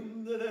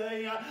 friend,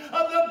 today,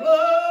 the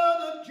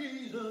blood of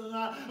Jesus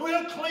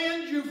will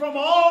cleanse you from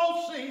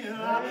all sin.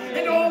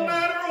 It don't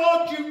matter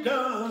what you've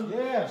done.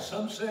 Yes.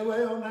 Some say,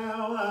 well,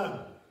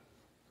 now,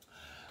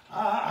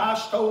 I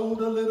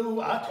stole a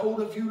little, I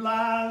told a few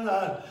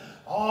lies.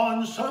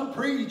 On some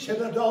preach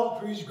that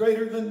adultery is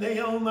greater than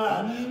them.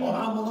 Well,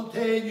 I'm going to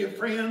tell you,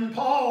 friend,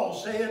 Paul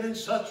said, and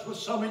such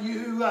was some of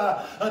you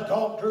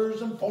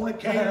adulterers and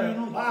fornicators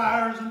and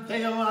liars and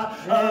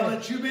theft,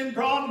 that you've been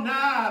brought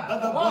nigh by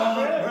the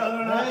blood,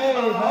 brother.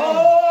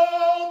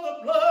 Oh,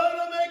 the blood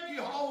will make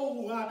you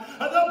whole.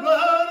 The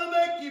blood will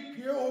make you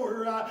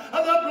pure.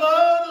 The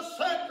blood of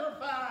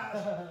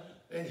sacrifice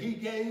that he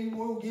gave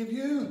will give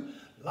you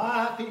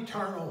life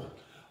eternal.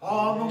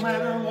 Oh, no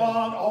matter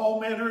what, all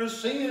manner of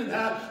sin,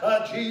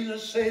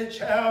 Jesus said,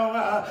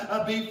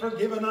 shall be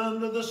forgiven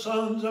unto the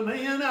sons of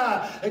men,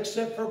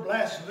 except for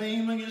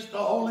blaspheming against the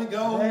Holy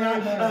Ghost.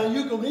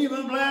 You can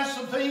even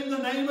blaspheme the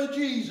name of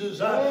Jesus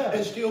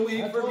and still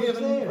be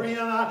forgiven, friend.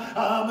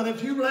 But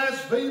if you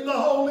blaspheme the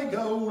Holy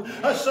Ghost,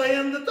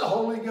 saying that the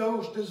Holy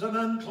Ghost is an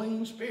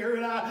unclean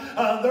spirit,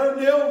 they're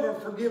never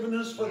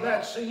forgiveness for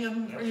that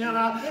sin, friend.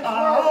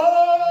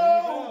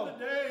 Oh,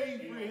 the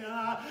day, friend.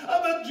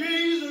 But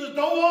Jesus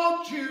don't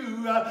want you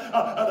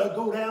to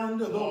go down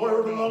to the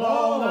word of the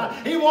Lord.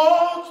 He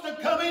wants to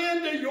come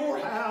into your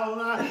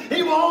house.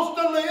 He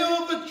wants to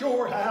live at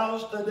your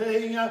house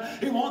today.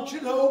 He wants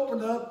you to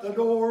open up the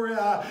door.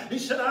 He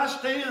said, I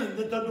stand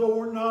at the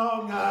door and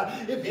knock.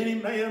 If any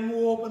man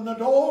will open the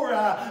door,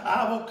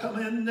 I will come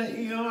into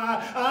him.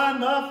 I and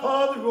my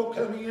Father will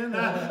come in.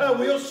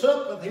 We'll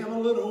sup with him a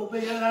little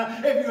bit.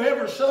 If you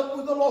ever sup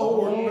with the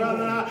Lord,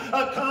 brother,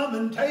 come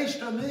and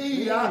taste of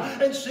me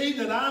and see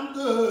that I'm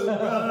good,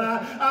 brother.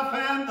 I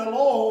find the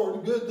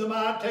Lord good to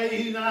my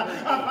taste.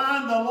 I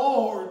find the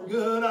Lord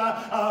good,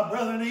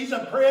 brother, and he's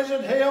a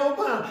present help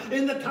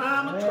in the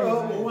time of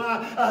trouble.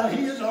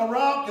 He is a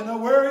rock in a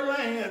weary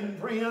land,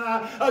 friend.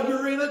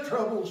 You're in a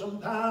troublesome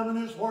time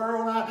in this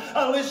world.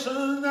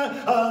 Listen,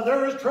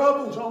 there's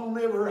troubles on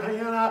every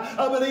hand,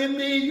 but in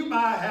me you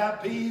might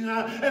have peace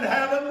and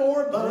have it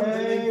more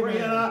abundantly,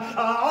 friend.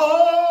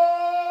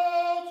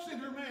 Oh,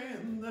 sinner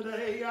man,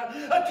 today,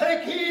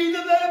 take heed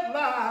of that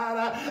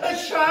light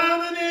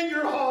shining in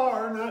your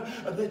heart,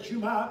 that you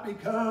might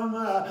become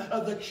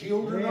the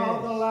children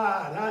of the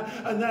light.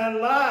 And that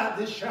light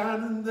is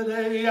shining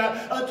today.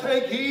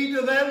 Take heed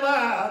to that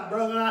light,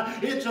 brother.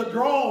 It's a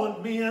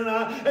drawing men,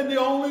 and the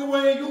only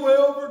way you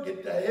will ever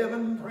get to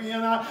heaven,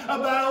 friend,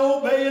 by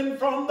obeying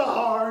from the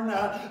heart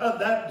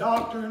that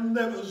doctrine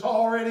that was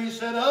already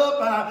set up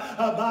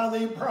by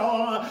the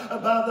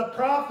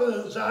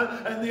prophets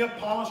and the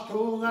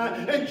apostles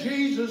and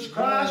Jesus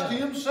Christ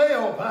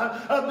himself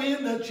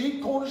being the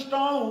chief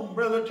cornerstone,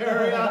 Brother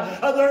Terry.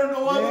 There's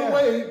no other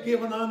way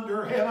given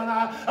under heaven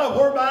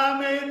whereby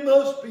man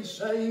must be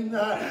saved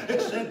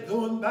except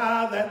going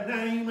by that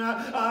name.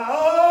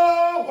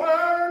 Oh,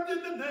 where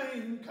did the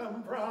name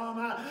come from?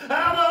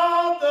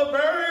 Out of the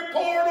very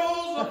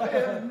portals of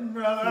heaven,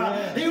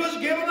 brother. He was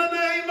given a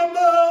name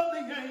above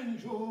the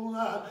angel,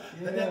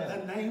 that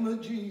at the name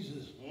of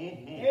Jesus,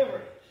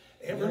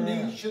 every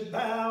knee should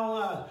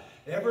bow.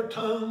 Every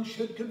tongue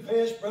should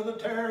confess, Brother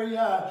Terry.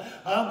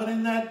 But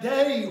in that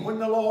day when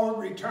the Lord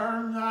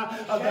returned,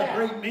 the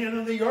great men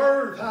of the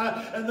earth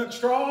and the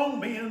strong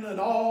men and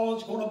all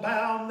is going to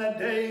bow in that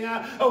day.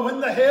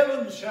 When the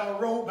heavens shall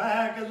roll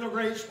back as a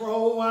great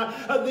scroll,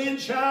 then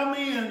shall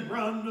men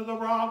run to the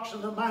rocks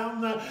and the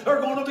mountain. They're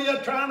going to be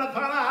trying to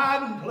find a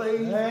hiding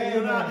place.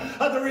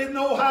 There is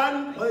no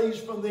hiding place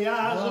from the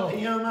eyes of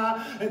him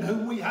and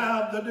whom we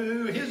have to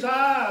do. His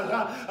eyes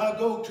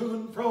go to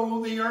and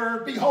fro the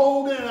earth,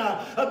 beholding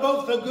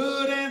both the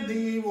good and the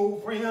evil,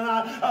 friend.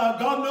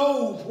 God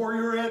knows where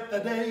you're at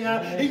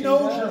today. He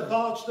knows your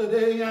thoughts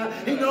today.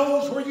 He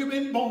knows where you've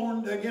been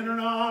born again or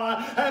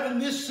not. Having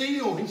this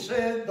seal, he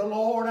said, the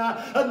Lord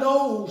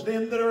knows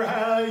them that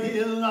are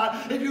his.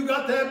 If you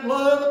got that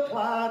blood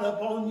applied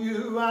upon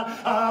you,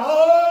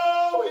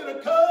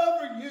 it'll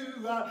cover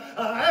you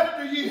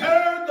after you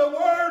heard the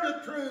word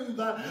of truth,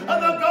 the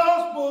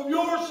gospel of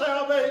your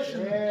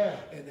salvation,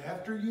 and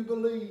after you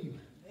believe.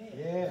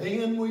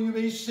 Then will you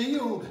be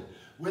sealed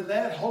with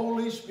that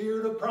Holy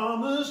Spirit of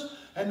promise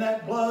and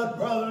that blood,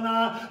 brother, and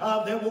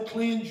that will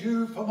cleanse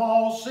you from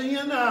all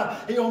sin.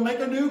 He'll make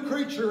a new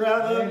creature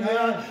out of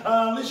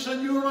you.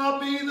 Listen, you will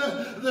not be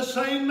the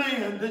same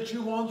man that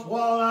you once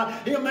was.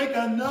 He'll make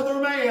another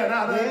man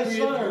out of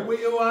you, if you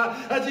will,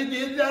 as he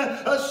did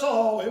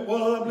Saul. It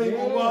was, I believe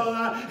it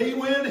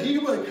was. He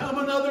would become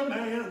another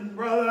man,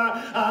 brother.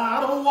 I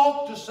don't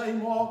walk the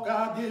same walk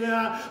I did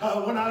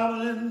when I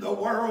was in the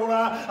world.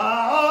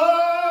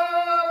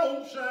 I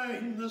don't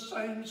sing the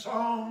same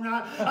song.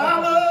 I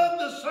love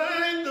to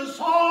sing the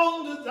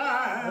song to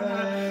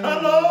thine.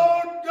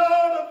 Lord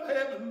God of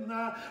heaven, I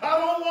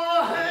don't want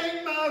to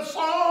hang my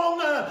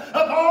song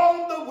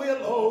upon the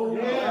willow.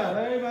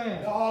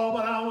 Amen. Oh,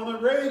 but I want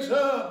to raise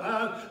up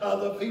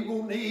the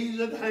feeble knees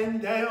that hang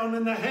down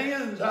in the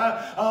hands,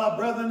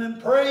 brethren,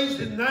 and praise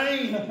His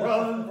name,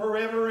 brethren,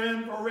 forever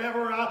and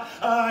forever.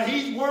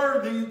 He's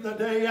worthy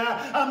today.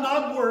 I'm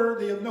not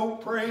worthy of no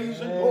praise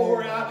and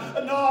glory.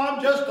 No,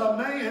 I'm just a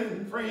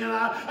man, friend.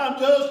 I'm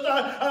just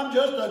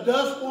a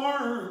dust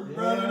worm,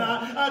 brethren.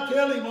 I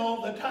tell Him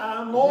all the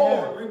time,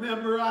 Lord,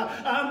 remember,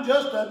 I'm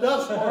just a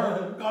dust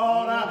worm,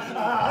 God.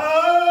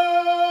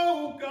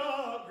 Oh,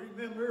 God,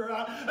 remember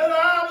that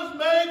I was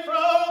made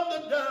from the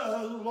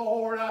dust,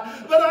 Lord.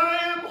 But I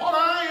am what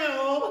I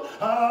am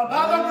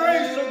by the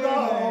grace of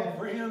God,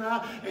 friend.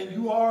 And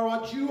you are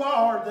what you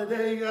are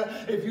today.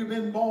 If you've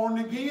been born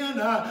again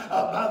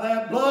by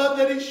that blood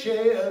that He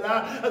shed,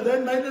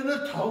 that made an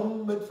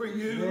atonement for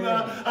you.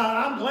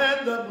 I'm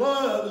glad the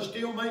blood is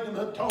still making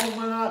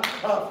atonement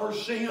for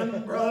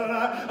sin,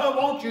 brother.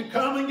 Won't you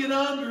come and get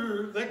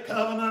under the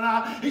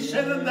covenant? He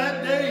said, in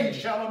that day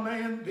shall a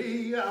man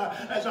be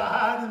as a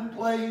hiding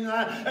place,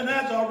 and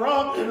as a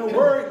rock in a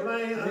worried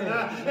land,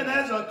 and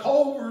as a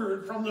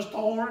covert from the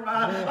storm.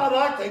 I'd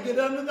like to get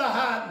under the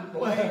hiding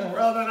place,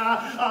 brother.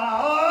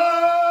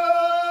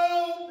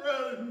 Oh,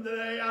 brother,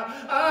 today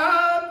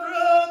I'd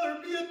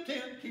rather be a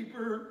tent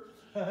keeper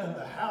in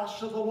the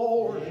house of the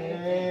Lord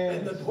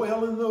than to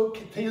dwell in the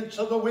tents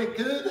of the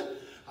wicked.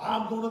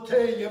 I'm going to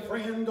tell you,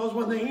 friend, because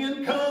when the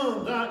end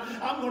comes,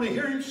 I'm going to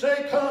hear Him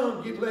say,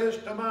 come, ye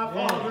blessed to my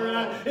Father,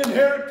 and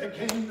inherit the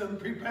kingdom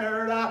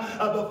prepared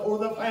before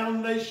the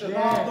foundation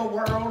of the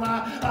world.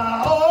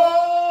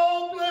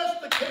 Oh,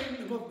 bless the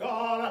kingdom of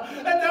God.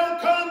 It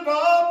don't come by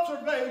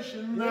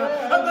observation,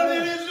 but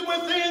it is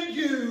within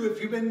you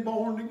if you've been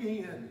born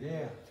again.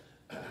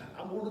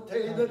 I'm going to tell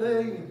you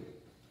today,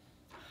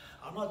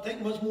 I'm not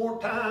taking much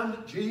more time.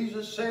 That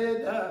Jesus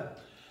said,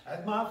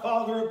 as my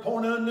Father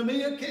appointed unto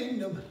me a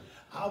kingdom,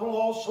 I will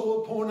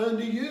also appoint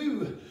unto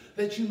you,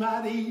 that you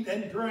might eat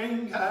and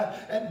drink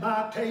at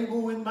my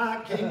table in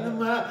my kingdom.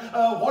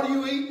 What are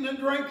you eating and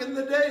drinking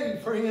today,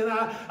 friend?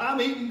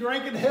 I'm eating and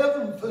drinking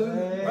heaven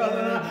food,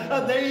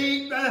 brother. They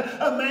eat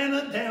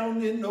manna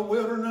down in the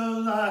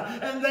wilderness,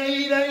 and they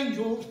eat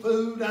angels'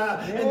 food,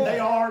 and they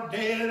are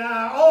dead.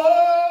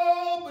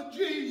 But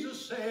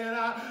Jesus said,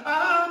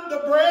 I'm the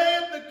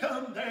bread that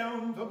comes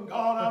down from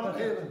God out of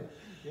heaven.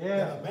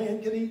 That a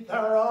man can eat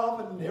thereof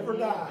and never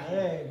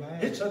die.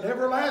 It's an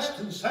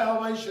everlasting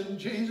salvation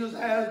Jesus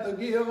has to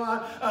give.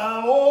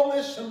 Oh,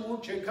 listen,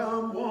 won't you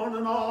come one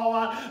and all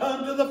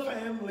unto the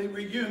family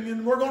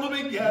reunion? We're going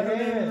to be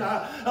gathered in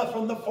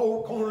from the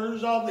four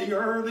corners of the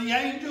earth. The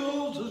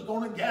angels is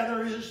going to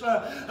gather His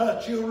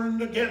children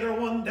together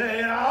one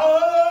day.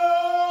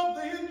 Oh,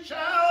 then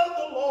shall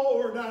the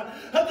Lord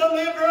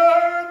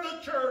deliver the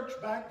church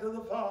back to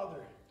the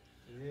Father.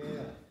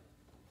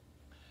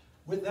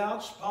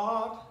 Without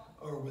spot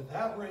or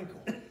without wrinkle.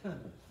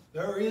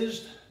 There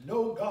is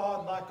no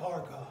God like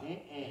our God.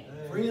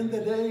 Friend,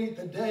 today is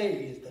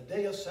the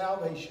day of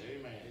salvation.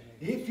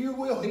 If you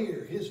will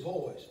hear His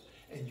voice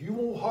and you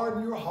won't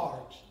harden your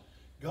hearts,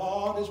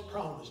 God has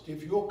promised,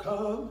 if you'll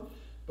come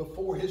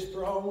before His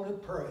throne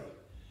and pray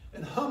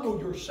and humble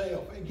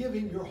yourself and give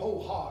Him your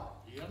whole heart,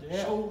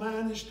 soul,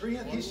 mind, and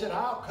strength, He said,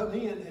 I'll come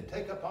in and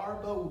take up our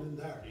abode in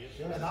there.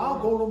 And I'll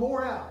go no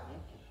more out.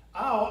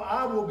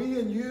 I will be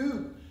in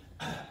you.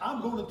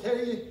 I'm going to tell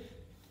you,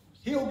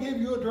 He'll give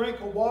you a drink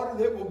of water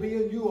that will be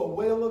in you a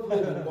well of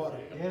living water.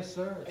 Yes,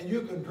 sir. And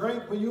you can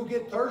drink when you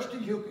get thirsty.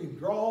 You can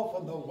draw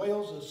from the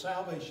wells of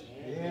salvation.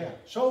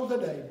 So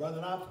today,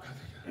 brother,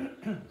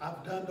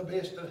 I've done the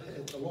best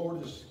that the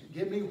Lord has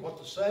given me what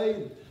to say. I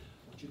want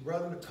you,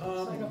 brother, to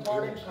come and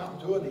come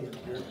to an end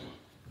here.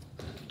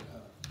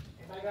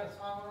 Anybody got a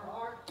song on their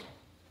heart?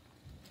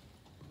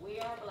 We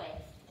are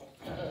blessed.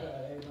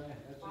 Amen.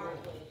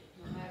 Aren't we?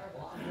 No matter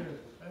what.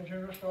 As you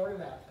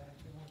started out, thank you.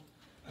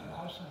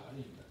 Awesome.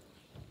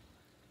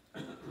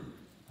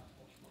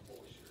 What's my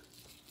voice here?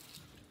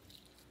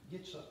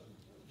 Get something.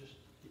 Just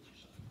get you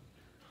something.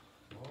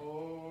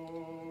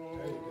 Oh,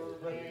 There you go.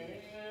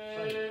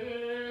 Brother,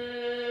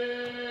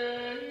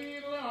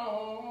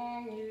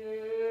 long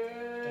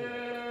years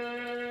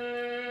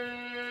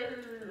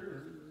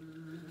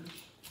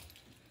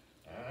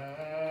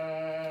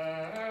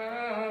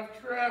I've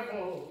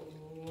traveled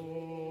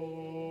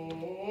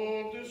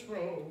this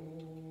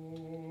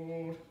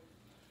road.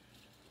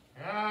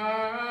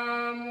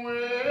 I'm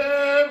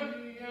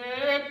weary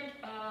and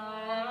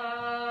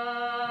tired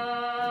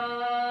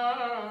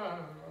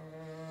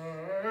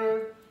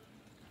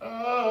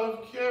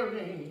of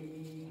carrying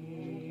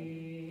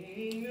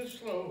this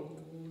load.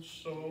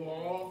 So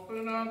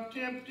often I'm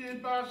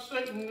tempted by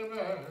Satan to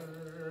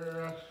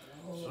bear.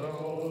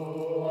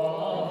 So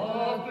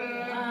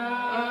often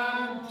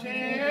I'm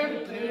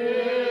tempted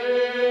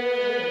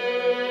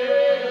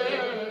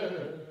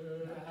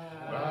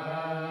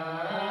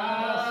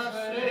by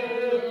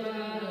Satan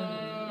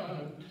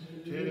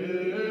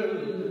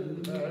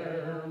to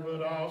bear.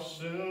 But I'll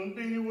soon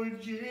be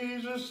with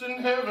Jesus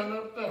in heaven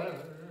up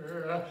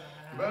there.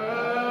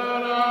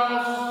 But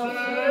I'll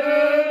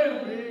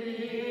soon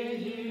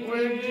be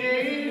with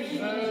Jesus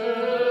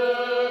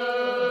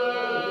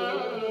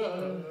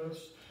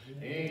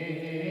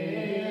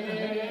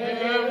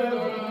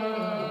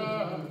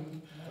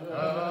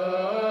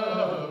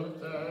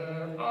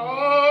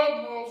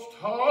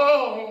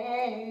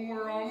home.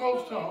 We're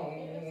almost home.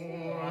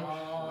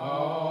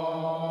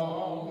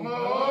 Almost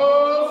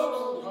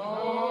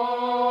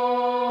home.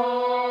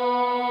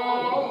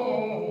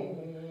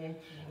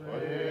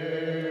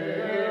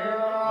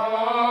 We're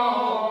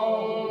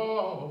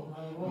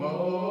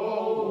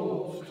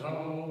almost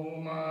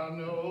home. I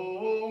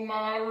know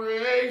my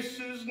race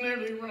is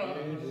nearly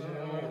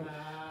run.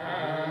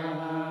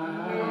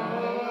 I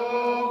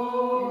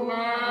know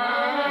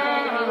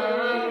my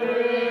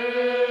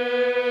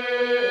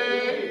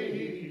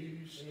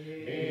race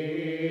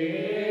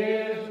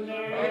is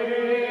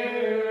nearly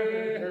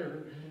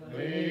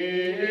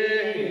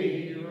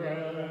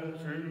run.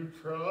 Through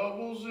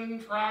troubles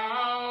and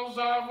trials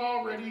I've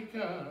already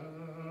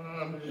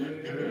come.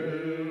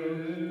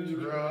 Through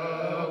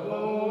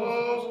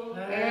troubles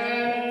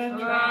and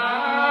trials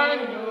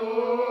I've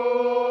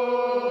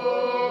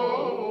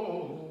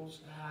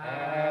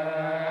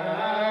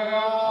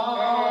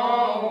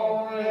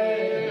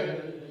already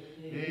come.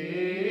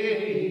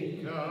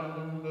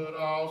 But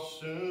I'll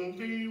soon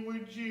be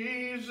with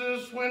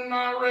Jesus when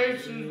my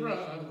race is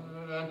run.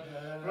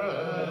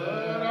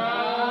 But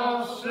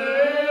I'll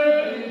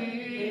soon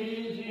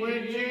be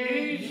with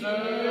Jesus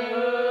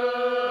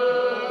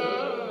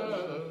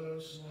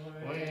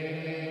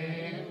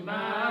when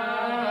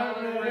my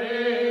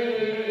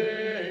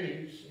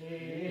race is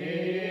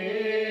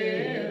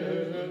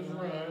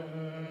run.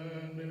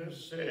 And it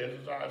says,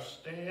 as I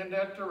stand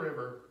at the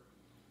river,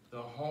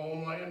 the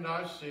homeland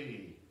I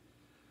see,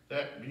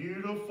 that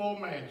beautiful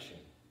mansion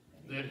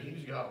that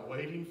he's got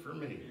waiting for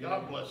me.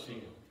 God bless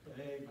him.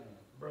 Amen.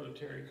 Brother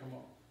Terry, come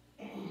on.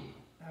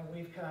 Now,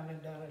 we've come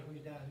and done as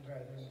we've done,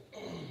 brethren.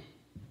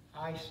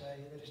 I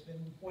say that it's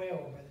been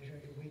well, Brother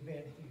Junior, we've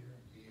been here.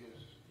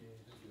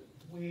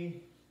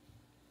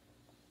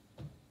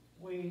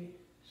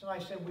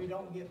 Somebody said we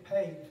don't get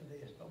paid for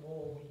this, but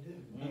boy, we do.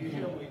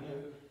 Yeah, we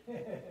do.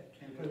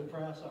 Can't put a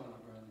price on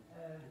it,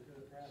 brother.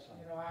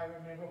 You know, I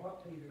remember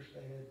what Peter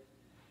said.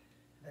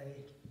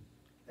 They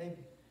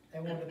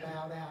wanted to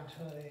bow down to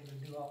him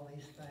and do all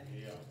these things.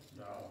 Yeah.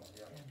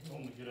 Told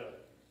him to get up.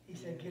 He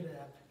said, get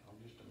up. I'm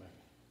just a man.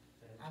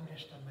 I'm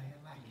just a man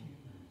like you.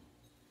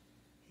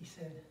 He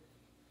said,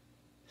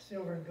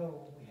 silver and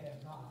gold we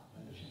have not.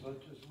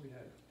 Such as we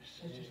have.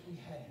 Such as we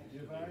have.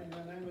 Give out in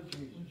the name of We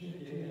Jesus. give it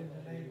to you in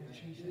the name of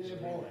Jesus. Yeah,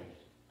 boy.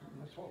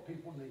 That's what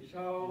people need.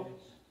 So,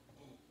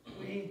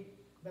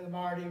 Brother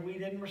Marty, we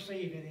didn't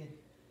receive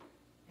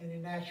any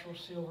natural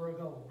silver or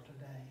gold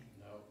today.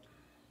 No.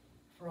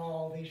 For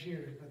all these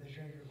years, Brother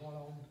Junior, going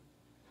on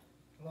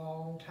a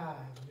long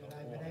time. And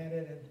I've been at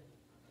it,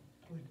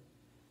 and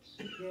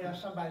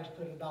somebody's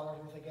put $1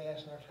 worth of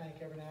gas in our tank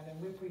every now and then.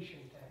 We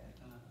appreciate that.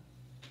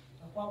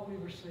 But what we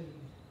receive,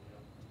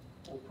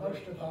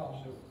 most of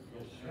all,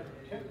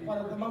 one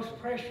of the most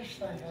precious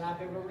things that I've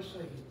ever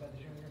received, Brother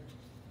Junior,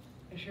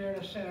 is hearing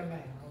a sinner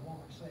man or a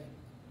woman say,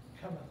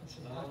 come up and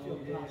say, I feel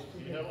God's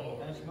forgiveness.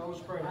 That's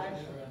most precious, brother.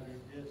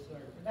 Yes,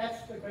 sir.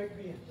 That's the great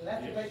gift.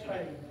 That's a great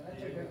praise.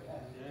 That's a great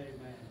praise.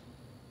 Amen.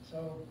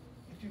 So,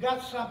 if you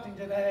got something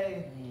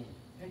today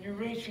and you're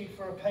reaching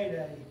for a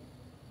payday,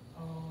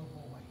 oh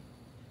boy,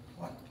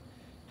 what?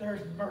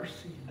 There's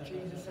mercy.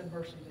 Jesus and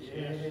mercy this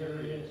Yes,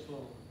 sir. Yes,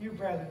 Lord. You,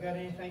 brethren, got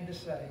anything to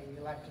say?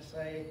 You like to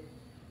say?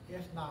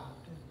 If not,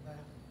 then,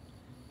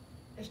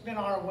 it's been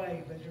our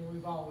way, but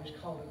we've always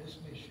called it this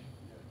mission.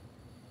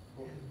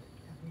 And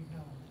we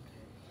know that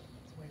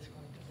that's the way it's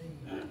going to be.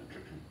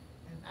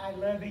 And I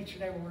love each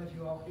and every one of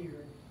you all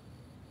here.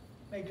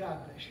 May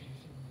God bless you.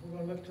 We're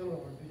going to look to the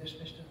Lord, be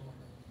dismissed in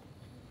order.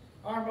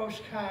 Our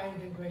most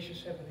kind and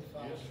gracious Heavenly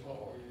Father. Yes,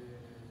 Lord.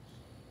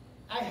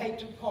 I hate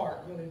to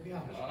part, really, to be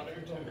honest I with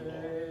do you. too,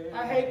 Lord.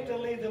 I hate to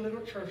leave the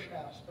little church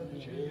house, Brother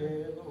Junior.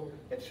 Yeah, Lord.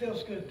 It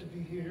feels good to be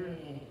here.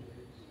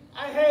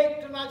 I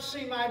hate to not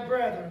see my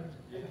brethren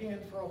again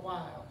for a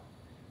while,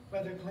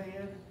 Brother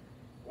Glen.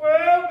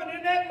 Well, but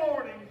in that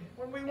morning,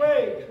 when we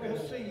wake, we'll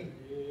see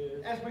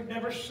as we've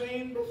never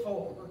seen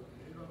before.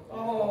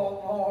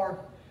 Oh, Lord,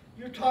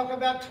 you talk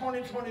about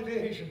 20/20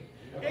 vision.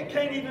 It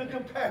can't even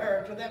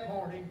compare to that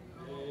morning.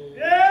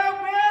 Yeah,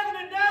 brethren,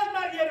 it does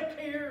not yet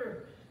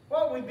appear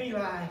what we'd be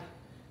like.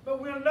 But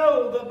we'll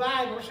know the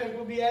Bible says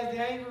we'll be as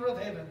the angels of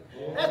heaven.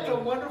 That's a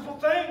wonderful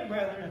thing,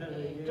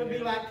 brethren, to be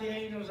like the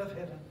angels of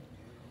heaven.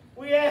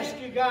 We ask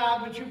you,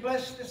 God, would you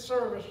bless this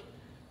service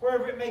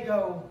wherever it may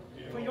go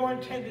for your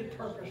intended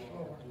purpose,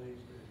 Lord.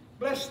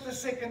 Bless the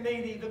sick and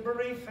needy, the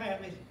bereaved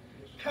families.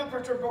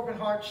 Comfort our broken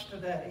hearts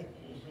today.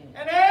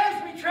 And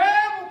as we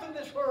travel through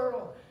this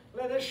world,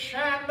 let us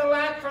shine the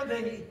light for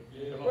thee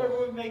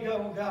wherever we may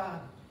go,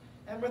 God.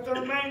 And with the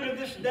remainder of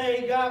this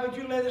day, God, would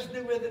you let us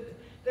do with it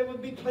that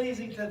would be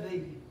pleasing to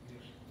thee.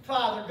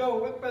 Father,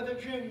 go with Brother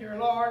Junior,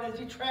 Lord, as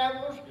he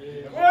travels.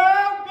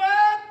 Well,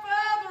 God,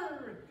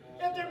 Father,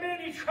 if there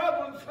be any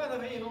trouble in front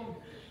of him,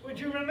 would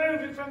you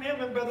remove it from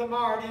him and Brother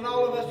Marty and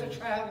all of us that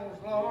travels,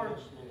 Lord.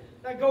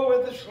 Now go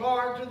with us,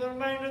 Lord, to the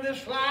remainder of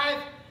this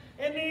life.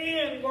 In the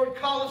end, Lord,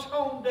 call us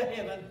home to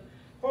heaven,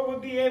 where we'll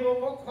be able,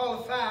 more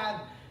qualified,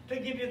 to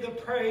give you the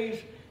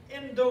praise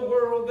in the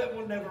world that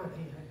will never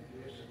end.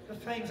 the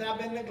things I've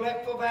been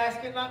neglectful of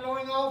asking, not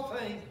knowing all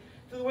things.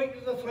 Through the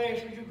weakness of the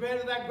flesh, which you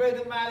granted thy great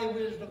and mighty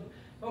wisdom,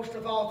 most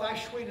of all thy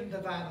sweet and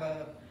divine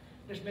love.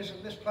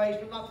 Dismissing this place,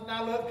 but not thy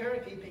love, care,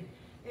 and keeping.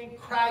 In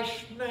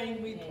Christ's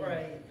name we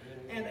pray.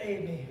 And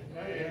amen.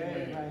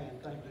 Amen.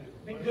 Thank you.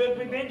 Been good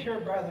we've been here,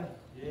 brother.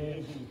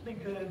 Yes. Been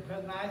good,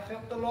 brother. I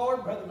felt the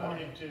Lord, brother I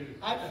Marty. did too.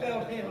 I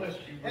felt him. Bless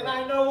you, And brother.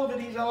 I know that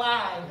he's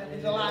alive, and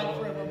he's alive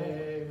forevermore.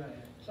 Amen.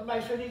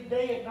 Somebody said he's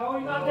dead. No,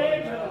 he's not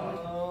dead,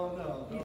 brother. No,